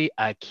slowly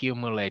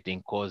accumulating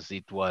because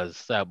it was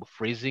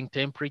sub-freezing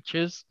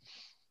temperatures.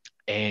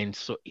 And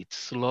so it's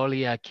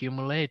slowly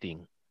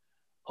accumulating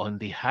on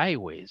the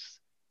highways.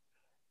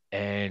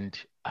 And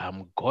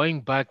I'm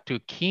going back to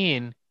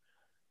Keene.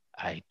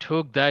 I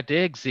took that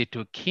exit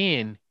to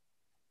Keene,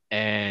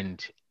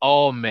 and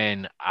oh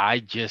man, I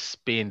just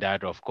spinned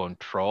out of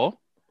control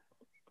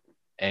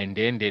and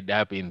ended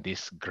up in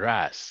this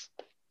grass.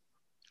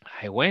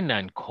 I went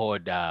and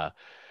called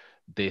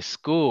the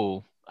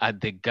school at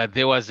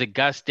there was a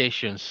gas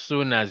station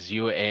soon as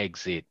you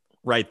exit.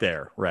 Right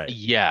there. Right.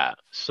 Yeah.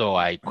 So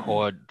I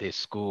called the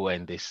school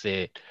and they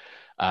said,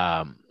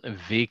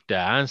 Victor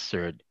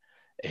answered.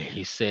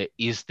 He said,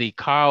 "Is the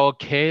car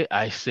okay?"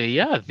 I say,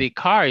 "Yeah, the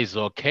car is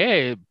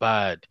okay,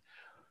 but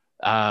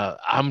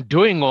I'm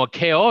doing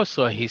okay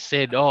also." He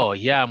said, "Oh,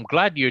 yeah, I'm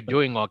glad you're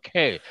doing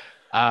okay.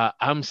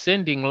 I'm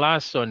sending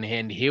Larson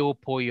and he will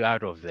pull you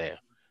out of there."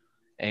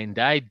 And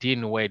I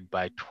didn't wait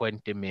by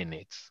 20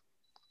 minutes.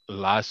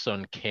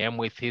 Larson came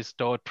with his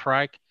tow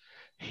truck.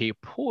 He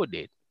pulled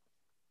it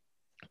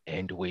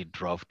and we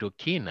drove to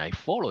Keene. I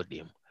followed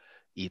him.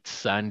 It's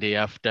Sunday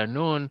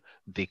afternoon.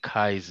 The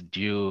car is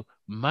due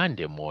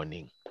Monday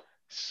morning.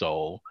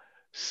 So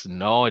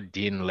snow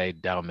didn't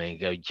let down.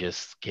 It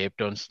just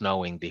kept on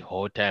snowing the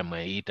whole time.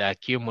 It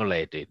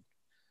accumulated.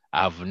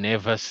 I've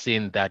never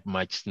seen that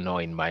much snow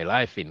in my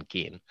life in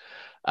Keene.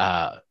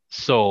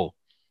 So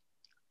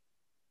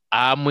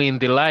I'm in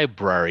the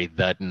library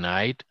that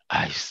night.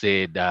 I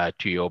said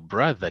to your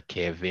brother,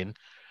 Kevin.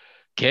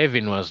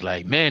 Kevin was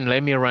like, "Man,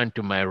 let me run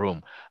to my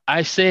room."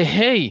 I say,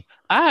 "Hey,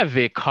 I have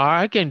a car.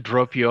 I can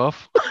drop you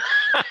off."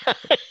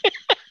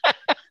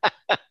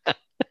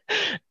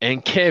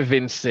 And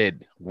Kevin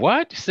said,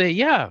 "What?" Say,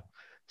 "Yeah."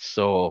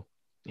 So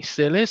he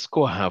said, "Let's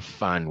go have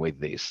fun with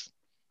this."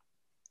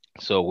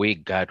 So we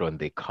got on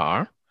the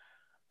car,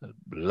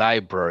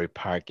 library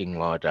parking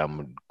lot.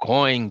 I'm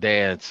going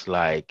there. It's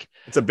like,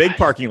 It's a big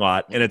parking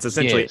lot, and it's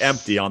essentially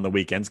empty yes, on the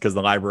weekends because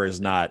the library is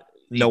not.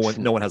 No it's,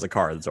 one. No one has a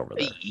car that's over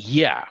there.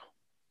 yeah.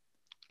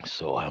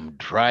 So I'm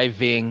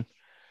driving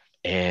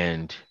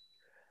and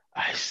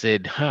I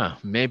said,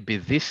 maybe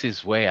this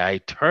is where I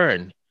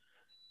turn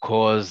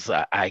because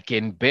I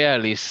can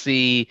barely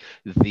see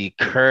the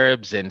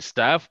curbs and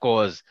stuff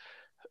because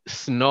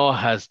snow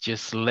has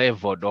just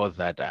leveled all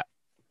that up.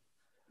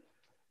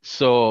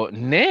 So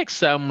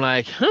next I'm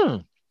like,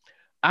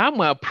 I'm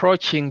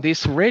approaching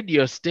this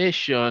radio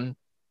station,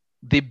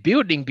 the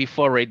building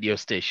before radio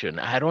station.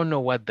 I don't know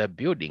what the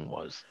building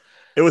was.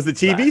 It was the But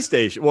TV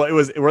station. Well, it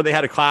was where they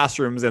had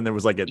classrooms, and there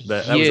was like that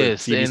was a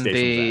yes, TV and station was at.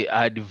 the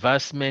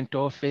advancement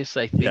office,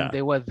 I think Yeah.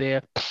 they were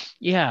there.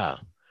 Yeah.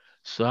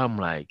 So I'm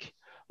like,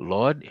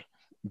 Lord,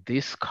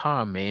 this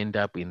car may end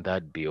up in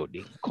that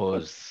building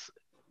because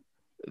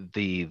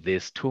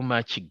there's too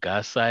much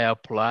gas I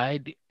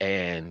applied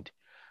and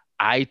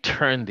I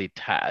turned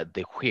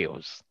the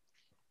wheels.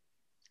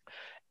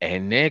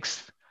 And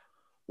next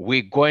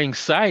we're going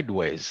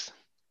sideways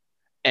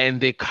and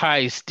the car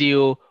is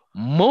still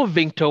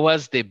moving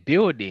towards the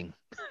building.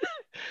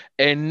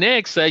 And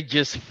next I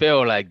just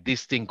felt like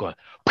this thing going.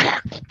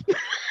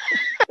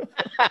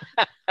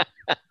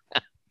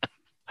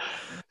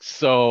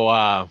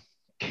 So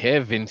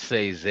Kevin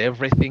says,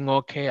 "Everything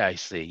okay?" I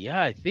say,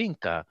 "Yeah, I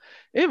think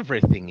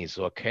everything is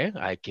okay."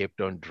 I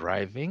kept on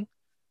driving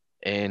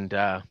and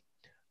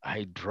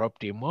I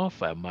dropped him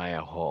off at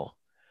Maya Hall.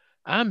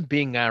 I'm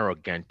being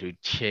arrogant to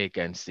check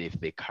and see if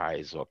the car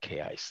is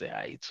okay. I say,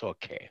 "It's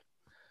okay."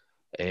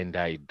 And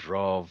I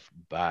drove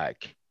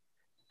back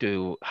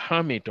to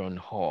Hamilton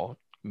Hall,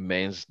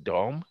 men's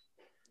dorm,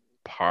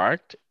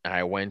 parked.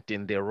 I went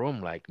in the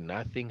room like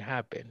nothing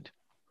happened.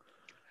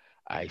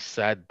 I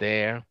sat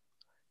there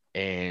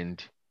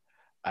and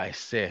I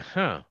said,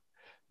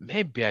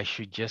 maybe I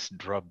should just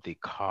drop the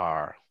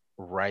car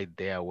right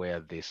there where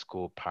the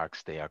school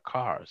parks their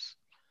cars.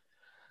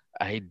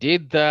 I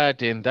did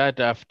that, and that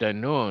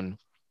afternoon,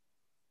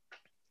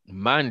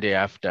 Monday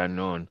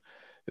afternoon,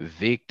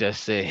 Victor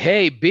said,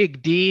 "Hey,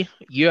 Big D,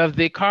 you have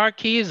the car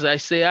keys?" I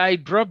say, "I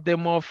dropped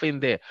them off in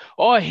there."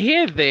 "Oh,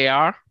 here they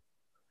are."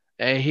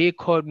 And he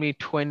called me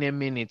 20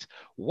 minutes.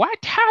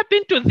 "What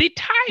happened to the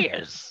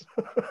tires?"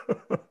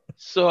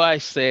 So I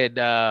said,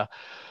 um,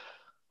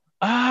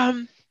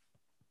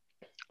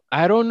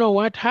 I don't know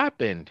what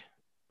happened.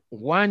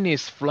 One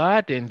is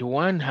flat and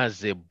one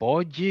has a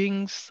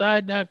bulging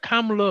side.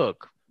 Come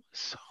look.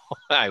 So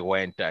I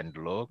went and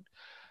looked.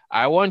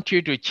 "I want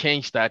you to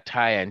change that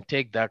tire and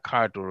take that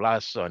car to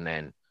Lawson."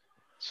 And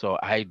so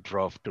I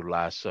drove to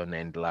Lawson,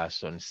 and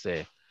Lawson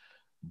said,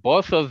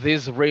 "Both of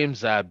these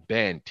rims are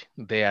bent.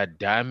 They are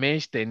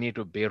damaged. They need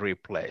to be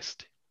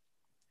replaced."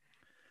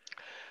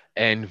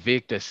 And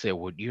Victor said,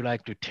 "Would you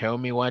like to tell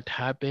me what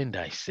happened?"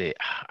 I said,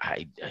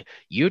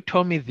 You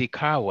told me the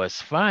car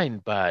was fine,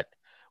 but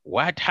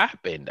what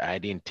happened?" I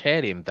didn't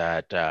tell him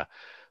that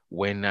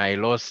when I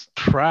lost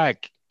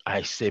track,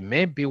 I said,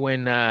 maybe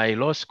when I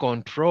lost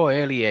control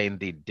earlier in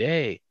the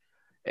day.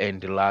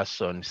 And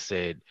Larson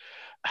said,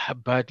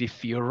 But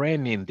if you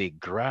ran in the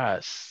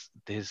grass,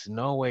 there's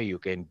no way you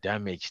can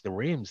damage the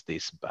rims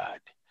this bad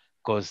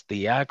because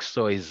the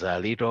axle is a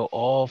little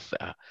off.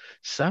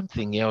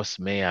 Something else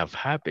may have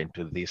happened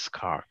to this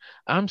car."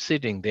 I'm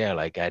sitting there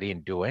like I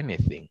didn't do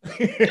anything.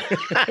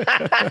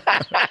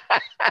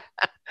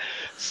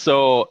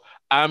 So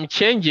I'm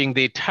changing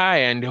the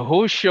tire, and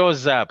who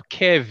shows up?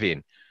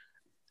 Kevin.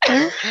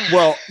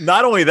 Well,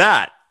 not only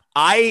that,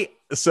 I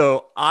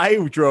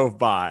drove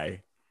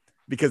by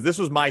because this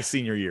was my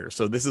senior year.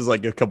 So this is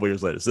like a couple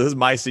years later. So this is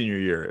my senior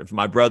year. If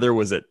my brother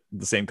was at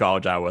the same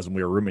college I was, and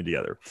we were rooming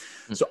together.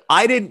 So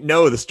I didn't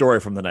know the story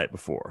from the night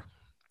before.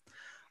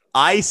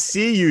 I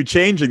see you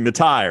changing the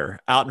tire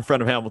out in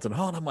front of Hamilton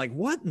Hall, and I'm like,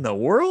 what in the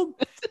world?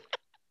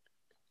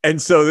 And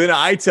so then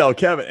I tell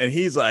Kevin, and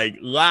he's like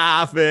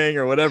laughing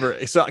or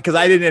whatever. So because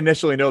I didn't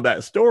initially know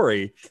that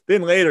story.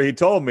 Then later he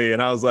told me,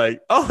 and I was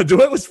like, oh,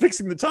 Dewitt was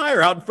fixing the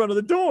tire out in front of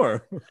the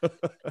door.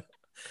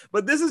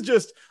 But this is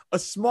just a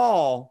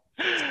small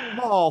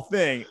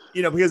thing,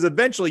 because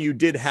eventually you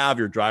did have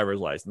your driver's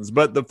license.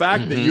 But the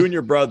fact that you and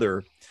your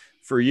brother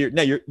for years,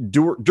 now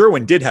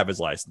Derwin did have his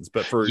license,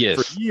 but for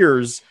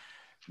years,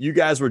 you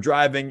guys were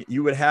driving,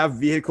 you would have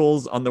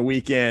vehicles on the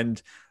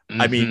weekend.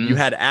 I mean, you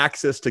had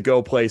access to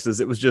go places.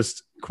 It was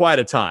just quite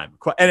a time.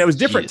 And it was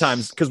different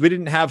times because we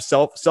didn't have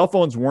cell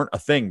phones weren't a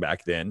thing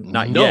back then,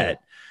 not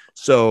yet.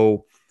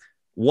 So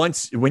when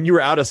you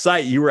were out of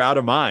sight, you were out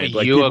of mind.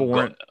 Like people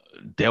weren't.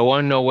 They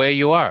won't know where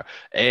you are.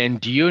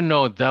 And do you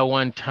know that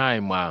one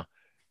time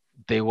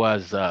there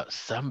was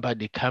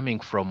somebody coming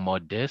from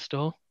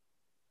Modesto?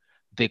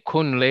 They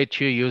couldn't let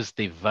you use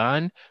the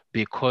van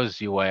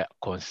because you were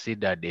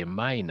considered a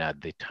minor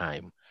at the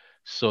time.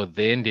 So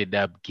they ended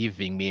up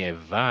giving me a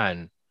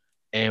van,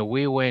 and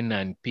we went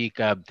and picked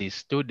up the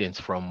students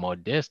from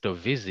Modesto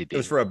visiting. It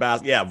was for a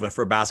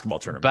basketball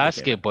tournament.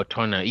 Basketball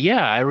tournament.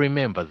 Yeah, I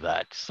remember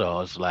that. So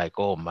I was like,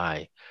 oh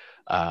my,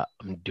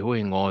 I'm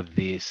doing all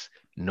this,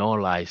 no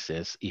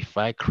license. If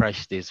I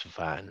crash this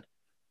van,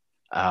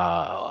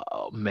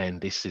 man,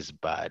 this is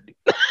bad.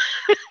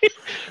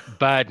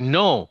 But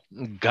no,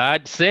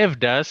 God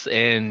saved us,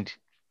 and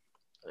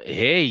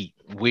hey,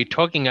 we're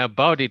talking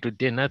about it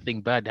today.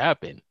 Nothing bad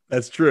happened.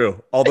 That's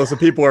true. Although some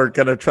people are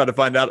gonna try to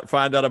find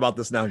out about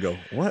this now and go,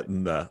 what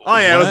in the? Oh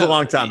yeah, it was a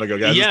long time ago,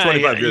 guys. Yeah, it's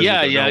 25 years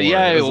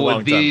ago.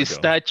 With the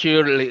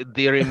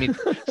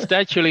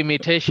statute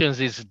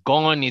limitations is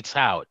gone. It's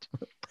out.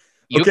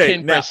 You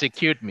can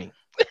persecute me.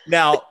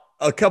 Now,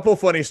 a couple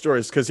funny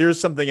stories, because here's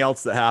something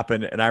else that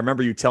happened, and I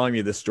remember you telling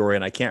me this story,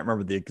 and I can't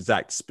remember the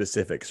exact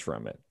specifics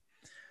from it,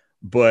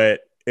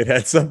 but it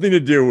had something to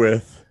do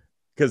with,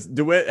 because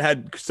DeWitt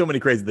had so many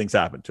crazy things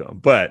happen to him,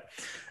 but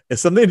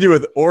it's something to do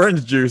with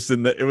orange juice,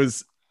 and it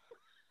was.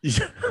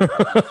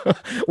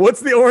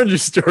 What's the orange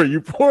juice story?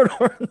 You poured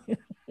orange.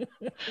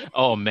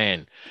 Oh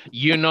man,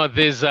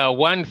 there's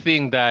one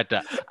thing that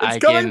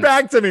it's coming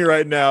back to me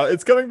right now.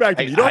 It's coming back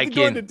to me. You don't have to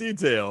go into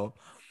detail.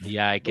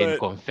 Yeah, I can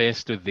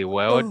confess to the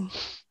world.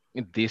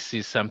 This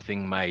is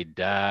something my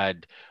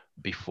dad,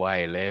 before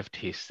I left,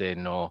 he said,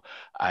 no,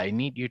 I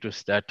need you to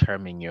start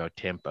trimming your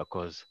temper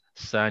because,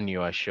 son,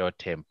 you are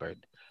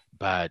short-tempered.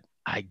 But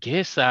I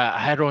guess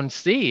I don't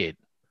see it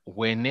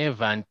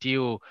whenever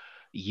until,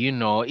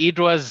 it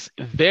was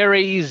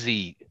very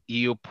easy.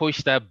 You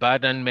push that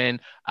button,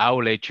 man,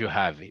 I'll let you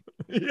have it.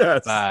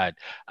 Yes. But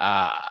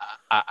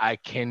I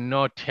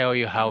cannot tell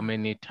you how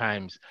many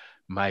times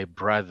my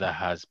brother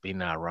has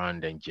been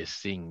around and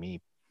just seeing me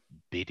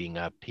beating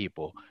up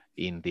people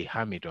in the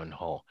Hamilton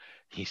Hall.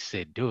 He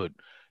said, dude,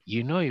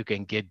 you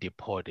can get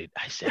deported.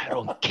 I said, I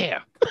don't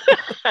care.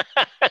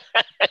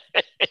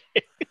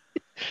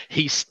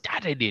 He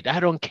started it. I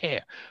don't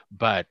care.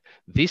 But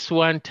this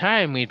one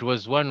time, it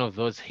was one of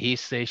those he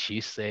say,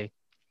 she say.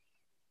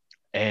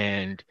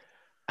 And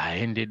I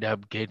ended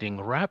up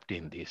getting wrapped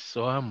in this.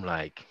 So I'm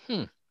like,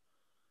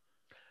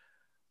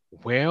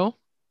 well,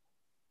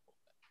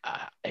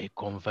 a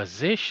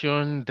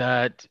conversation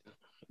that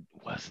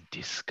was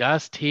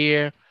discussed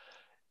here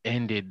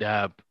ended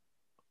up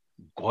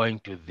going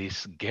to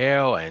this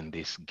girl, and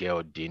this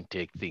girl didn't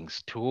take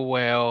things too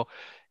well,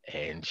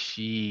 and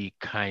she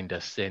kind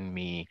of sent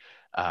me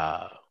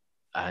uh,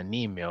 an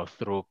email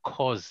through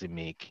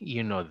Cosmic,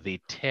 the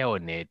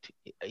Telnet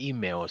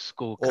email,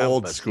 school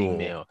campus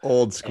email,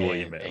 old school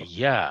and email.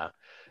 yeah,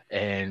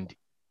 and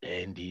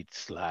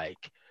it's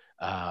like,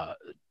 uh,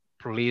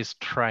 please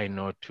try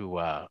not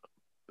to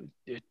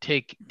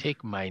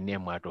take my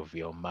name out of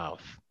your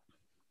mouth.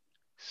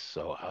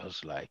 So I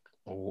was like,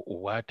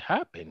 what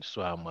happened?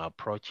 So I'm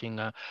approaching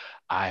her.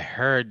 I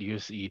heard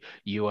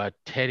you are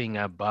telling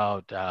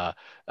about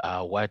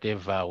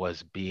whatever I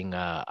was being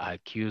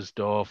accused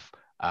of.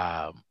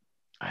 Um,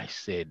 I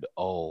said,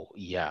 oh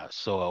yeah.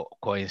 So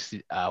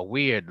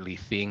weirdly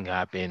thing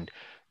happened.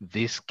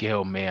 This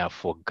girl may have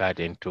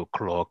forgotten to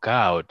clock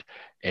out,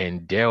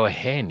 and Dale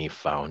Henny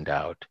found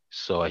out.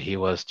 So he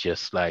was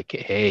just like,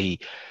 hey,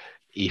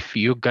 if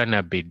you're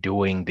gonna be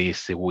doing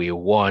this, we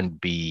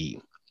won't be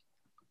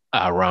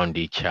around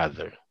each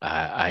other.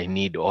 I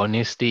need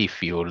honesty.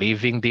 If you're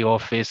leaving the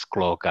office,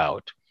 clock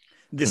out.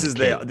 Okay. This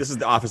is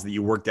the office that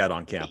you worked at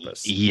on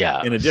campus.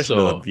 Yeah. In addition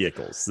to the So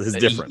vehicles, this is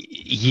different.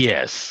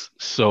 yes.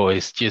 So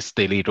it's just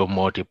the little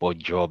multiple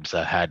jobs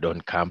I had on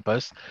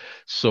campus.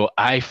 So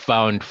I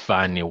found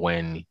funny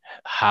when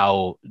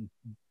how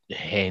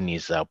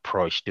Henny's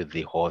approach to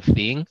the whole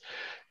thing.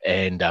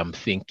 And I'm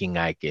thinking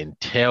I can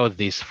tell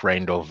this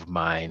friend of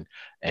mine,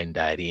 and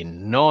I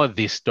didn't know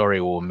this story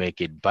will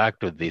make it back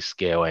to this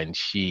girl, and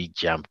she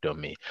jumped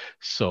on me.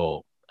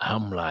 So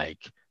I'm like,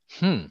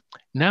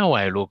 now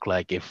I look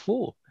like a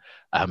fool.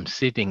 I'm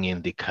sitting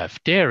in the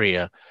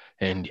cafeteria,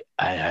 and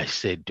I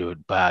said,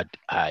 dude, but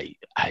I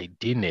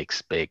didn't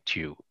expect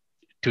you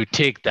to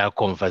take that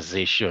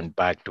conversation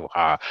back to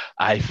her.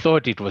 I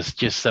thought it was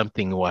just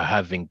something we were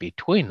having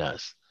between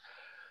us.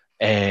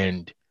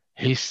 And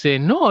he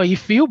said, no,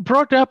 if you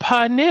brought up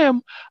her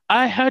name,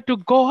 I had to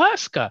go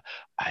ask her.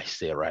 I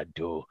said,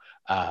 Radu,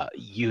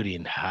 you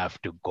didn't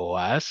have to go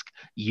ask.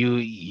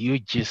 You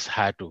just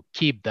had to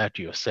keep that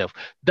to yourself.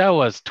 That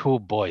was two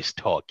boys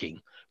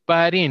talking, but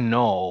I didn't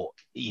know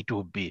it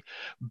would be.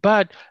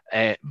 But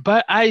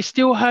I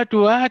still had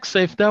to ask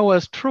if that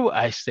was true.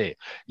 I said,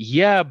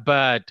 yeah,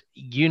 but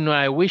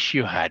I wish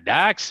you had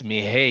asked me,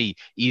 hey,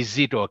 is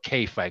it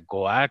okay if I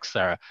go ask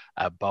her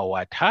about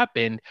what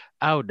happened?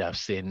 I would have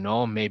said,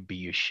 no, maybe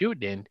you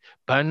shouldn't.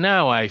 But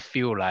now I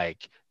feel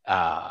like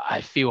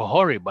I feel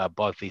horrible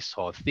about this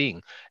whole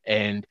thing.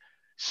 And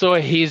so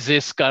he's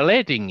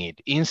escalating it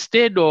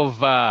instead of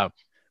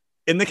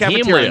In the him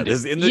cafeteria. and This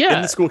is in the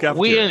yeah, school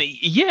cafeteria.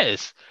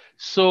 yes.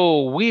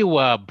 So we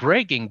were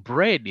breaking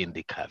bread in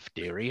the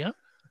cafeteria.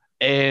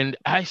 And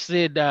I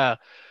said,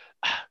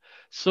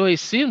 so it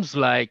seems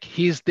like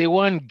he's the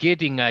one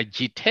getting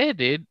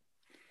agitated,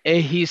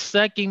 and he's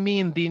sucking me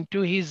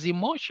into his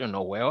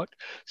emotional world.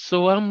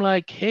 So I'm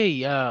like,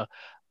 hey,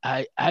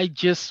 I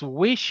just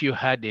wish you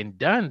hadn't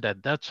done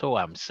that. That's all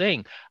I'm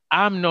saying.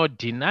 I'm not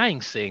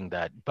denying saying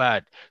that,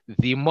 but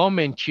the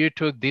moment you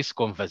took this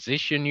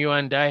conversation you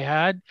and I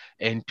had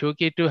and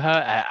took it to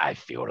her, I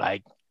feel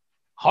like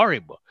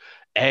horrible.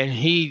 And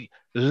he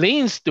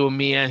leans to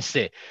me and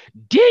say,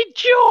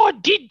 did you or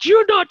did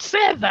you not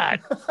say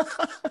that?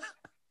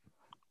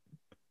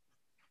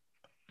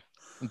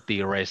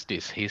 The rest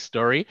is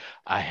history.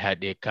 I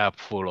had a cup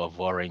full of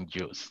orange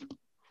juice.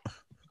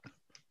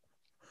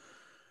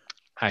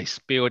 I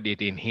spilled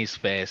it in his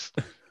face.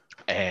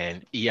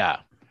 And yeah,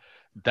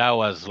 that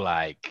was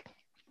like,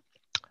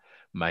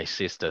 my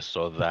sister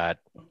saw that,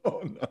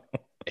 Oh no.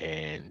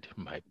 and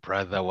my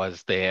brother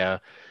was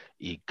there.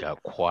 It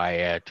got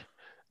quiet.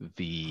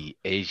 The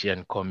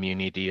Asian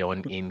community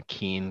in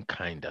Keene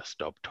kind of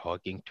stopped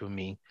talking to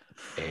me.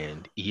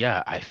 And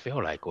yeah, I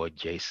feel like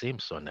O.J.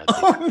 Simpson at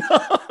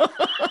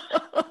the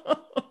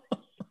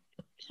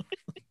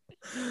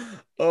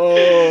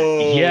Oh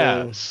no.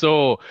 yeah. Oh.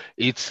 So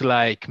it's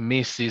like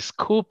Mrs.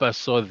 Cooper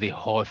saw the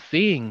whole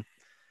thing.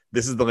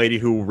 This is the lady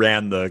who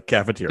ran the The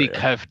cafeteria.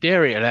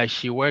 cafeteria, like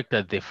she worked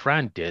at the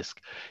front desk.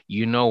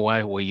 You know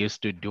why we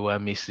used to do a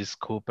Mrs.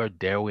 Cooper,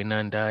 Derwin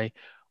and I?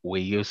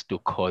 We used to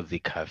call the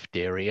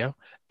cafeteria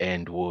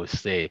and we'll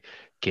say,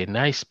 can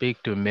I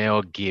speak to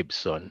Mel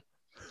Gibson?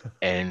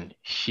 And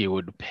she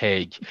would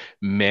page,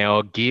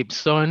 Mel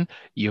Gibson,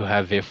 you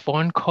have a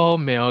phone call,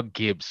 Mel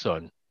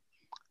Gibson.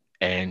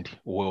 And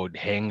we would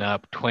hang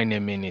up. 20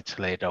 minutes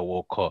later,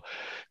 we'll call,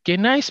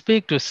 can I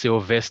speak to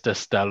Sylvester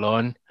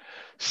Stallone?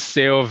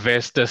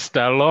 Sylvester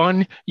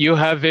Stallone, you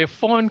have a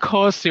phone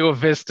call,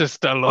 Sylvester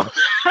Stallone.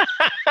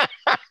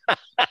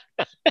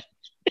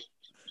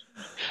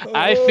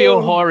 I feel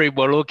Oh.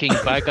 horrible looking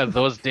back at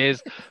those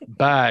days,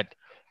 but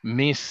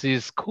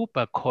Mrs.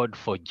 Cooper called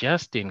for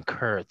Justin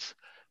Kurtz.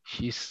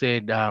 She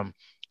said,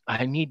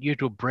 I need you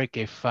to break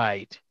a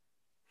fight.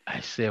 I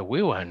said,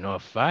 we were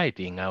not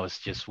fighting. I was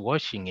just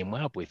washing him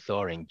up with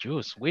orange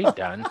juice. We're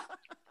done.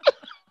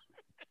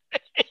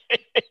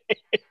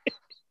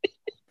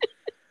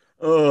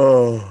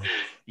 Oh.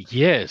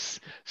 Yes.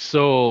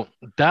 So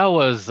that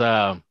was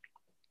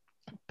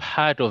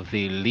part of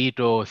the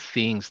little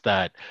things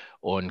that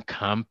on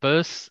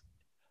campus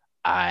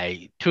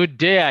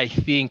Today I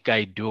think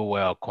I do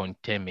well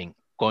containing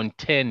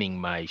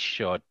my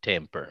short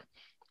temper,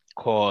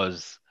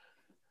 cause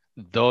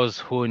those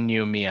who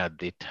knew me at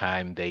the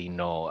time, they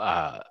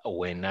know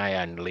when I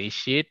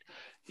unleash it,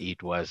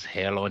 it was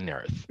hell on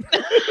earth.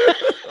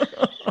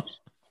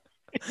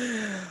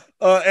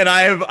 And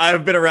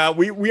I've been around.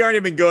 We aren't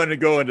even going to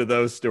go into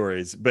those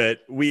stories, but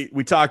we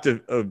talked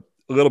a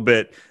little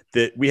bit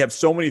that we have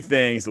so many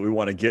things that we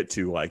want to get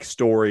to, like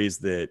stories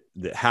that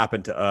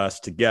happened to us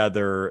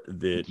together.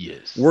 That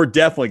Yes. we're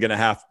definitely going to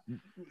have.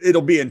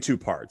 It'll be in two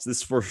parts.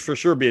 This for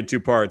sure be in two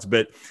parts.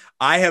 But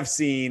I have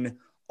seen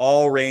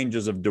all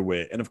ranges of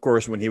DeWitt, and of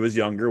course, when he was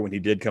younger, when he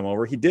did come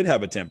over, he did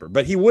have a temper,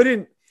 but he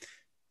wouldn't.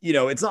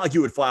 It's not like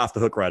you would fly off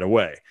the hook right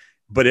away.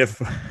 But if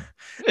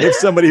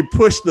somebody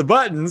pushed the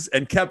buttons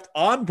and kept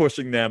on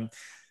pushing them,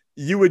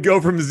 you would go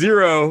from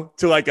 0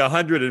 to like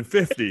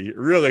 150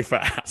 really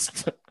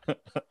fast.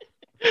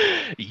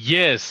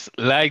 Yes,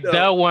 like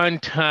that one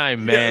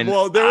time, man. Yeah,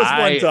 well, there was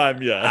one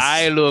time, yes.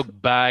 I look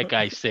back,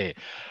 I say,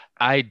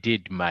 I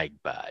did Mike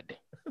bad.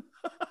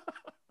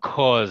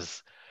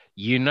 Because,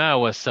 I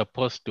was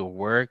supposed to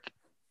work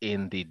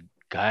in the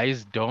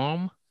guys'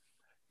 dorm,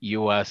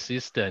 your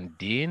assistant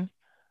dean.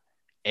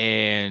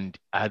 And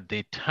at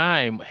the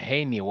time,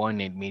 Haney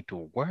wanted me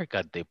to work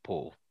at the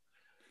pool.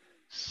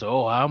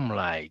 So I'm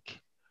like,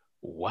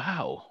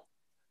 wow,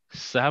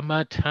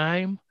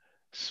 summertime,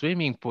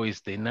 swimming pool is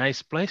the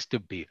nice place to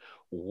be.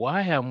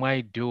 Why am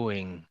I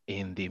doing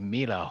in the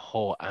Miller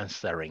Hall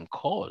answering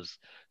calls?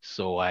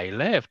 So I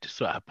left.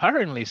 So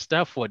apparently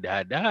Stafford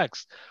had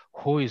asked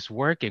who is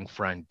working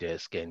front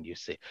desk. And you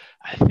say,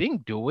 I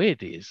think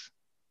DeWitt is.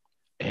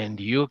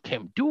 And you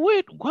can do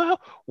it. Well,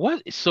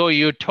 what? So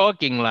you're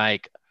talking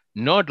like,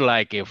 not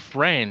like a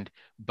friend,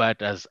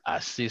 but as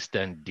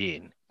assistant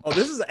dean. Oh,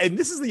 this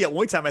is the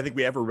only time I think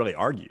we ever really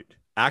argued.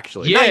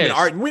 Actually,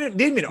 yes. We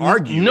didn't even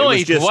argue. No,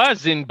 it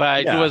wasn't.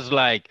 But yeah. It was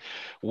like,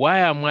 why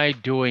am I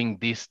doing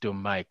this to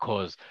my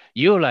cause?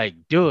 You're like,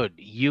 dude,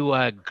 you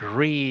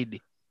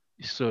agreed.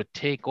 So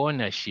take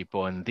ownership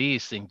on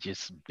this and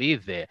just be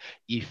there.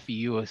 If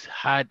you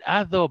had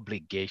other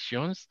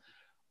obligations,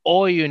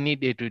 all you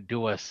needed to do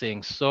was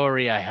saying,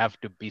 sorry, I have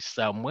to be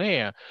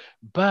somewhere.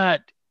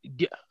 But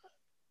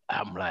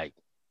I'm like,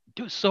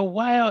 dude, so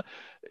why?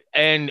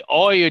 And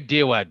all you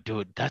did was,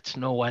 dude, that's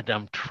not what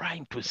I'm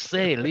trying to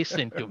say.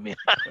 Listen to me.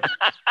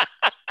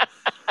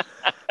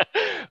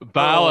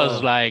 But I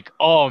was like,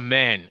 oh,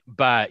 man.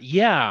 But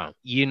yeah,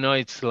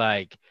 it's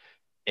like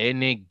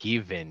any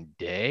given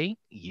day,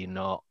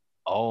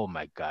 oh,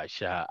 my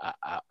gosh,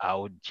 I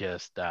would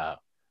just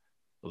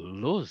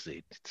lose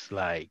it. It's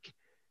like,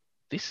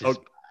 this is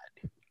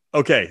bad.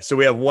 Okay, so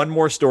we have one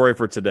more story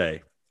for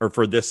today, or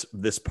for this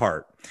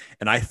part.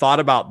 And I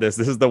thought about this.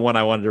 This is the one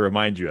I wanted to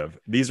remind you of.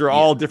 These are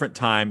all different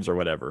times or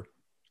whatever.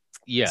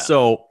 Yeah.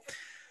 So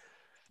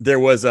there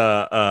was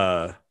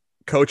a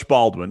Coach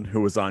Baldwin who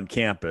was on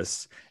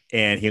campus,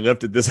 and he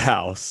lived at this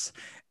house,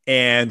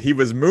 and he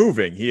was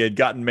moving. He had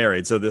gotten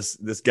married. So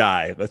this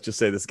guy, let's just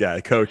say this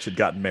guy, Coach, had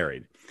gotten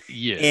married.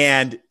 Yeah.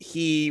 And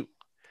he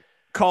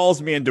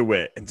calls me and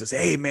DeWitt and says,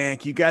 hey, man,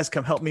 can you guys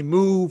come help me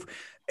move?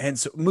 And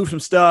so move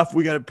some stuff.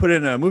 We got to put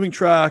in a moving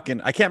truck.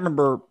 And I can't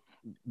remember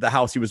the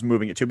house he was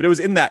moving it to, but it was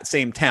in that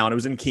same town. It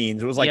was in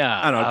Keens. It was like,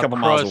 I don't know, a couple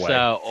miles away.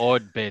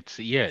 Odd bits,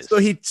 yes. So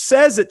he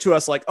says it to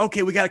us like,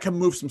 okay, we got to come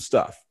move some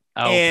stuff.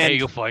 I'll pay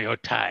you for your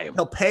time.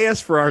 He'll pay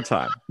us for our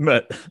time.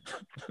 But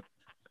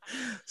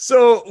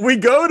so we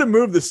go to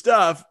move the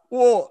stuff.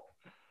 Well,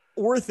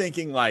 we're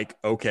thinking like,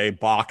 okay,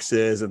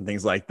 boxes and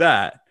things like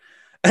that.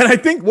 And I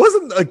think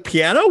wasn't a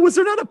piano? Was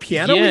there not a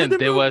piano? Yeah,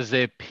 there was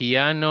a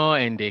piano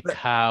and a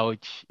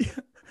couch.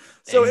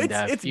 So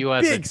it's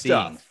big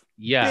stuff.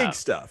 Yeah. Big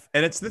stuff.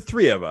 And it's the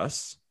three of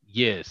us.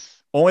 Yes.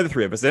 Only the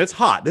three of us. And it's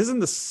hot. This is in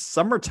the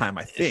summertime,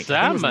 I think.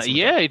 Summer.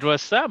 Yeah, it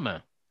was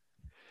summer.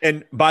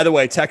 And by the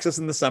way, Texas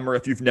in the summer,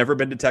 if you've never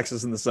been to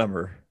Texas in the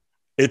summer,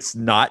 it's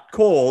not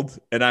cold.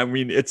 And I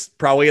mean, it's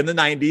probably in the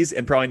 90s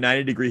and probably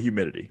 90-degree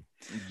humidity.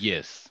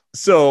 Yes.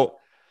 So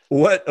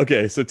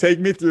so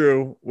take me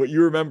through what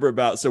you remember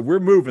about. So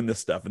we're moving this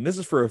stuff, and this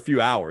is for a few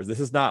hours.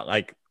 This is not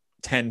like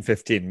 10,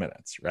 15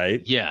 minutes,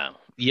 right? Yeah.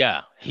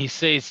 Yeah. He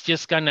says it's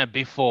just gonna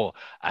be for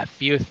a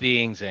few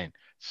things. And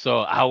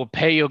so I will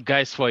pay you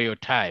guys for your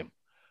time.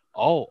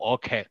 Oh,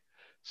 okay.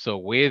 So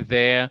we're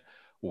there.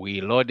 We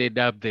loaded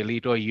up the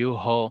little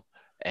U-Haul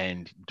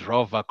and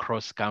drove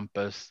across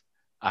campus,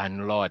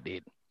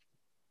 unloaded.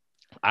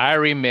 I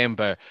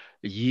remember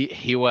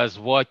he was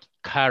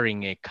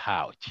carrying a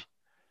couch.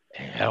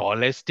 Or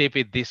let's tip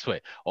it this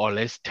way, or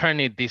let's turn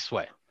it this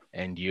way.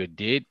 And you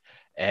did.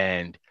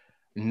 And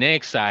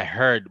next I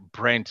heard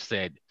Brent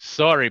said,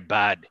 sorry,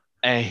 bud.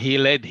 And he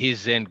let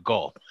his end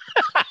go.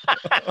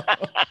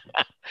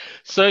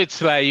 So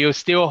it's like you're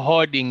still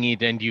holding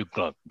it and you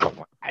go,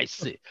 I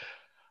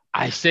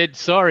said,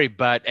 sorry,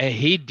 but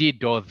he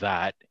did all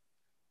that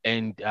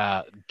and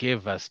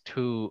gave us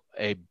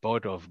a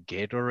bottle of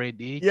Gatorade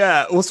each.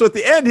 Yeah. Well, so at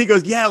the end, he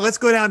goes, yeah, let's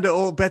go down to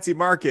Old Betsy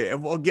Market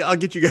and I'll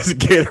get you guys a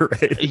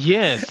Gatorade.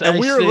 Yes. And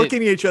we were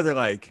looking at each other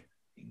like,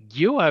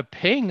 You are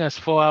paying us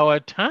for our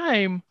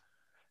time.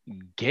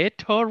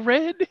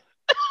 Gatorade?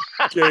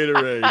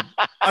 Gatorade.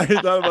 I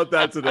thought about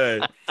that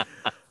today.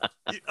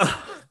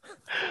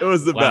 It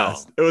was the Wow.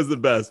 best. It was the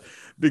best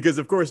because,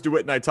 of course,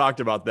 DeWitt and I talked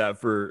about that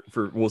for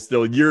well,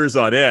 still years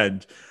on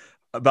end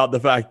about the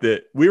fact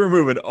that we were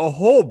moving a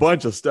whole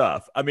bunch of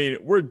stuff. I mean,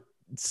 we're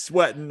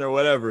sweating or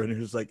whatever, and he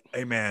was like,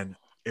 "Hey, man,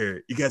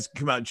 here, you guys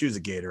come out and choose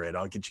a Gatorade.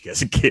 I'll get you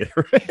guys a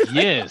Gatorade."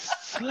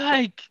 Yes.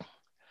 Like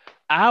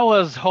I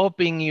was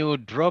hoping you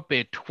would drop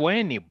a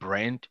 20,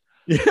 Brent.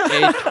 A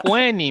Yeah.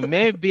 20.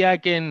 Maybe I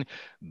can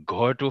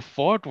go to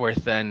Fort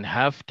Worth and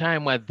have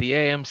time at the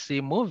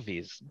AMC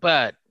movies.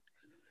 But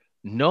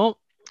no,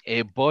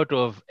 a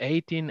bottle of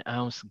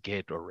 18-ounce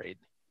Gatorade.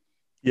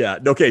 Yeah.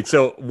 Okay.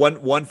 So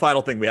one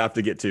final thing we have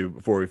to get to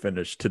before we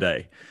finish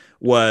today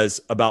was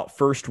about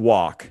First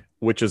Walk,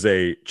 which is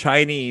a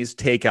Chinese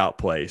takeout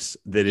place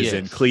that is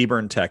in Yes.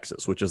 Cleburne,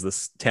 Texas, which is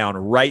this town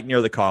right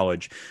near the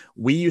college.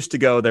 We used to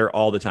go there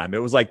all the time.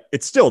 It was like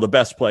it's still the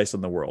best place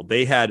in the world.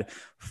 They had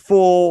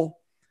full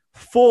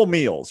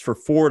meals for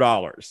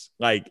 $4,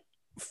 like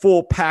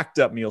full packed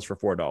up meals for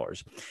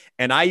 $4.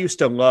 And I used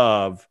to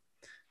love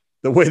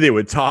the way they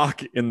would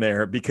talk in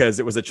there because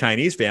it was a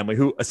Chinese family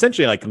who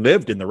essentially like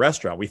lived in the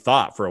restaurant. We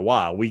thought for a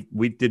while we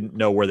didn't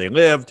know where they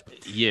lived,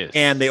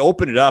 and they Yes.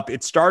 opened it up.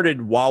 It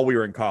started while we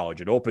were in college.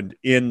 It opened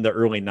in the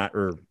early night,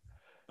 or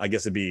I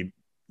guess it'd be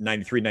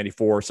 93,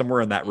 94,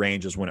 somewhere in that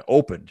range is when it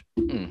opened.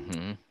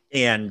 Mm-hmm.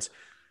 And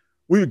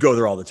we would go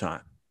there all the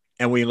time,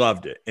 and we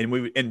loved it.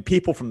 And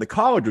people from the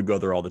college would go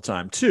there all the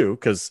time too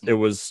because it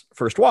was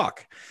First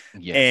Walk,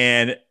 Yes.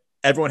 and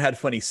everyone had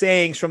funny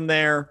sayings from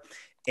there.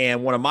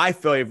 And one of my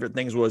favorite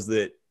things was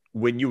that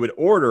when you would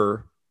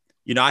order,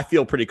 I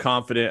feel pretty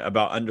confident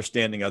about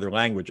understanding other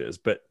languages.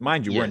 But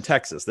mind you, we're in Yes.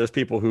 Texas. There's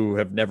people who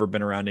have never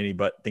been around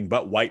anything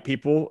but white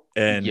people.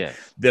 And Yes.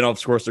 then,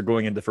 of course, they're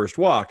going into First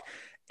Walk.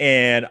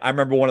 And I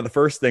remember one of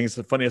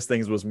the funniest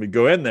things was when we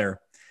go in there,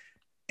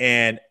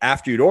 and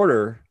after you'd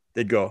order,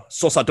 they'd go,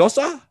 "Sosa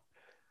dosa?"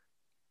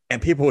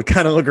 And people would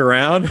kind of look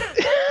around.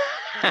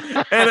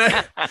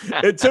 And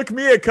it took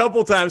me a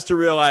couple times to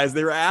realize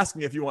they were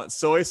asking if you want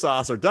soy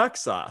sauce or duck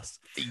sauce.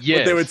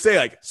 But they would Yes. say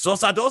like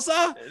 "sosa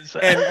dosa,"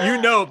 and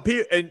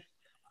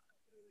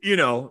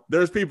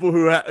there's people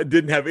who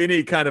didn't have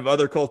any kind of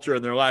other culture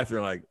in their life.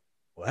 They're like,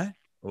 "What?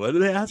 What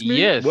did they ask me?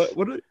 Yes. What?"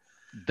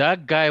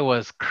 That guy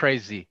was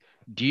crazy.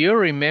 Do you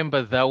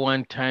remember that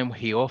one time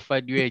he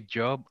offered you a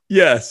job?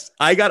 Yes,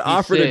 I got He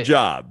offered a said,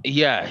 job.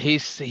 yeah,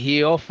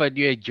 he offered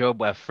you a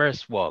job at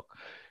First Walk.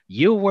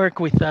 You work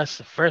with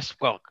us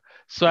First Walk.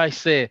 So I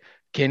said,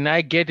 can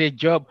I get a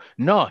job?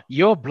 No,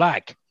 you're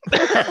black.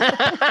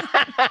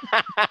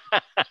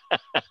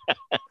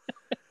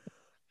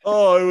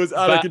 Oh, it was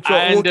out of But control.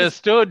 I Well, 'cause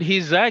understood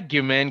his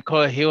argument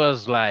because he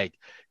was like,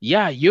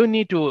 yeah, you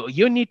need to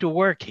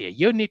work here.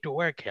 You need to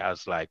work here. I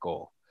was like,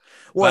 oh,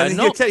 Well, but and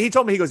no, he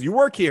told me, he goes, you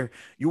work here,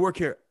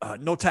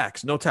 no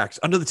tax,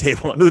 under the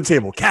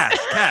table, cash,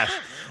 cash.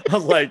 I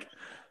was like,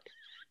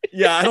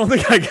 yeah, I don't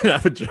think I can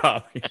have a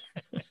job here.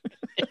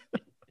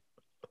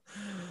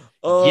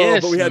 Oh, but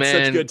yes, we had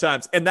such man. good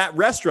times. And that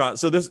restaurant,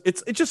 so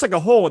it's just like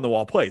a hole in the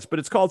wall place, but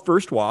it's called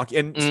First Walk,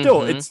 and still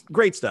Mm-hmm. it's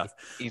great stuff.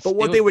 It's But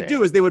what still they would there.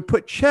 do is they would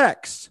put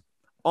checks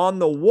on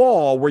the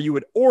wall where you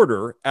would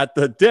order at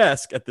the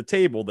desk at the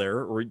table there,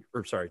 or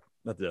sorry,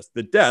 not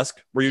the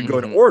desk where you'd go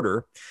and Mm-hmm.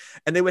 order,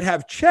 and they would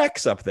have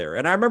checks up there.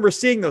 And I remember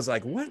seeing those,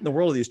 like, what in the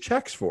world are these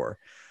checks for?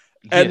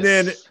 And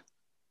then Yes.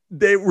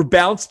 they were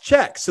bounced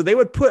checks. So they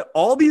would put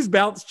all these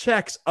bounced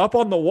checks up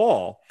on the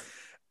wall,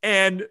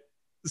 and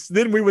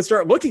then we would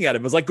start looking at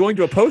them. It was like going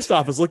to a post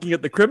office looking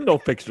at the criminal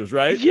pictures,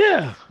 right?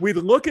 Yeah. We'd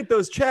look at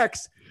those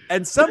checks,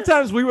 and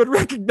sometimes we would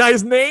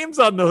recognize names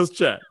on those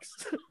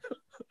checks.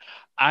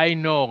 I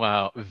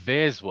know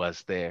Vez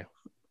was there.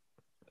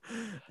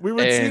 We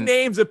would see And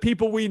names of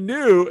people we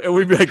knew, and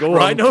we'd be like, "Oh,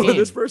 I from know who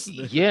this King. person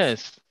is."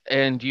 Yes.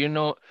 And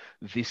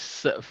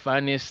this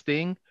funniest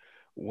thing,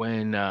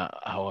 when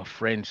our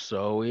friend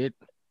saw it,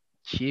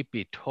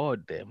 Chippy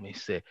told them, he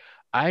said,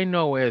 I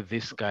know where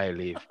this guy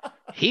live.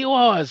 He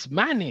was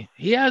money.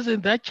 He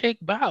hasn't that check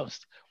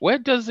bounced. Where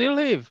does he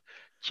live?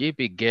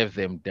 Chippy gave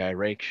them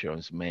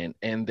directions, man,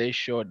 and they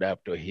showed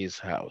up to his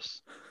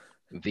house,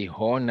 the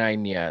whole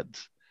 9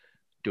 yards,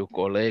 to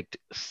collect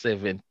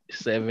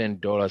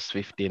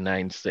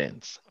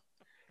 $7.59.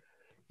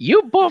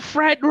 You bought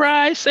fried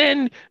rice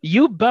and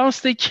you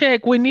bounced the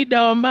check. We need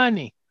our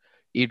money.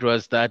 It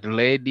was that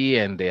lady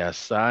and their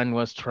son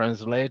was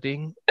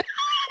translating.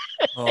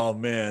 Oh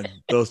man,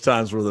 those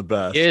times were the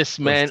best. Yes,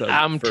 Those man. times,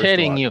 I'm First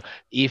telling Walk. you,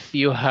 if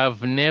you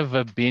have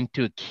never been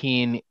to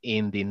Keene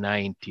in the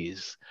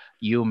 90s,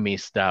 you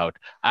missed out.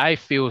 I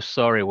feel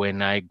sorry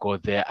when I go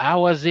there. I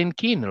was in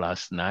Keene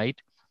last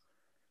night.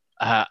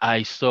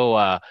 I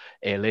saw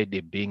a lady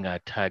being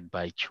attacked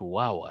by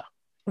Chihuahua.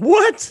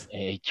 What?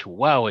 A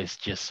Chihuahua is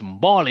just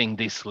mauling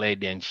this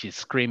lady and she's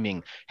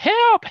screaming,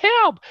 help,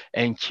 help.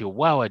 And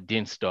Chihuahua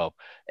didn't stop.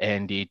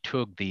 And he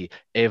took the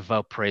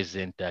ever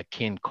present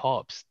King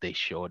cops. They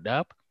showed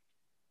up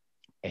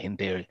and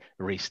they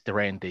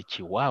restrained the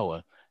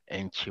Chihuahua.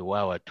 and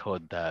Chihuahua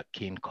told the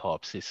King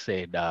Cops, he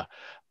said,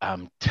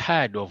 I'm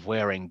tired of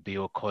wearing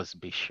Bill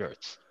Cosby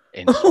shirts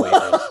and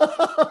sweaters.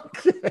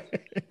 Okay.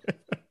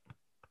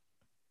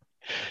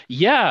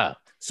 Yeah.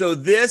 So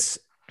this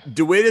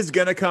Dewitt is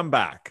going to come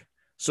back.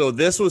 So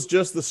this was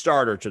just the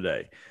starter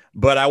today,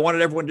 but I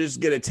wanted everyone to just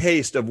get a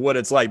taste of what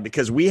it's like,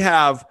 because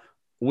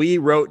we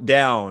wrote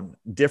down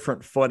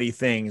different funny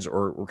things,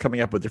 or we're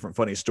coming up with different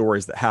funny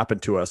stories that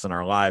happened to us in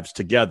our lives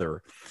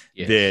together.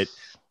 Yes. That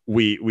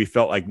we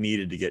felt like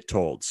needed to get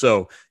told.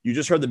 So you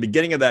just heard the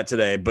beginning of that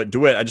today, but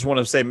Dewitt, I just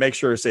want to make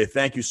sure to say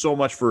thank you so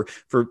much for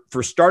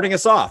starting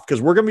us off,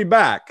 because we're going to be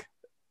back.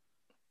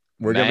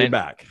 We're going to be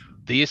back.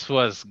 This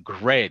was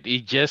great.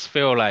 It just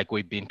felt like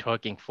we've been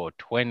talking for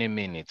 20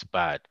 minutes,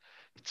 but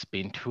it's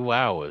been 2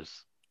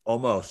 hours.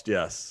 Almost,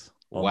 yes.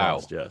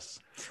 Almost, wow. Yes.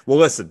 Well,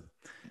 listen,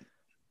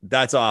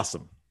 that's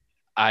awesome.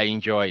 I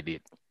enjoyed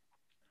it.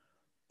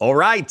 All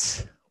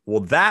right.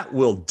 Well, that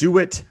will do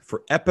it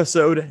for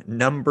episode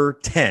number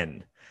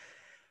 10.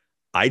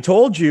 I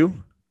told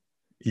you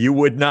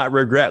would not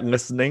regret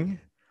listening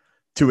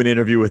to an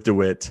interview with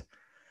Dewitt.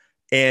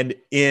 And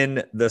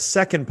in the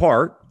second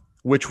part,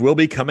 which will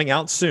be coming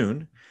out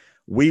soon,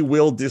 we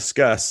will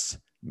discuss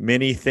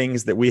many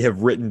things that we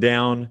have written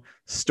down,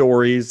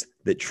 stories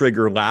that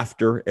trigger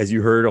laughter. As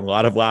you heard, a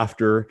lot of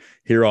laughter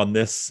here on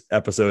this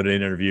episode and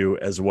interview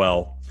as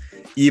well.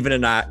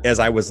 Even as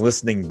I was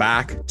listening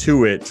back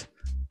to it,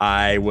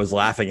 I was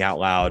laughing out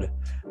loud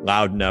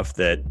enough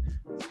that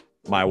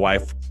my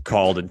wife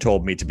called and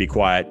told me to be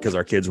quiet because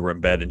our kids were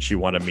in bed and she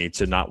wanted me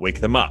to not wake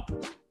them up.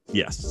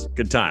 Yes,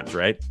 good times,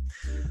 right?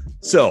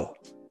 So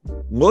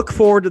look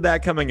forward to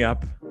that coming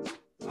up.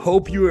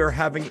 Hope you are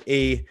having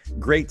a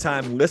great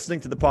time listening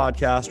to the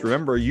podcast.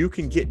 Remember, you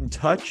can get in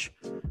touch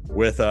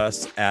with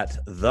us at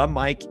the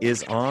mic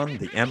is on,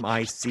 the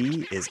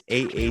MIC is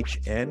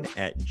AHN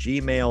at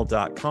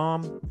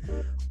gmail.com,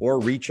 or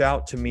reach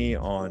out to me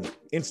on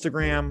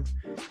Instagram,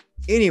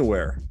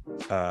 anywhere.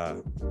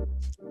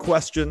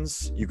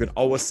 Questions, you can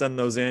always send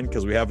those in,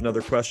 because we have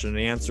another question and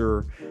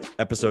answer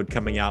episode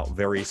coming out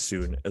very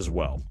soon as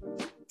well.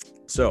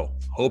 So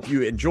hope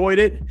you enjoyed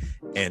it,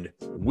 and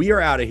we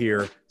are out of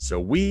here. So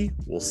we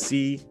will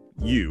see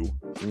you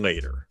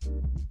later.